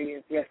 Yes, it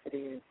is. Yes, it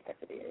is. Yes,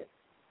 it is.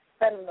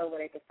 Let them know where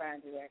they can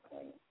find you at,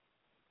 Queen.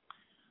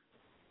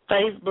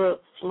 Facebook,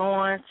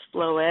 Florence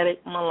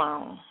Floetic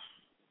Malone.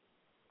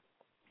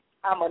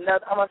 I'm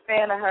a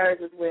fan of hers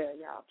as well,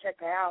 y'all. Check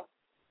her out.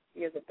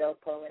 She is a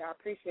dope poet. I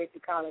appreciate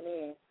you calling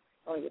in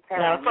on your time.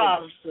 No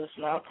problem, sis.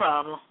 No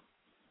problem.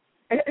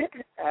 All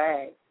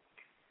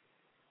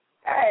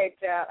right,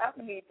 y'all. I'm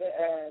going to need to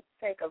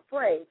take a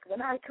break.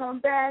 When I come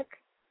back,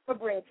 we'll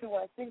bring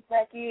 216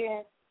 back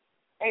in,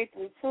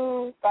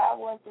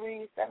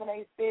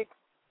 832-513-786,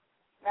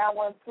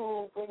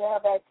 912. Bring her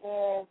back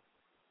in.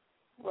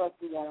 What else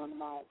we got on the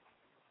mic?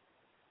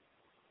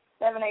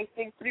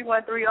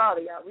 786-313, all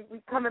of y'all. We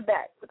coming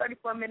back. With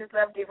 34 minutes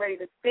left, get ready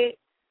to spit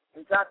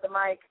and drop the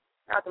mic.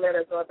 Not to let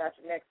us know about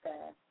your next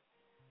time.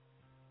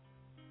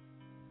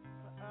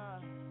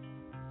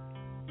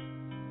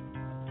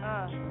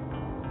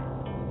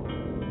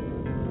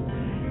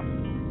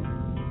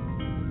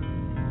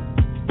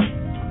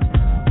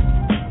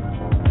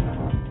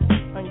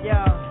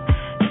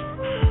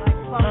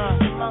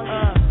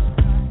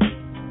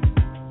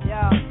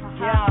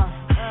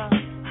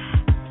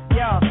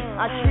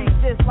 I treat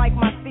this like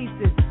my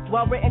thesis.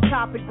 Well-written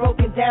topic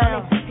broken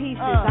down into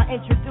pieces. I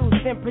introduce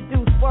and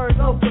produce words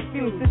so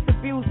confused. It's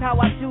abuse how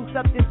I juice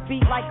up this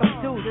beat like I'm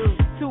Deuce.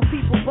 Two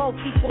people both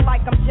equal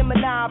like I'm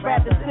Gemini. I'd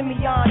rather send me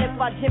on. If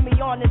I Jimmy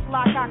on this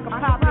lock, I can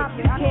pop it.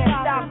 You can't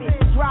stop it,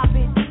 drop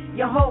it.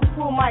 Your whole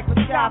crew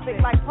microscopic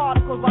like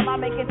particles while I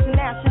make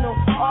international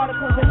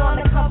articles and on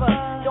the cover.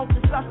 Don't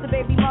discuss the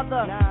baby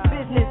mother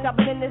business. I've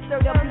been in this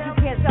 30 up and you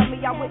can't tell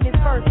me I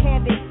witnessed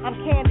first-handed. I'm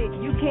candid,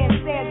 you can't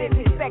stand it.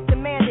 Respect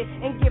demanded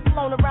and get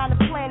flown around the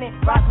planet.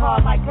 Rock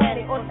hard like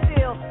granite or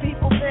steel.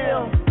 People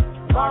feel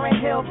Lauren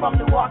Hill from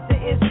Newark to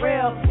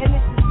Israel. And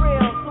this is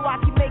real, so I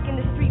keep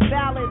making the street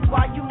ballads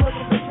while you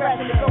looking for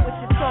dressing to go with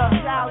your tough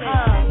salad.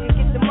 You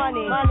get the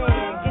money,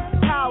 you get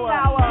the power.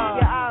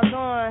 Keep your eyes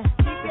on.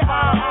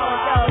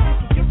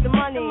 You can get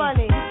the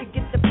money, you can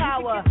get the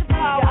power. Keep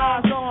your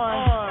eyes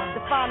on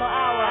the final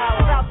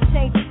hour. About to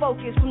change the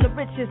focus from the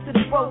richest to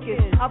the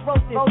brokest. I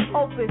wrote this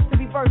opus to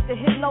reverse the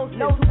hypnosis.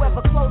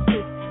 Whoever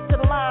closest to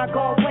the line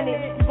gon' win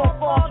it. You gon'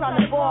 fall trying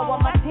to ball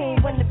while my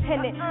team win the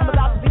pennant. I'm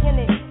about to be in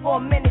it for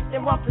a minute,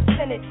 then run for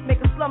Senate.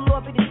 Make a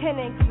slumlord be the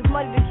tenant, cause it's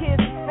money the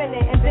kids is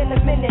spending. And then a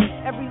minute,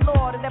 every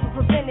law that ever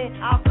prevented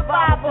our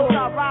survival.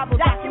 Our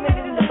rivals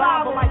documented in the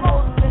Bible like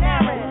Moses and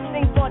Aaron.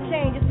 Things gon'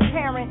 change, it's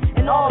apparent,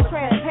 and all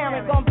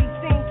transparent. Gon' be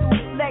seen to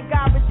let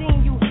God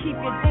redeem you. Keep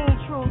your dean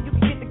true, you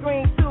can get the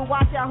green too.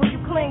 Watch out who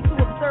you cling to,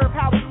 observe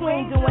how the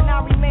queen do. And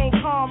I remain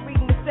calm,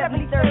 reading the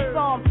 73rd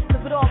Psalm.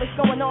 Cause with all that's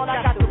going on,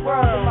 I got the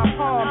world in my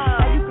palm.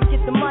 Now you can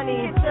get the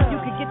money, you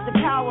can get the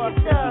power.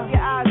 Keep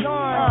your eyes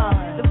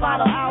on the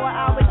final hour.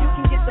 You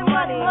can get the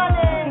money, you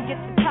can get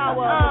the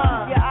power.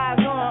 Keep your eyes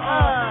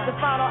on the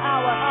final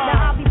hour.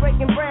 Now I'll be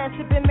breaking bread,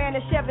 sipping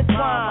Manischewitz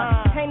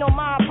wine. Ain't no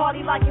mind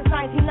party like it's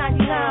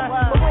 1999.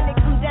 But when it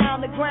comes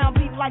down, the ground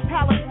beat like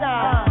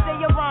Palestine. Say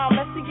your rhyme,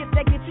 let's see if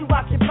they get you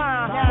out your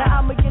mind.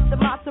 Now I'ma get the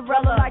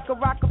mozzarella like a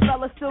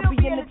Rockefeller. Still be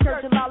in the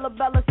church of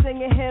Lalabella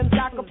singing hymns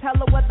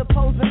acapella. Whether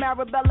posing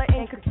Marabella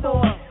in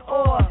couture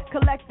or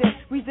collecting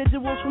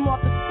residuals from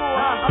off the score.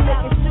 I'm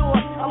making sure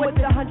I'm with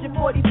the 144.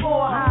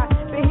 I've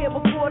been here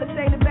before to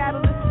say the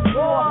battle, this is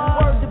war.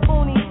 Word to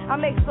Booney, I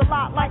make a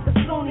lot like a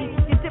Sunni.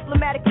 Your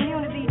diplomatic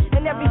community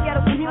in every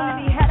ghetto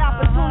community had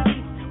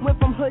opportunities. Went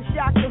from hood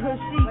shock to hood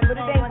chic, but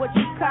it ain't what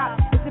you cop,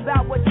 it's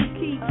about what you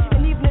keep.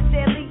 And even if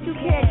they're leaked, you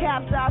can't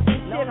capsize some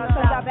shit.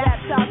 Cause I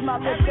baptize my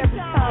lips every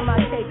time I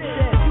take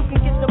shit. You can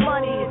get the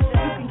money, you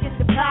can get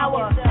the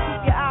power.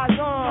 Keep your eyes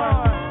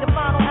on the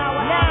final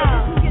hour.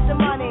 Now you can get the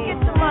money, you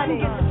can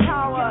get the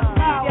power.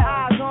 Keep your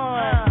eyes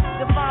on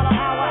the final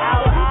hour.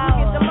 You can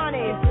get the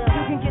money,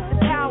 you can get the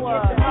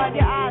power. Keep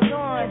your eyes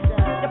on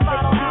the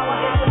final hour.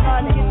 You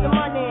can get the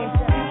money,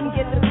 you can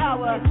get the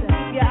power.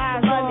 Keep your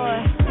eyes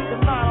on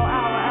the final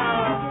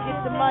hour.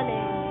 Get the money,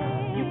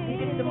 you can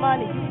get the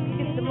money, you can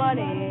get the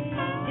money, you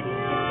can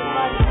get the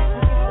money, you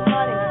can get the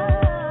money,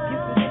 you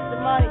can get the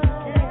money, you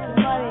can get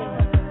the money.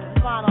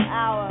 Final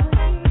hour.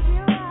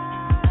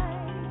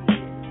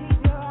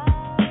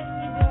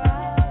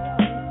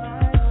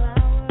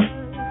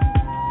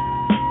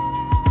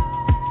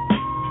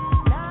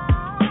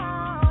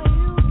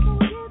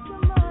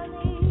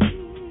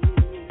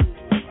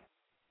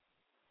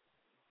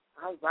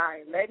 All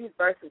right, ladies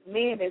versus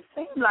men. It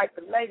seems like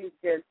the ladies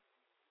just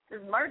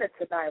murdered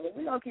tonight, but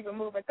we're going to keep it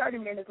moving. 30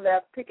 minutes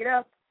left. Pick it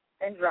up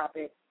and drop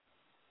it.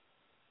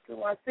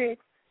 216.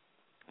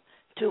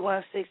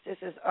 216, this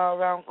is All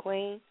Round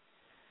Queen,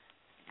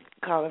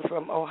 calling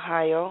from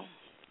Ohio.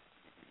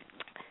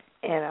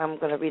 And I'm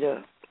going to read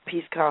a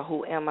piece called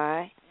Who Am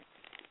I?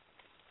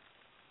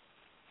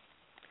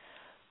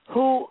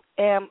 Who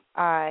am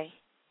I?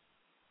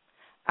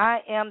 I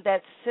am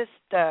that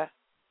sister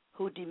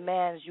who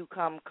demands you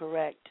come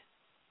correct,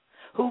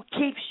 who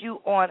keeps you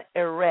on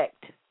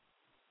erect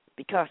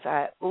because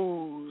I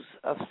ooze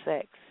of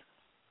sex.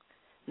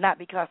 Not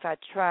because I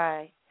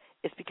try,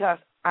 it's because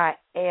I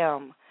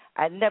am.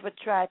 I never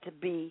try to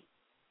be.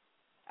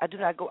 I do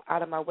not go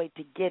out of my way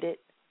to get it.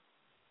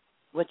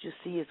 What you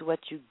see is what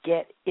you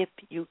get if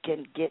you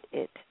can get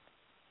it.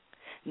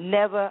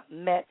 Never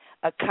met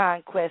a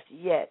conquest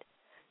yet.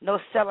 No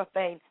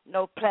cellophane,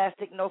 no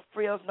plastic, no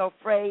frills, no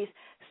phrase.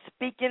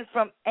 Speaking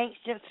from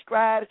ancient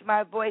scribes,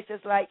 my voice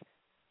is like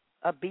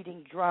a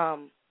beating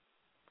drum,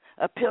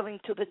 appealing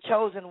to the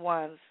chosen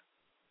ones,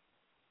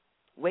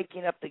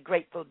 waking up the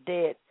grateful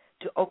dead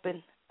to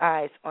open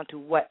eyes onto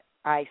what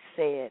I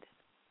said.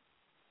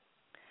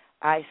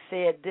 I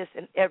said this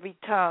in every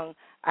tongue.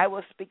 I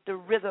will speak the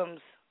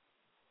rhythms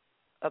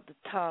of the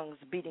tongues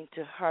beating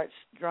to heart's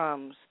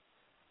drums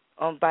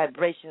on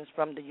vibrations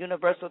from the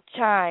universal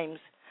chimes,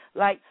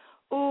 like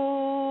ooh,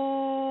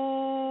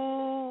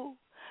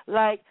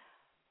 like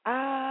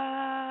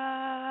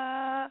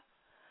ah,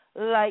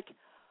 like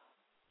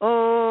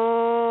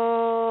oh.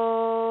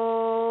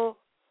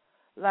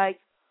 like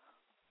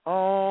Om,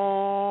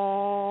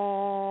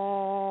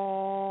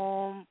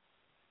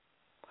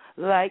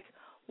 like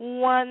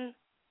one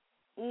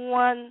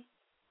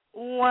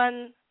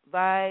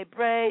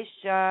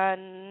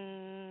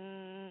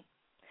vibration,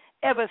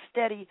 ever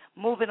steady,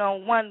 moving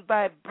on one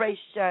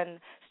vibration,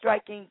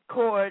 striking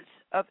chords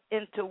of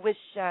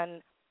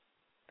intuition,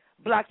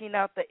 blocking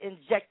out the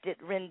injected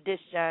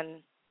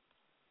rendition.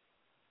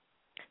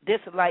 This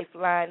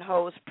lifeline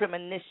holds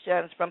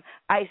premonitions from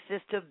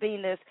Isis to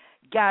Venus.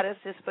 Goddess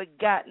is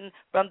forgotten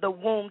from the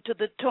womb to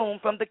the tomb,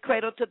 from the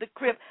cradle to the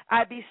crib.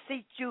 I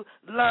beseech you,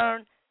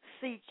 learn,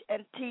 teach,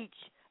 and teach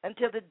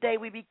until the day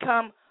we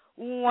become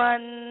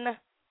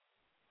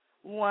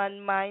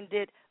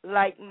one-minded,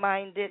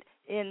 like-minded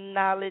in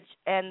knowledge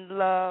and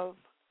love.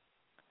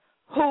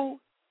 Who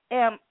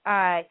am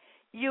I?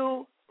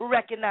 You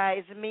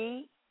recognize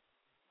me.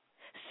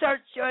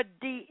 Search your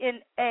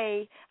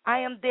DNA. I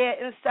am there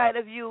inside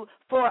of you,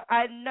 for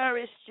I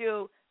nourished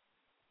you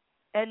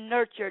and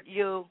nurtured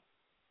you.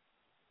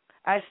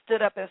 I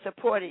stood up and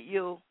supported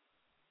you.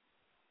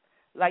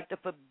 Like the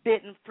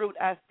forbidden fruit,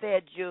 I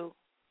fed you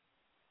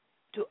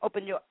to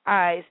open your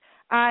eyes.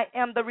 I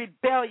am the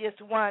rebellious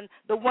one,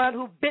 the one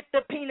who bit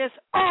the penis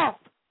off,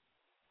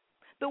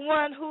 the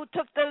one who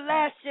took the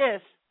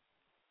lashes,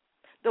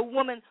 the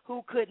woman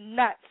who could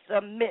not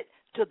submit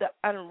to the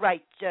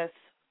unrighteous,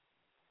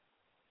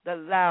 the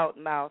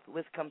loudmouth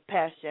with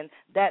compassion.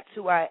 That's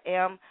who I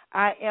am.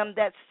 I am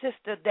that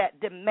sister that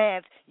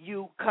demands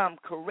you come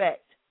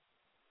correct.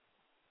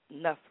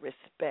 Enough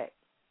respect.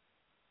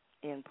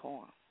 In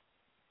poem.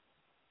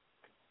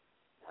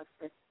 Enough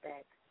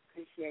respect.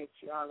 Appreciate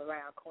you all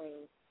around,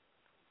 Queen.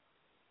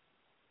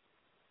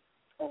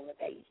 On the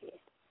day here.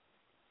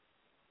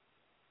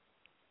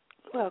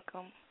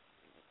 Welcome.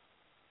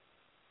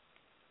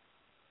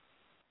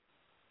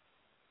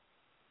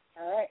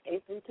 All right,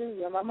 832,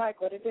 you're on my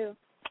mic. What it do?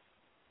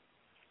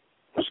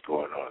 What's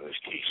going on, this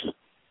Keith?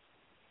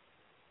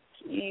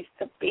 Keith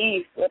the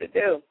Beast. What it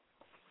do?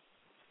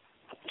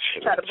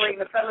 Try to bring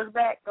the fellas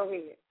back. Go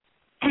ahead.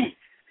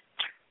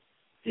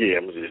 Yeah,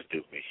 I'm gonna just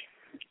do me.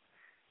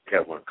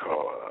 Got one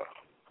called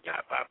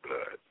Not by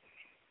Blood.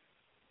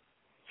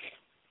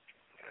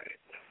 Right.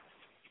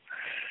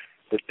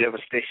 The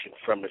devastation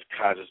from it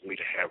causes me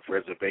to have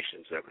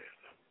reservations of it.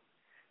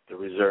 The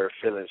reserved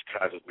feelings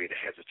causes me to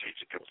hesitate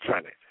to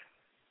confront it.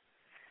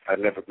 I've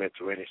never been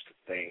through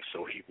anything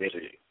so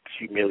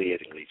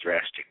humiliatingly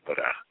drastic, but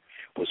I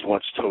was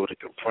once told to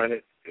confront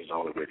it is the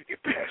only way to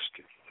get past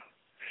it.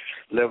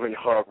 Living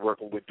hard,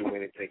 working, would do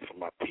anything for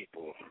my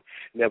people.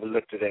 Never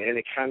looked at it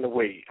any kind of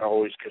way. I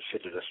always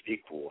considered us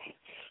equal.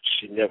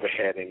 She never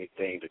had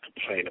anything to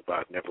complain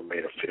about, never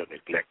made her feel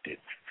neglected.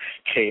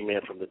 Came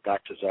in from the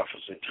doctor's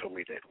office and told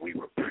me that we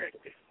were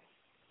pregnant.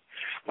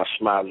 My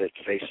smile-lit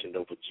face and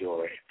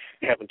overjoyed.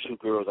 Having two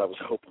girls, I was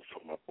hoping for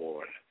my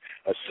boy.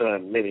 A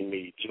son,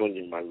 mini-me,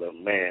 junior, my little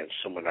man,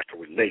 someone I can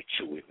relate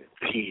to and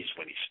appease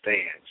when he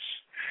stands.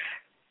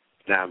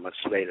 9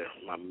 months later,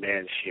 my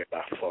man's here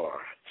by far.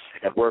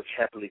 At work,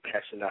 happily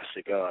passing out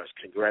cigars,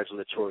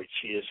 congratulatory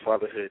cheers,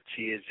 fatherhood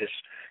tears, just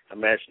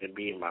imagining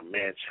me and my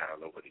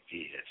man-child over the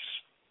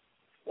years.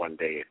 One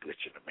day, a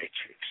glitch in the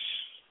matrix.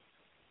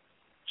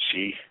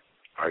 She,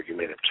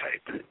 argumentative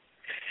type.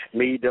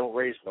 Me, don't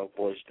raise my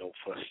voice, don't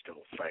fuss,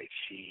 don't fight.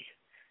 She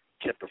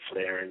kept her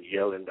flaring,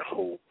 yelling the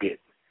whole bit.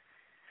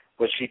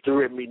 When she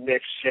threw at me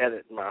next,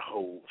 shattered my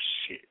whole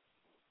shit.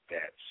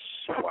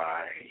 That's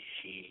why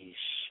he's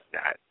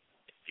not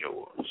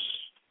yours.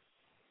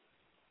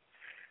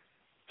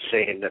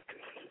 Saying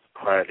nothing,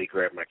 quietly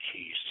grabbed my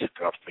keys, took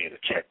off being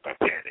attacked by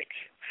panic.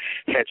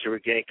 Had to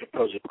regain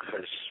composure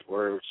because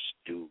words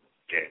do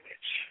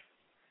damage.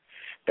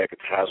 Back at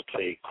the house,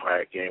 played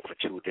quiet game for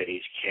 2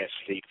 days. Can't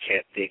sleep,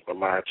 can't think. My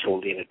mind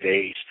totally in a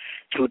daze.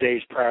 2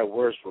 days prior,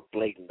 words were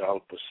blatant. All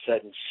of a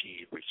sudden,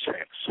 she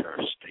retracts her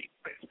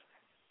statement.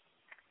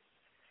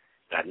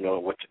 Not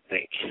knowing what to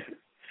think.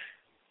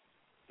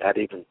 Not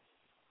even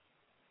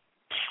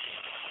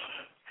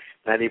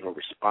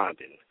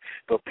responding.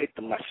 Go pick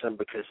up my son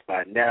because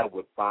by now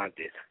we're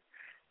bonded.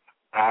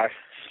 I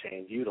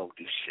saying you don't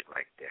do shit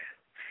like that.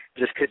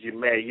 Just because you're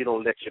mad, you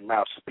don't let your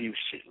mouth spew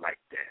shit like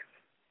that.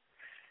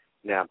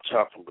 Now I'm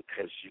talking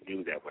because you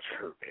knew that was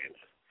hurting.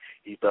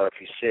 You thought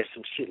if you said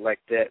some shit like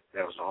that,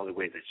 that was the only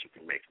way that you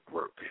can make it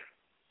work.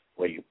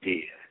 Well, you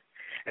did.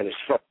 And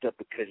it's fucked up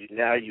because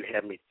now you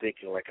have me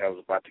thinking like I was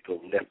about to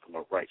go left and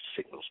my right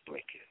signals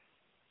blinking.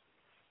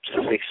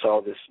 To fix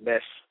all this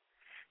mess,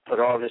 put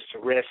all this to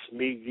rest,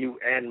 me, you,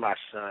 and my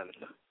son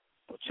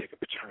will take a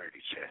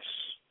paternity test.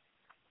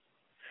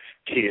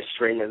 Tears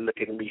streaming,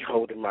 looking at me,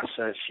 holding my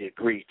son, she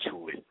agreed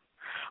to it.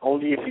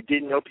 Only if you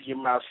didn't open your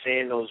mouth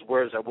saying those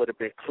words, I would have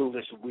been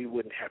clueless and we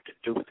wouldn't have to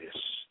do this.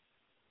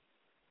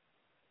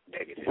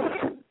 Negative.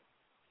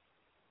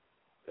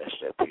 That's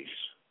that piece.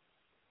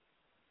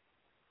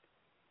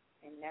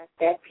 And that's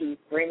that piece.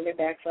 Bringing it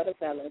back for the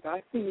fellas.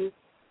 I see you.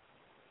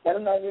 Let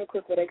them know real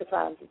quick where they can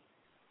find you.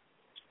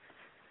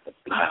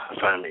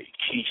 Find me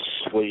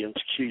Keith Williams,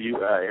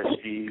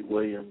 Quise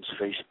Williams,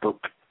 Facebook,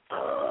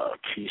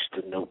 Keys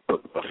to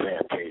Notebook, my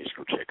fan page.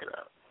 Go check it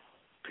out.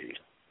 Peace.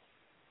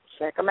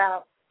 Check them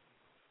out.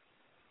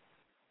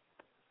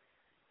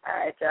 All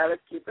right, y'all,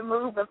 let's keep it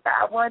moving.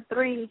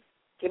 513,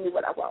 give me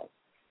what I want.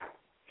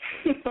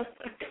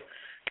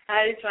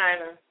 Hi,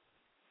 Chyna.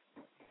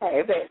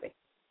 Hey, baby.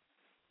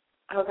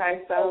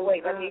 Okay, so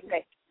wait, let me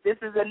say. This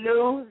is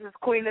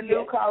Queen the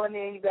New calling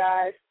in, you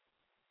guys.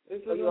 This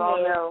is so you all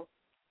know.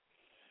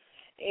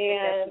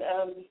 And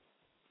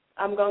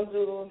I'm going to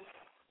do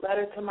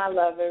Letter to My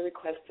Lover,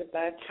 requested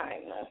by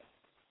Chyna.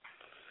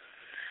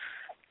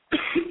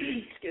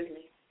 Excuse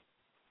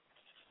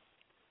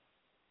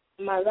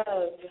me. My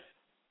love,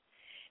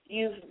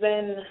 you've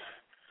been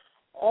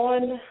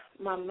on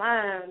my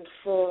mind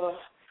for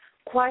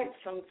quite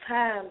some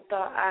time.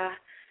 Thought I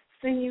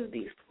send you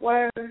these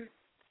words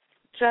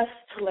just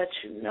to let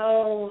you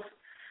know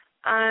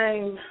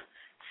I'm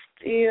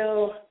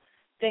still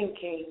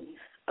thinking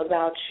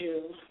about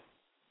you,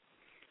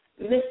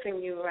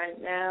 missing you right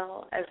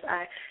now as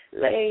I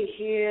lay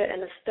here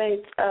in a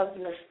state of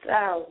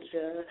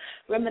nostalgia,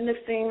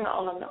 reminiscing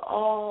on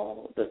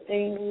all the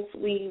things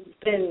we've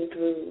been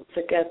through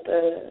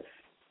together,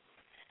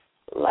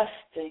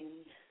 lusting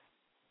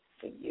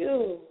for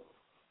you.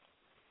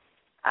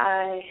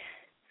 I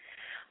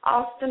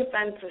often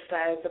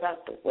fantasize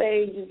about the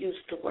way you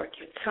used to work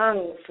your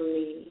tongue for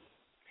me.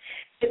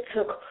 It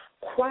took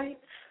quite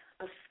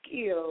a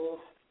skill,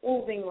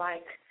 moving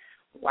like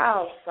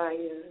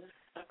wildfire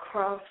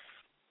across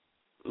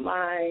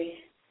my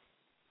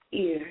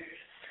ears,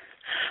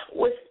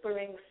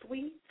 whispering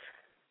sweet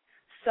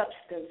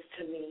substance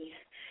to me.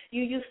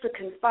 You used to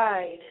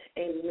confide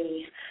in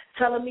me,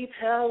 telling me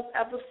tales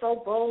ever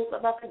so bold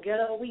about the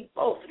ghetto we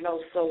both know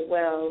so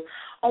well,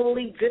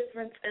 only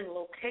difference in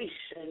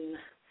location,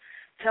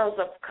 tales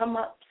of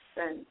come-ups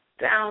and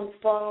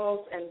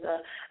downfalls and the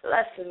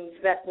lessons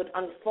that would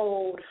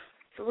unfold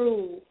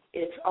through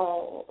it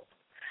all.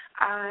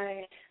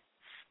 I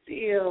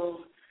still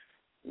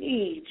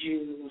need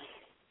you.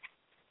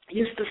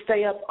 Used to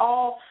stay up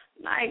all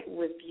night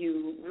with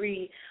you,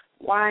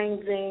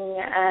 rewinding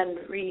and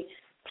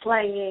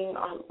replaying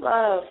our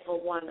love for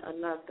one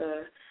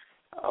another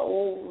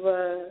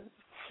over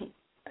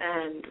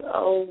and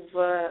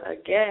over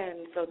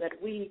again so that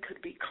we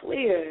could be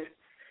clear.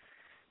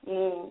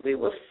 We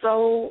were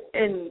so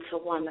into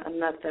one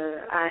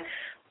another. I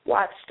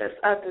watched as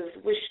others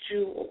wished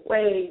you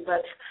away,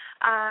 but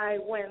I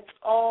went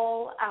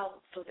all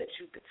out so that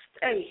you could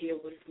stay here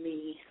with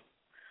me.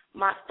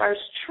 My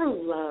first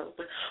true love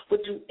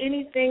would do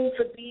anything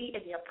to be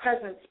in your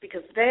presence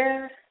because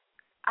there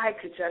I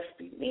could just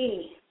be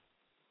me.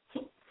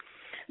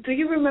 Do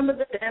you remember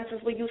the dances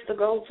we used to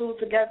go to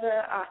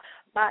together, our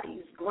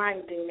bodies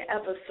grinding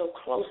ever so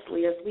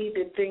closely as we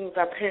did things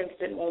our parents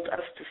didn't want us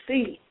to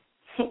see,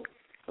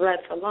 let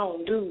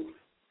alone do?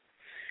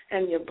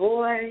 And your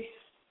boy,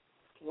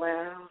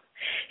 well,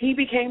 he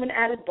became an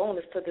added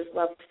bonus to this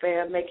love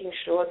affair, making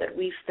sure that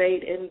we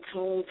stayed in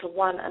tune to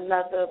one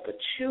another. But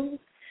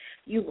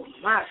you were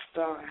my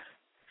star.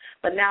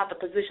 But now the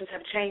positions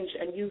have changed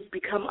and you've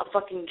become a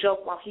fucking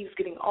joke while he's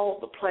getting all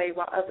the play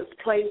while others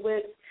play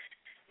with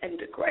and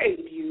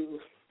degrade you.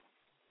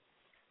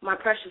 My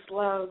precious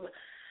love,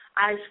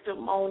 I still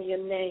moan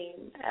your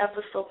name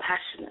ever so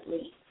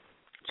passionately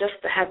just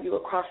to have you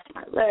across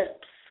my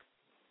lips.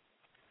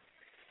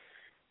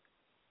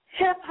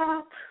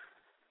 Hip-hop.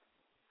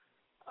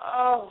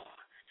 Oh,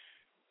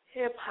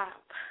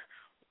 hip-hop.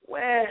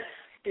 Where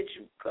did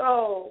you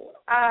go?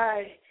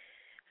 I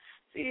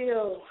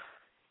still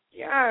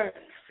yearn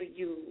for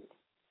you.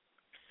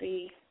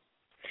 See?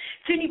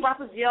 Teeny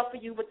boppers yell for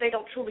you, but they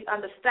don't truly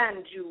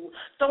understand you.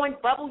 Throwing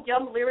bubble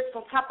yum lyrics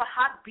on top of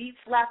hot beats,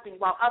 laughing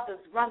while others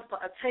run for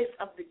a taste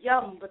of the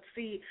yum. But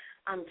see,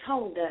 I'm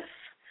tone deaf.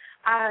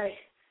 I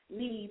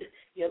need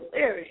your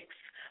lyrics,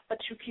 but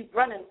you keep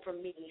running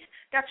from me.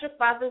 Got your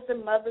fathers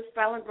and mothers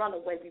filing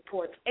runaway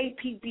reports,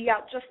 APB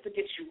out just to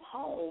get you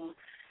home.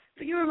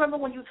 Do you remember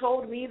when you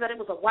told me that it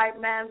was a white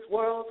man's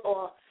world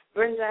or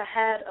Brenda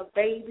had a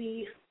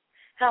baby?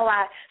 Hell,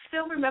 I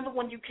still remember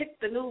when you kicked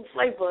the new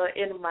flavor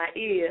in my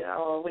ear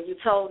or when you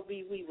told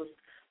me we was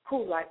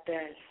cool like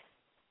that.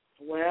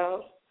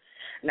 Well,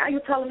 now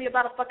you're telling me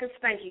about a fucking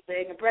stanky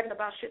thing and bragging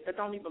about shit that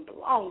don't even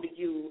belong to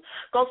you.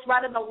 Ghost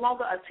Rider no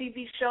longer a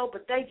TV show,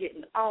 but they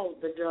getting all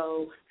the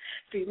dough.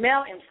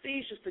 Female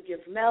MCs used to give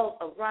males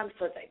a run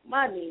for their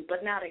money,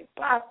 but now they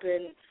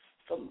bopping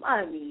for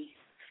money,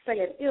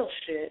 saying ill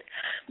shit.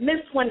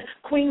 Miss when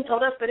Queen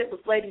told us that it was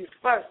ladies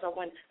first, or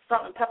when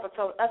Salt and Pepper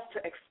told us to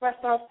express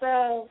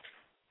ourselves.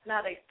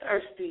 Now they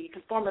thirsty,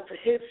 conforming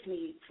to his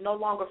needs, no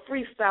longer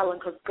freestyling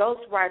because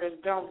Ghost Riders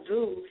don't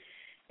do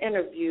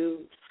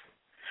interviews.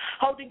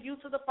 Holding you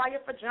to the fire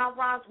for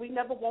genres we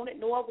never wanted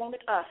nor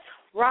wanted us.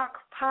 Rock,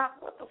 pop,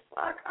 what the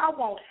fuck? I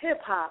want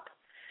hip-hop.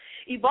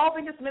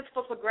 Evolving is meant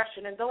for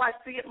progression, and though I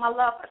see it, my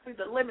love, I see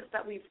the limits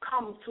that we've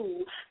come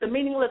to, the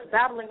meaningless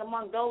battling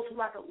among those who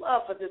lack a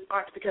love for this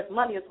art because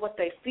money is what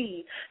they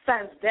see.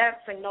 Fans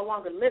dancing, no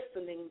longer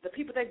listening. The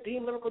people they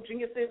deem lyrical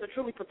geniuses are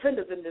truly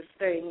pretenders in this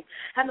thing,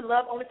 having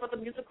love only for the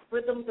music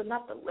rhythms and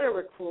not the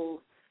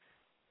lyrical.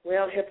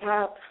 Well,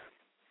 hip-hop,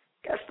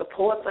 guess the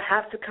poets will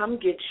have to come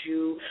get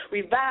you.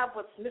 Revive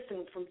what's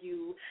missing from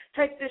you.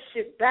 Take this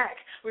shit back.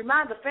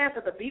 Remind the fans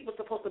that the beat was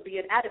supposed to be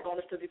an added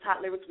bonus to these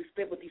hot lyrics we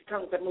spit with these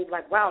tongues that move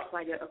like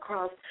wildfire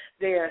across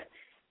their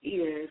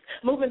ears,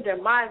 moving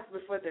their minds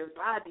before their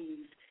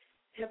bodies.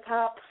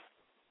 Hip-hop,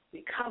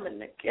 we coming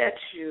to get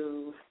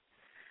you.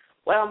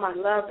 Well, my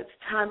love, it's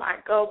time I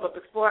go, but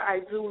before I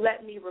do,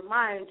 let me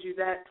remind you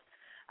that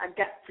I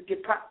got to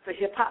give props to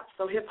hip-hop.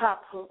 So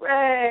hip-hop,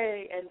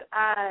 hooray, and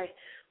I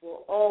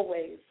will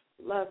always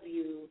love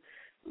you.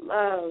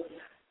 Love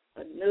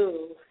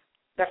anew.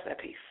 That's that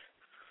piece.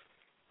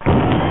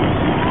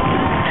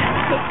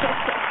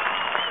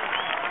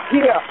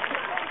 Yeah.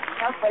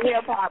 That's for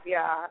hip-hop,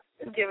 y'all.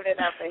 Just giving it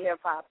up for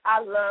hip-hop. I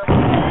love it.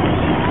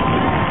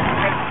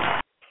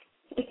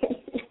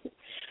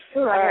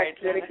 All right,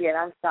 do it again.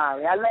 I'm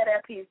sorry. I love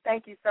that piece.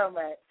 Thank you so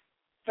much.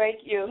 Thank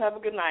you. Have a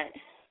good night.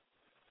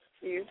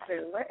 You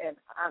too. What an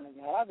honor,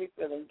 y'all. I'll be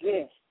feeling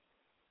good.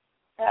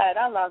 All right,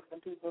 I lost some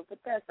people, but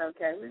that's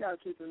okay. We're going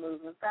to keep it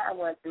moving.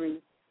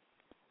 513.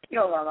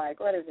 Yo, my mic.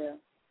 What is it?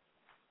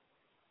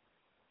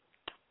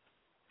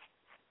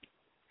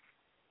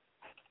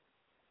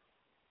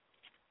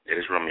 Yeah,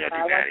 this Romeo D.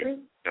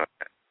 Daddy.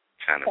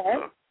 Chyna.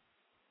 Okay.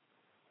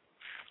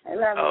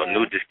 Oh,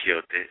 New just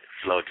killed it.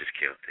 Flo just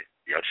killed it.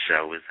 Your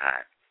show is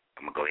hot.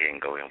 I'm going to go ahead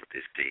and go in with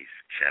this piece.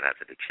 Shout out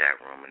to the chat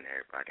room and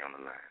everybody on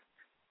the line.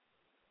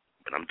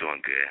 But I'm doing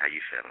good. How you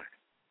feeling?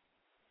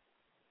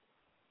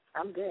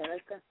 I'm good.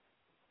 Let's go.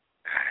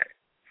 All right.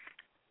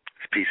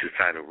 This piece is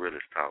titled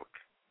Realist Talk.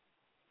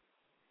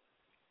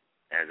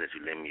 As that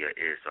you lend me your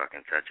ear so I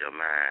can touch your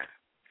mind,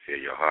 feel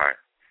your heart,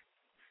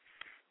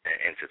 and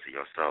enter to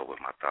your soul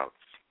with my thoughts.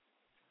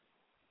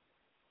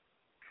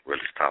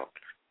 Realist Talk.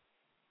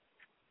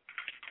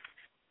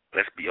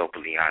 Let's be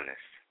openly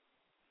honest.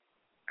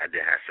 I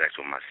didn't have sex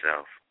with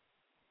myself,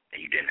 and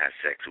you didn't have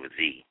sex with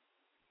thee.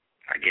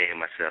 I gave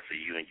myself to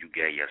you, and you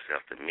gave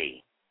yourself to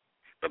me.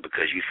 But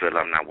because you feel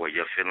I'm not where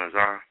your feelings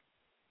are,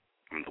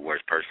 I'm the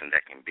worst person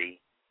that can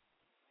be.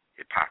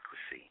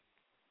 Hypocrisy.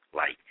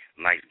 Like,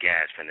 nice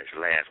guys finish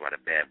last while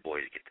the bad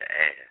boys get the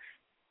ass.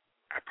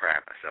 I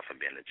pride myself on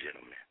being a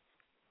gentleman.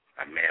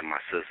 A man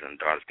my sister and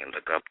daughters can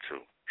look up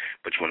to.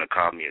 But you want to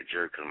call me a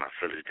jerk because my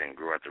feelings didn't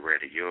grow at the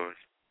rate of yours?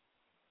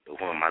 But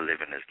who am I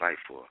living this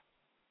life for?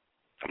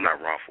 I'm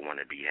not wrong for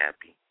wanting to be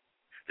happy.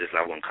 Just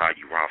like I wouldn't call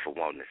you wrong for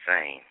wanting the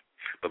same.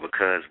 But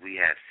because we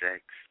had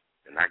sex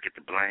and I get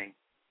the blame,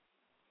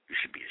 you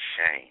should be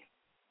ashamed.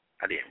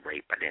 I didn't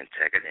rape, I didn't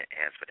take, I didn't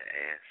ask for the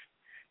ass.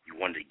 You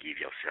wanted to give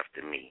yourself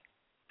to me,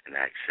 and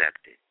I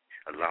accepted.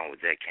 Along with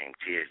that came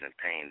tears and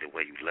pain. The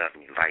way you love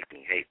me, like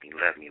me, hate me,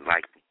 love me,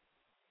 like me,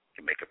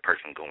 can make a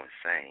person go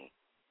insane.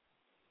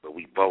 But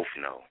we both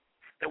know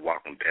that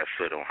walking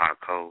barefoot on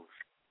hot coals,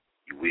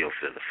 you will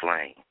feel the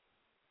flame.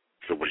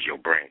 So what does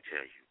your brain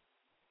tell you?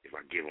 If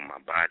I give him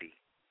my body,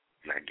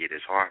 and I get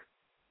his heart?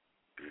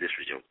 Because this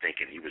was your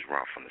thinking, he was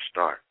wrong from the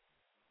start.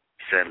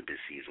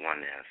 Celibacy is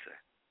one answer.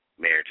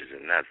 Marriage is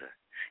another.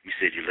 You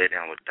said you lay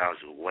down with dogs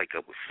who wake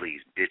up with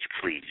fleas. Bitch,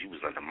 please, you was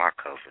under my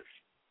covers.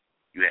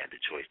 You had the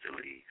choice to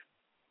leave.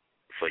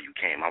 Before you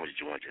came, I was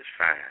doing just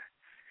fine.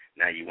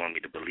 Now you want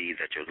me to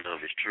believe that your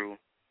love is true?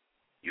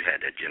 You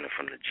had that agenda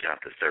from the jump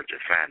to search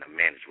and find and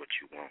manage what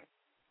you want.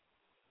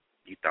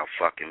 You thought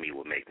fucking me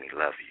would make me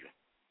love you.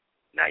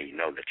 Now you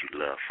know that you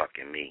love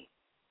fucking me.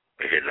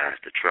 But here lies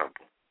the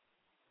trouble.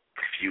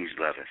 Confused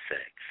love and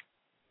sex.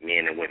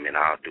 Men and women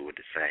all do it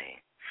the same.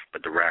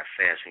 But the ride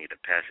fast when you're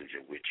the passenger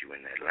with you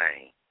in that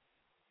lane.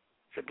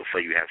 So before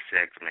you have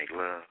sex, make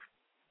love.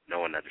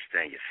 No one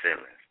understand your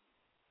feelings.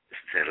 It's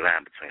a thin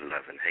line between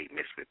love and hate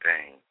mixed with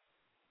pain.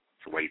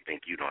 So why you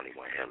think you the only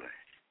one healing?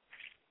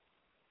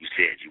 You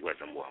said you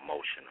wasn't more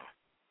emotional.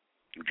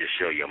 You just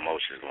show your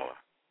emotions more.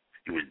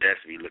 You was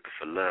desperately looking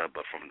for love,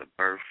 but from the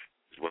birth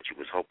is what you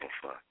was hoping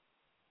for.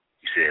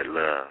 You said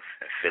love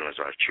and feelings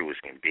are as true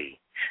as can be.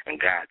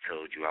 And God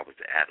told you I was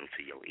the Adam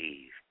to your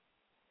Eve.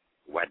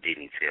 Why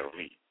didn't he tell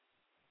me?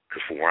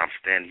 Because from where I'm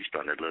standing, you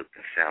starting to look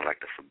and sound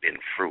like the forbidden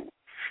fruit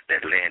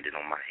that landed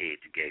on my head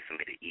you gave for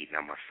me to eat.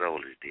 Now my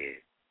soul is dead.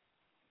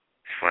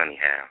 It's funny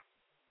how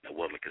a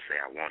woman can say,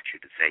 I want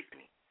you to take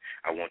me.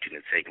 I want you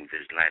to take me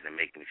this night and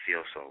make me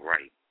feel so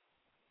right.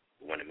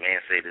 But when a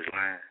man say this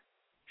line,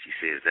 she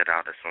says, is that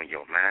all that's on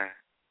your mind?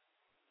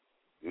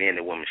 Men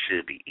and women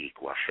should be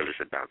equal. I feel it's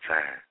about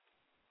time.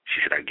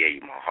 She said, I gave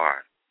you my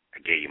heart. I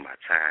gave you my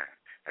time.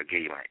 I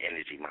gave you my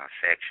energy, my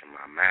affection,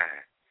 my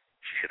mind.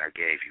 She said, I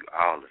gave you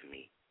all of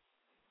me.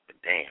 But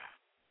damn,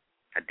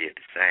 I did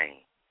the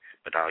same.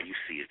 But all you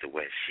see is the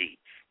wet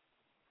sheets.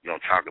 You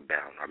don't talk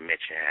about or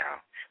mention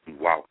how we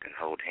walk and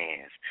hold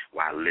hands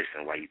while I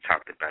listen while you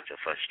talked about your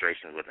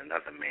frustrations with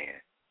another man.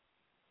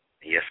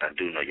 And yes, I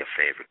do know your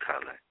favorite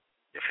color.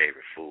 your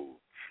favorite food,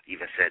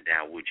 even sat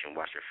down with you and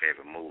watched your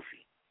favorite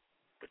movie.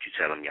 But you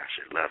tell me I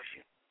should love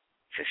you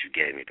since you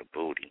gave me the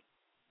booty.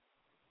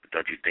 But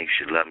don't you think you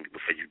should love me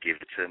before you give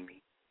it to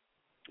me?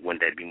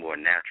 Wouldn't that be more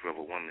natural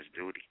of a woman's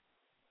duty?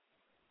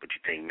 But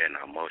you think men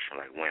are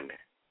emotional like women.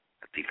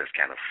 I think that's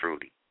kind of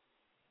fruity.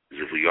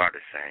 Because if we are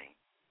the same,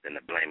 then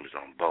the blame is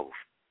on both.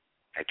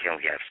 And can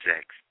we have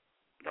sex?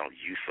 Don't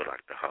you feel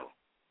like the hoe?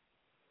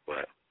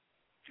 But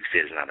you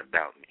said it's not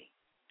about me,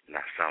 and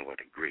I somewhat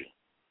agree.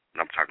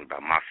 And I'm talking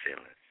about my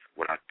feelings,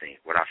 what I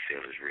think, what I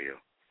feel is real.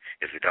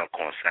 If it don't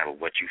coincide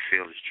with what you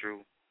feel is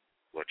true,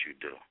 what you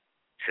do.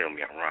 Tell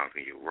me I'm wrong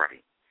and you're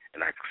right.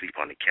 And I can sleep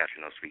on the couch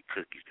with no sweet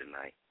cookies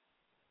tonight.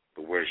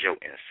 But where's your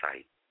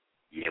insight?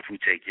 Yeah, if we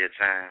take your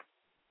time,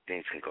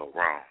 things can go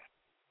wrong.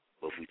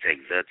 But if we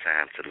take the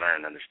time to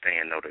learn,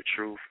 understand, know the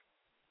truth,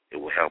 it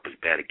will help us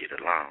better get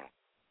along.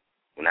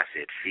 When I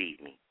said feed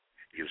me,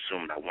 you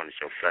assumed I wanted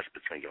your flesh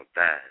between your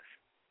thighs.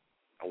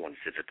 I want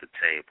to sit at the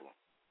table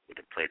with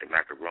a plate of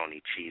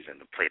macaroni, cheese,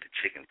 and a plate of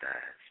chicken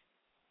thighs.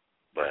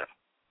 But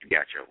you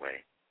got your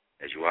way,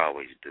 as you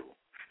always do.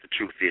 The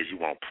truth is you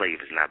won't play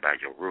if it's not by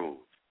your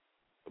rules.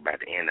 But by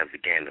the end of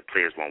the game, the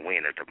players won't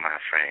win if the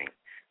mind frame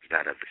is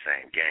not of the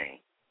same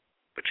game.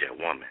 But you're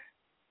a woman,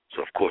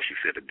 so of course you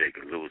feel the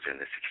bigger loser in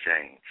this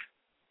exchange.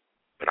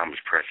 But I'm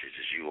as precious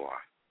as you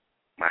are.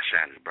 My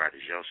shine is bright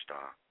as your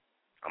star.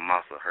 I'm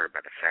also hurt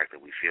by the fact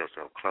that we feel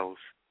so close,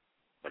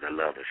 but the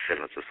love and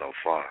feelings are so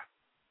far.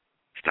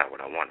 It's not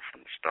what I wanted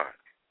from the start.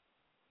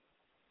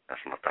 That's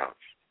my thoughts.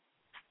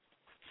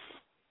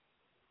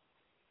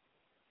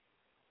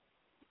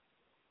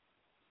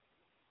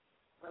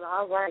 Well,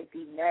 all right,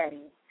 be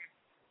natty.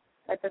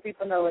 Let the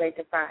people know where they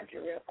can find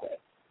you real quick.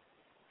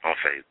 On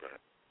Facebook.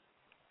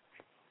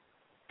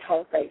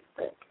 On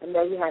Facebook. And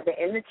there you have it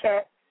in the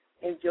chat.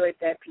 Enjoyed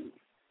that piece.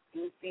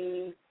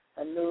 DC,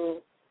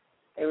 Anu,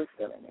 they were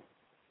feeling it.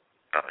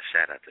 Oh,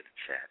 shout out to the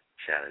chat.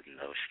 Shout out to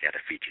know she got a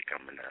feature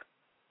coming up.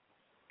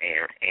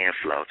 And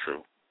Flo,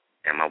 too.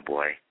 And my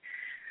boy,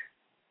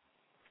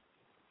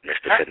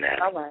 Mr.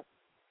 Finale. All right.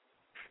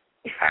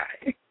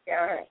 Hi.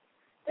 All right.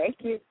 Thank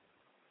you.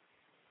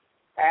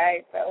 All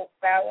right, so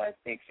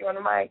 516, you on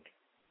the mic.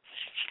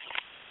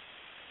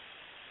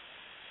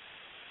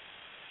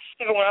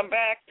 Everyone, I'm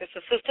back. This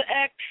is Sister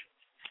X.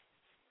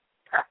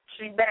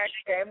 She back.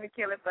 Came to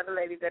kill it for the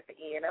ladies at the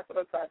end. That's what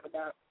I'm talking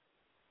about.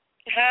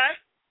 Huh?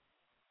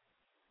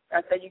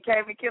 I said you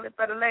came to kill it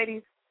for the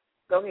ladies.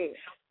 Go ahead.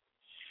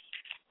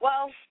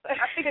 Well,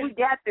 I think we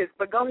got this,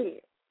 but go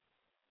ahead.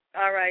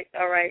 All right.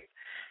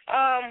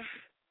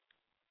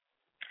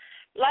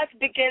 Life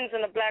begins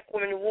in a black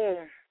woman's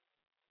womb.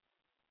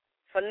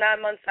 For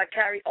 9 months, I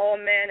carry all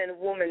man and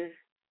woman.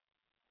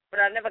 But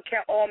I never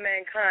carry all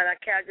mankind. I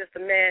carry just a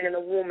man and a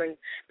woman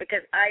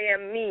because I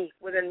am me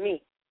within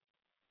me.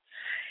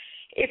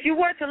 If you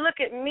were to look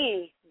at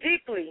me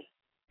deeply,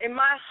 in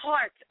my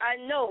heart, I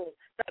know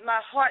that my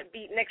heart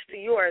beat next to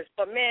yours.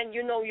 But, man,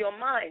 you know you're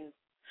mine.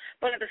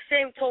 But at the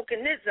same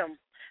tokenism,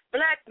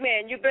 black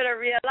man, you better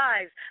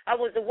realize I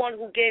was the one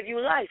who gave you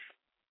life.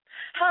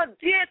 How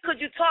dare could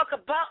you talk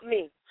about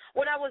me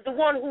when I was the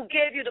one who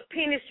gave you the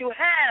penis you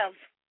have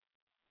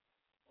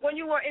when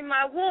you were in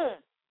my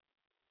womb?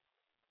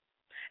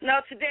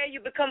 Now today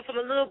you become from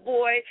a little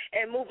boy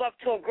and move up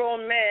to a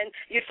grown man.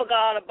 You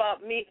forgot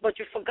about me, but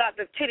you forgot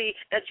the titty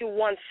that you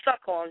once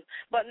suck on.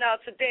 But now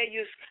today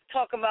you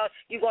talk about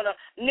you're going to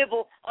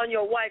nibble on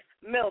your wife's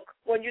milk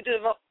when you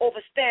didn't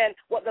understand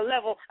what the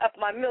level of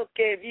my milk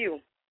gave you.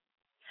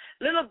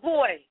 Little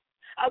boy,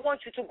 I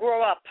want you to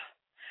grow up.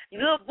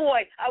 Little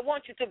boy, I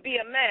want you to be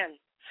a man.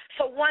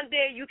 So one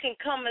day you can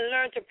come and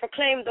learn to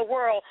proclaim the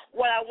world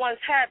what I once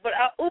had, but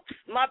oops,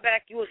 my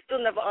back, you will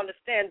still never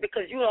understand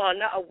because you are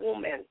not a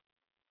woman.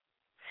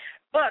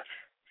 But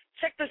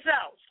check this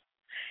out.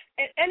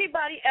 And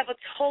anybody ever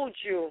told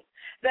you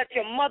that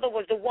your mother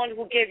was the one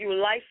who gave you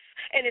life?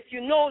 And if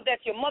you know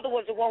that your mother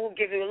was the one who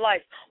gave you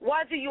life,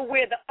 why do you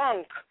wear the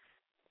unk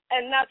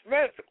and not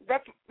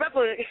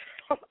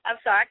I'm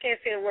sorry, I can't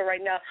say the word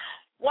right now.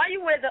 Why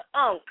you wear the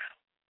unk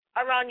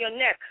around your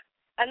neck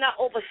and not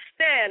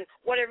understand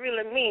what it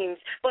really means,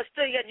 but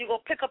still yet you go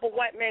pick up a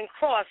white man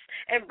cross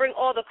and bring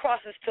all the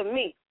crosses to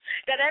me?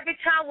 That every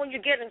time when you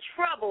get in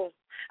trouble,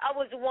 I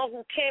was the one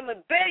who came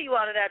and bail you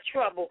out of that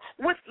trouble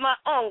with my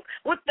unk,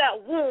 with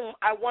that womb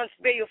I once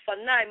bailed you for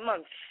 9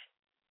 months.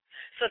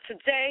 So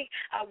today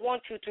I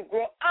want you to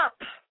grow up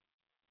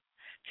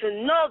to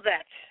know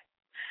that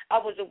I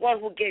was the one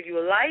who gave you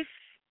life,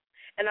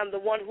 and I'm the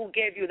one who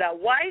gave you that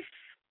wife,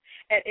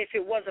 and if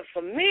it wasn't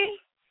for me,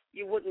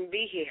 you wouldn't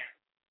be here.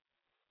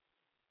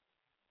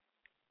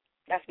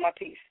 That's my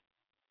piece.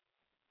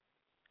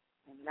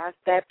 And that's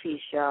that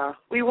piece, y'all.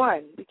 We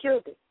won. We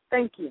killed it.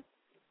 Thank you.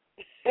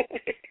 Can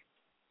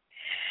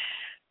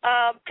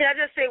I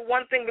just say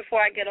one thing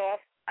before I get off?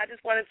 I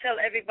just want to tell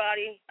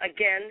everybody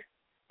again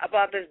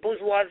about this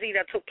bourgeoisie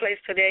that took place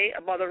today,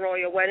 about the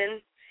royal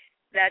wedding,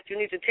 that you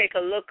need to take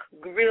a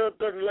real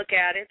good look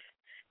at it,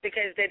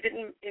 because they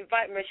didn't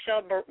invite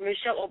Michelle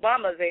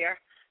Obama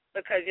there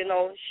because, you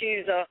know,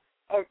 she's a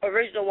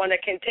original one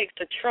that can take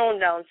the throne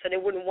down, so they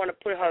wouldn't want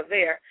to put her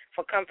there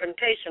for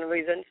confrontation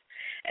reasons.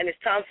 And it's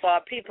time for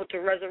our people to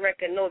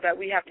resurrect and know that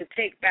we have to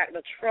take back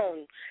the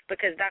throne,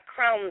 because that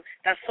crown,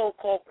 that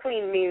so-called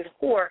queen means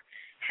whore,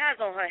 has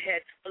on her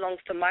head belongs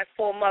to my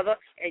foremother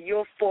and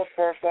your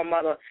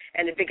foremother.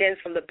 And it begins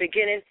from the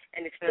beginning,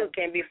 and it still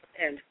can't be from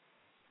the end.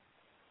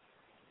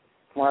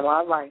 Well,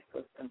 all right,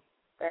 sister.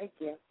 Thank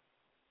you.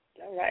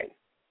 All right.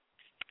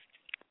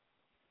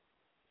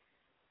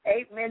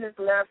 8 minutes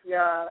left,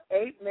 y'all.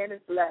 8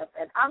 minutes left.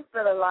 And I'm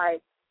feeling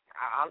like,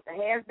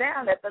 hands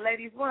down, that the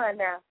ladies won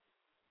now.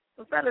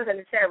 Some fellas in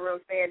the chat room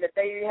saying that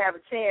they didn't have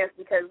a chance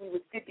because we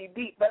was 50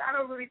 deep, but I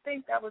don't really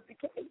think that was the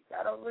case.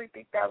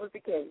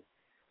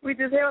 We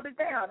just held it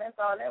down. That's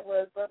all that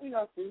was, but we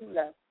going to see who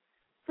left.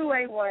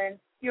 281,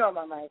 you're on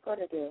my mic. What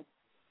it do?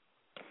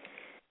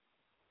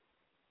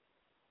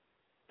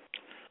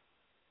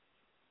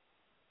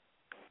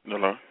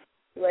 Hello?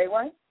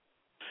 281?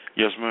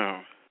 Yes,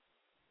 ma'am.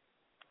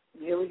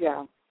 Here we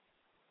go.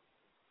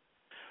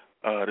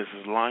 This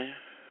is Lion.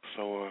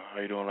 So,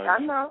 how you doing, ladies?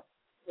 I know.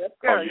 Yes,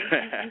 girl. Oh,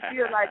 yeah. you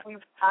feel like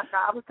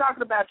I was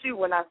talking about you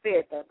when I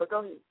said that, but go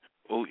ahead.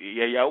 Oh,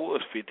 yeah, y'all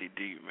was 50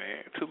 deep,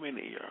 man. Too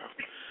many of y'all.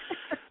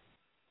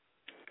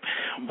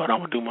 But I'm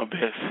going to do my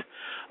best.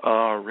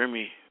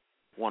 Remy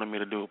wanted me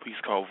to do a piece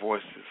called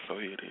Voices, so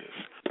here it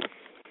is.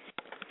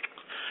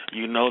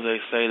 You know they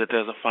say that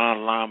there's a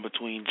fine line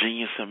between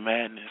genius and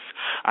madness.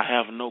 I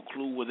have no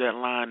clue where that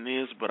line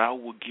is, but I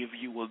will give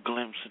you a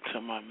glimpse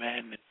into my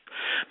madness.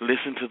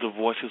 Listen to the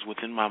voices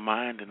within my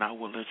mind, and I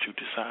will let you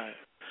decide.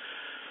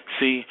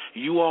 See,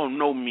 you all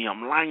know me.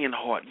 I'm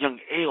Lionheart, young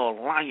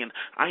L, Lion.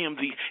 I am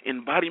the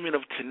embodiment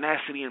of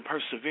tenacity and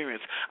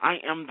perseverance. I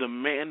am the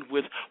man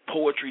with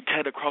poetry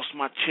tatted across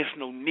my chest,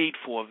 no need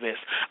for a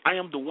vest. I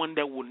am the one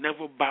that will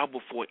never bow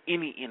before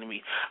any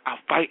enemy. I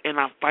fight and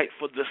I fight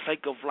for the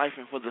sake of life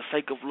and for the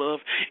sake of love.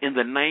 In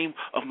the name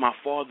of my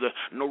Father,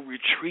 no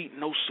retreat,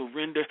 no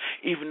surrender.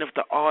 Even if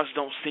the odds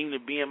don't seem to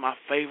be in my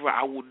favor,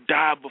 I will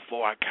die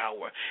before I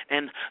cower.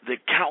 And the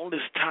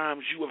countless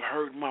times you have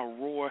heard my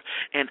roar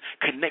and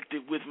connected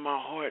with my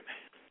heart,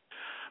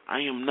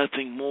 I am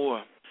nothing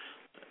more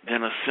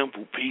than a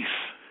simple piece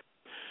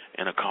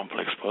in a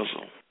complex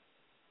puzzle.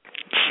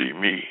 See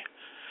me.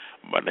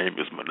 My name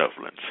is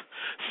Malevolence.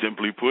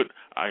 Simply put,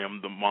 I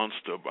am the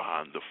monster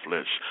behind the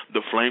flesh.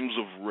 The flames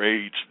of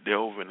rage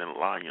Delvin and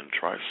Lion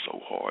try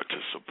so hard to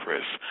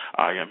suppress.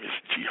 I am his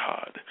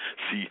jihad.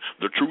 See,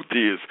 the truth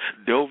is,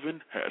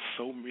 Delvin has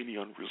so many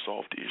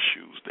unresolved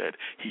issues that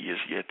he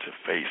is yet to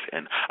face,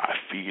 and I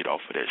feed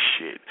off of that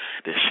shit.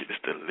 That shit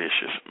is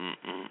delicious.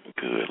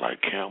 Good,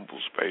 like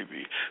Campbell's,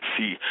 baby.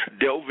 See,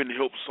 Delvin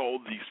helps all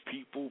these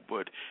people,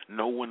 but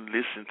no one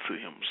listens to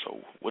him,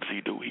 so what does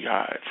he do? He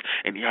hides,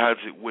 and he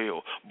hides it well.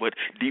 But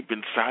deep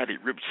inside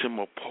it rips him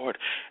apart,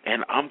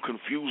 and I'm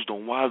confused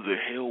on why the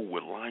hell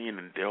would Lion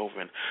and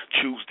Delvin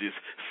choose this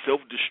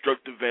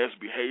self-destructive ass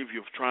behavior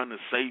of trying to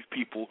save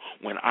people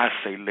when I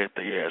say let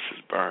their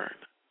asses burn.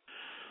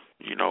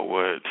 You know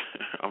what?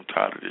 I'm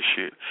tired of this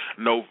shit.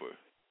 Nova,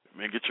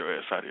 man, get your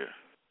ass out of here.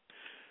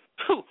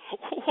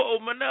 Whoa,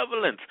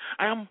 Malevolence.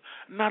 I am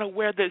not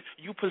aware that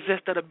you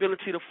possess that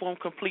ability to form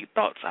complete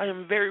thoughts. I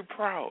am very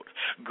proud.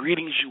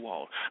 Greetings, you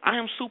all. I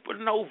am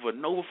Supernova,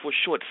 Nova for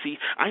short. See,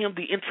 I am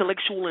the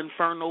intellectual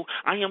inferno.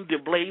 I am the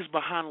blaze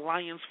behind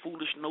Lion's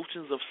foolish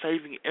notions of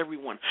saving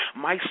everyone.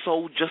 My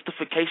sole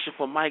justification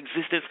for my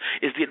existence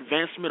is the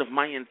advancement of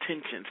my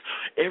intentions.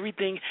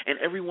 Everything and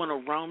everyone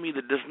around me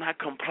that does not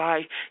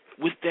comply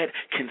with that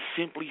can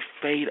simply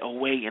fade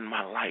away in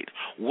my light.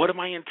 What are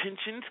my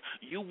intentions?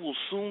 You will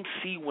soon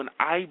see when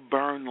I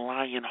burn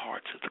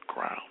Lionheart to the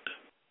ground.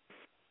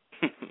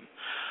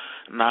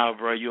 Nah,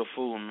 bro, you're a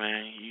fool,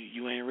 man.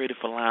 You ain't ready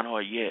for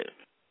Lionheart yet.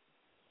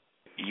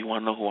 You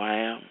want to know who I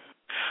am?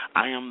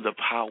 I am the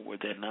power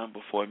that none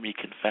before me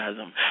can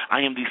fathom.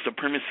 I am the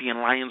supremacy in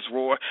Lion's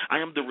roar. I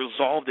am the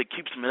resolve that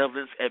keeps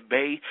Malevolence at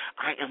bay.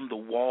 I am the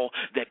wall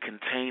that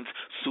contains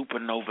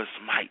Supernova's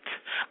might.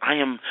 I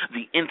am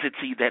the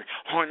entity that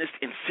harnessed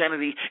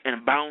insanity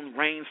and bound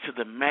reins to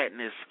the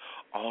madness.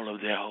 All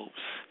of their hopes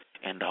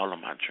and all of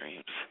my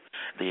dreams,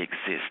 they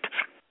exist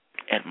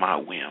at my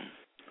whim.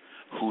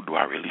 Who do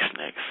I release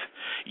next?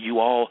 You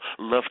all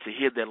love to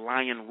hear that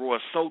lion roar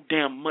so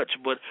damn much,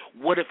 but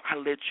what if I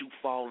let you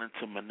fall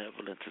into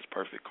Malevolence's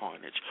perfect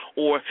carnage?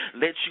 Or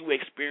let you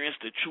experience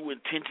the true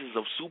intentions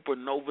of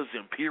Supernova's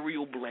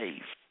imperial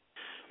blaze?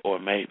 Or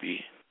maybe,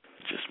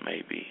 just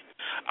maybe,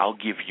 I'll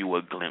give you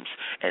a glimpse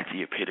at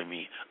the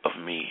epitome of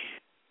me.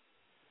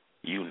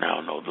 You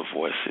now know the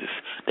voices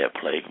that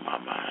plague my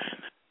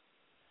mind.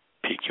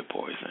 Pick your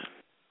poison,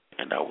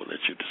 and I will let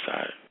you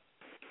decide.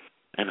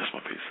 And that's my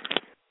piece.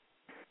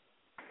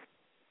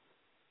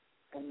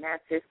 And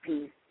that's his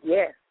piece.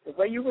 Yes.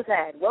 Where you was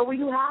at? What were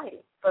you hiding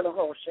for the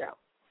whole show?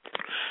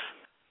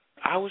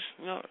 I was,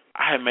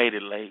 I had made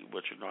it late,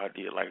 but,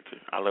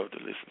 I love to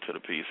listen to the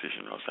pieces,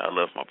 so I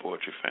love my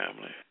poetry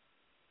family.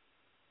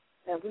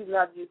 And we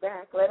love you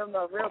back. Let them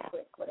know real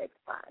quick where they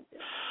can find you.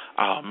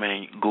 Oh,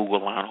 man,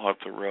 Google Lionheart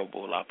the Real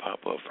Bull. I pop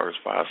up first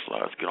 5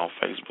 slots. Get on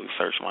Facebook,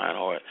 search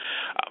Lionheart.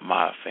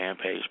 My fan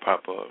page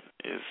pop up.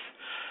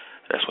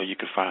 That's where you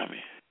can find me.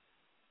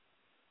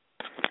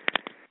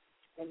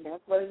 And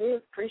that's what it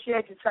is.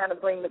 Appreciate you trying to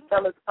bring the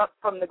fellas up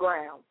from the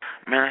ground.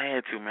 Man, I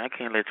had to, man. I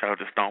can't let y'all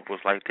just stomp us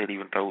like that,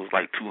 even though it was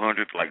like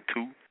 200, like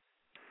 2.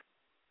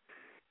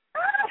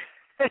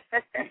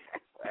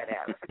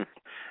 Whatever.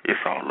 It's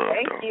all love,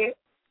 Thank though. you.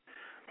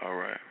 All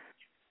right.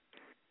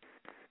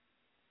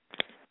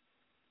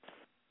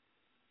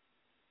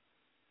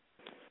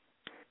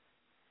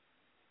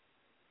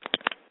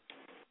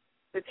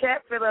 The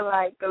chat feeling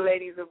like the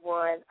ladies have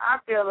won. I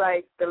feel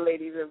like the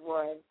ladies have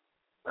won.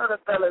 So the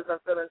fellas are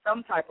feeling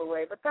some type of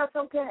way, but that's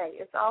okay.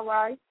 It's all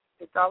right.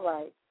 It's all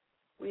right.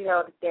 We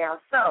held it down.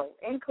 So,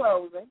 in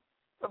closing,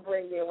 we'll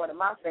bring in one of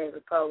my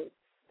favorite poets,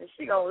 and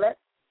she's gonna let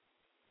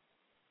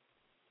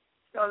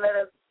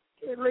us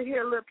hear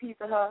a little piece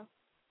of her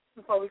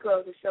before we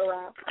close the show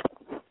out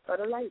for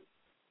the ladies.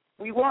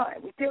 We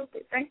won. We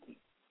tilted. Thank you.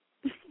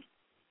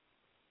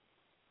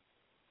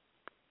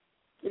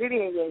 Get it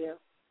in, yeah.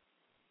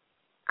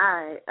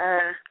 All right.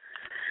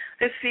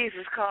 This piece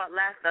is called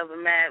Last of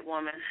a Mad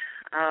Woman.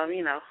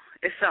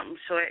 It's something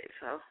short,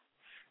 so.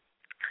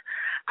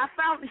 I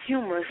found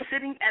humor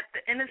sitting at the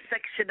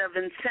intersection of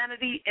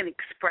insanity and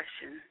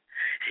expression.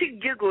 She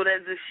giggled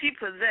as if she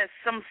possessed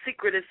some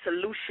secretive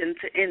solution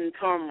to end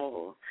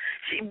turmoil.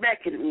 She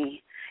beckoned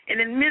me, and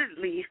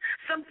admittedly,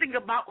 something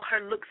about her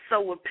looked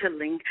so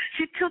appealing.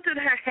 She tilted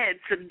her head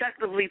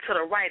seductively to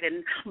the right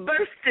and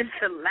burst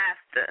into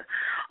laughter,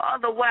 all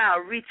the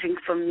while reaching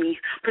for me,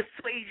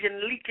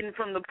 persuasion leaking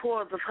from the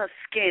pores of her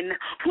skin,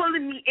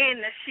 pulling me in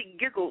as she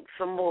giggled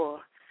some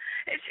more.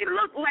 And she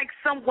looked like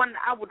someone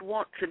I would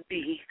want to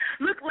be.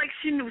 Looked like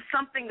she knew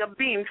something of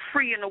being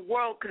free in a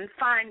world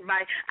confined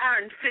by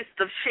iron fists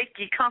of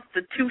shaky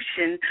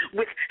constitution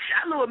with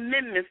shallow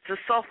amendments to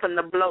soften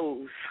the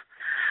blows.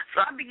 So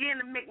I began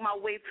to make my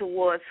way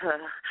towards her.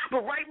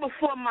 But right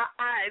before my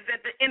eyes, at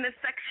the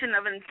intersection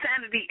of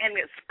insanity and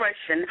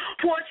expression,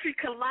 poetry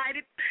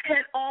collided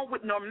head on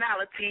with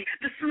normality.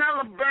 The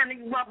smell of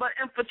burning rubber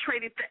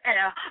infiltrated the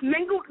air.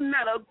 Mingled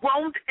metal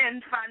groaned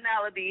in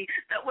finality.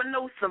 There were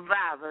no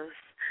survivors.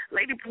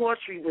 Lady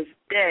Poetry was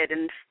dead,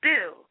 and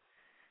still,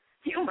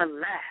 humor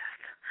laughed.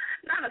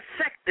 Not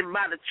affected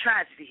by the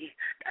tragedy.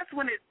 That's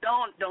when it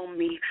dawned on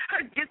me.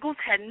 Her giggles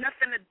had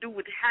nothing to do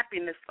with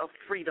happiness or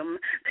freedom.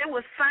 They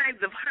were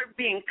signs of her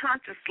being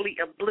consciously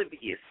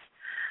oblivious.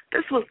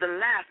 This was the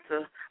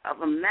laughter of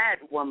a mad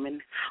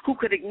woman who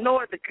could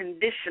ignore the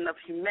condition of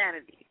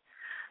humanity.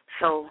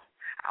 So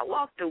I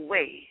walked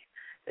away,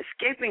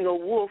 escaping a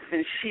wolf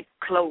in sheep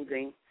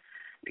clothing,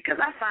 because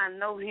I find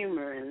no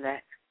humor in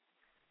that.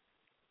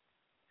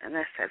 And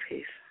that's that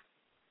piece.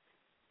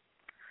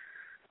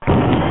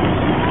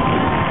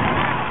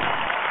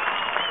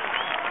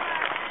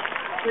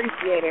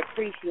 Appreciate it.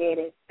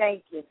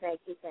 Thank you.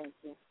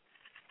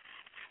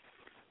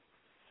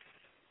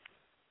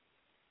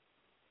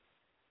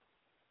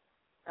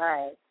 All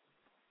right.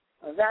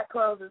 Well, that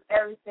closes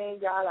everything,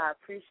 y'all. I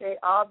appreciate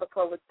all the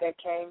poets that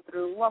came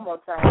through. One more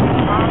time. The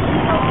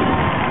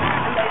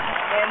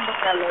ladies and the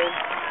fellas.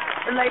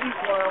 The ladies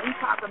won. We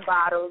popping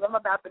bottles. I'm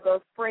about to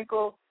go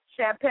sprinkle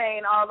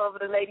champagne all over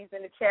the ladies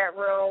in the chat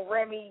room.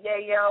 Remy,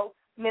 Yayo,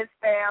 Miss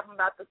Fab. I'm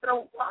about to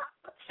throw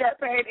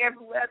champagne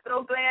everywhere,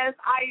 throw glass,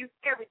 ice,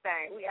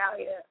 everything. We out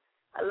here.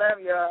 I love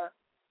y'all.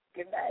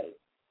 Good night.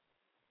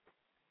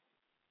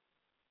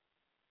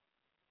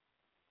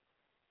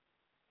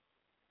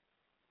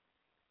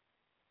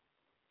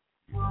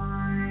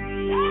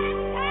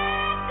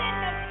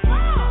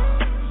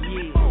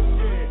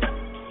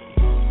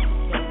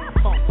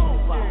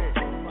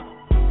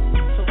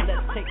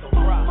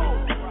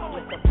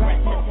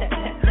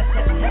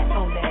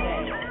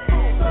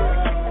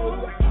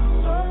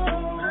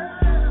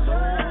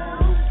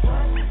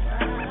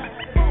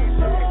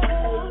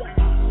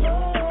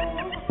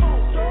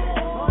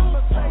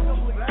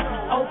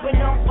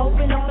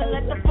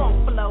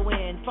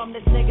 From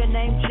this nigga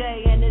named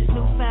Jay and his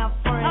newfound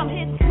friend. I'm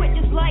hitting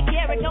switches like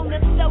Eric on the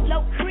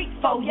solo creek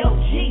for your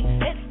G.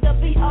 It's the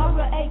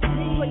B-R-A-T.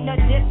 Putting a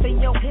dip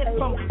in your hip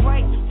from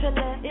right to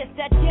left. It's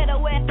that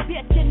ghetto ass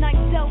bitch and I'm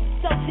so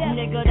deaf.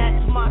 Nigga,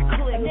 that's my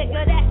clique.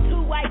 Nigga, that's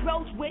who I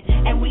rose with.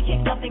 And we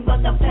kick nothing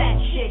but the fat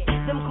shit.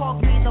 Them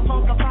called me the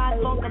funkified,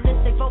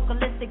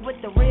 vocalistic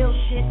with the real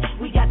shit.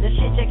 We got the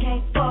shit you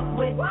can't fuck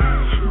with.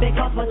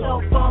 Because we're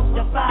so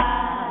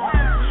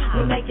funkified.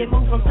 We make it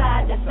move from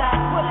side to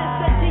side. Well, it's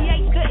the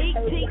DH, the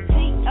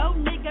ETT. Oh,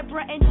 nigga,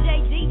 Brett and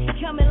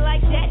JD coming like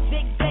that,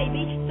 big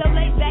baby. So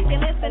lay back and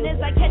listen as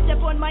I catch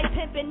up on my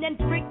pimpin' and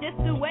freak this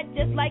duet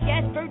just like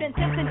Ashford and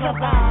Simpson. Cause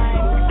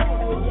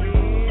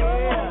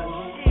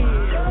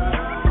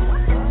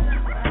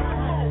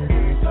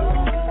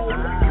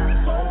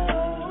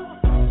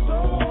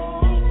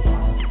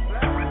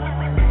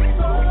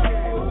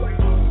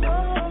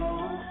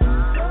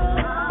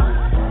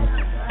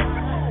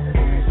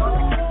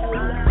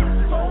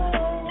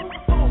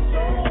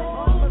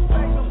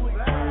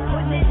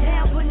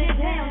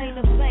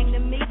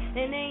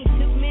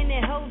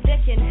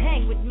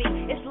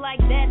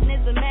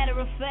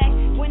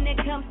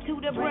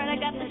nigga bread, I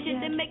got the shit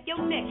that make your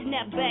neck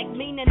snap back.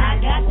 Meaning I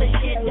got the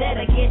shit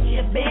that'll get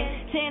you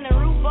bent. Tearing the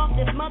roof off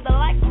this mother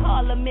like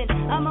Parliament.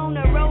 I'm on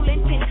a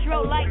rolling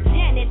control like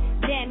Janet.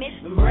 Damn it.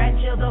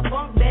 Ratchet the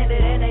funk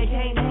bandit and they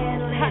can't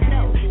handle it. I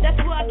know,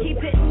 that's why I keep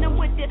hitting them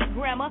with this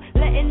grammar.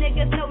 Letting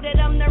niggas know that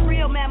I'm the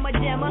real mamma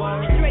jammer.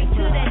 Straight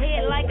to the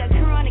head like a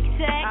chronic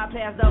sack. I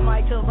pass the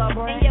mic to the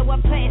brain. And yo, I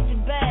pass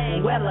it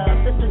back. Well,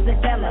 sisters and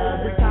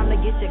fellas, it's time to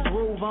get your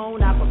groove on.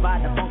 I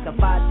provide the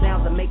funkified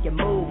sounds that make you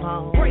move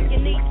home.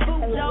 Breaking these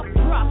foods off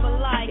proper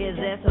like is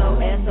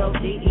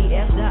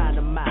SOSODES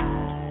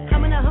dynamite.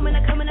 Coming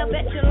up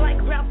at you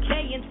like Ralph K.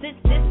 And since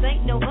this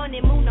ain't no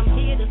honeymoon, I'm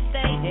here to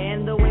stay.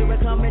 And the way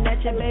we're coming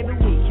at you, baby,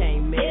 we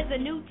can't miss. There's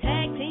a new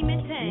tag team in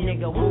town.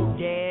 Nigga, whoop,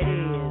 dead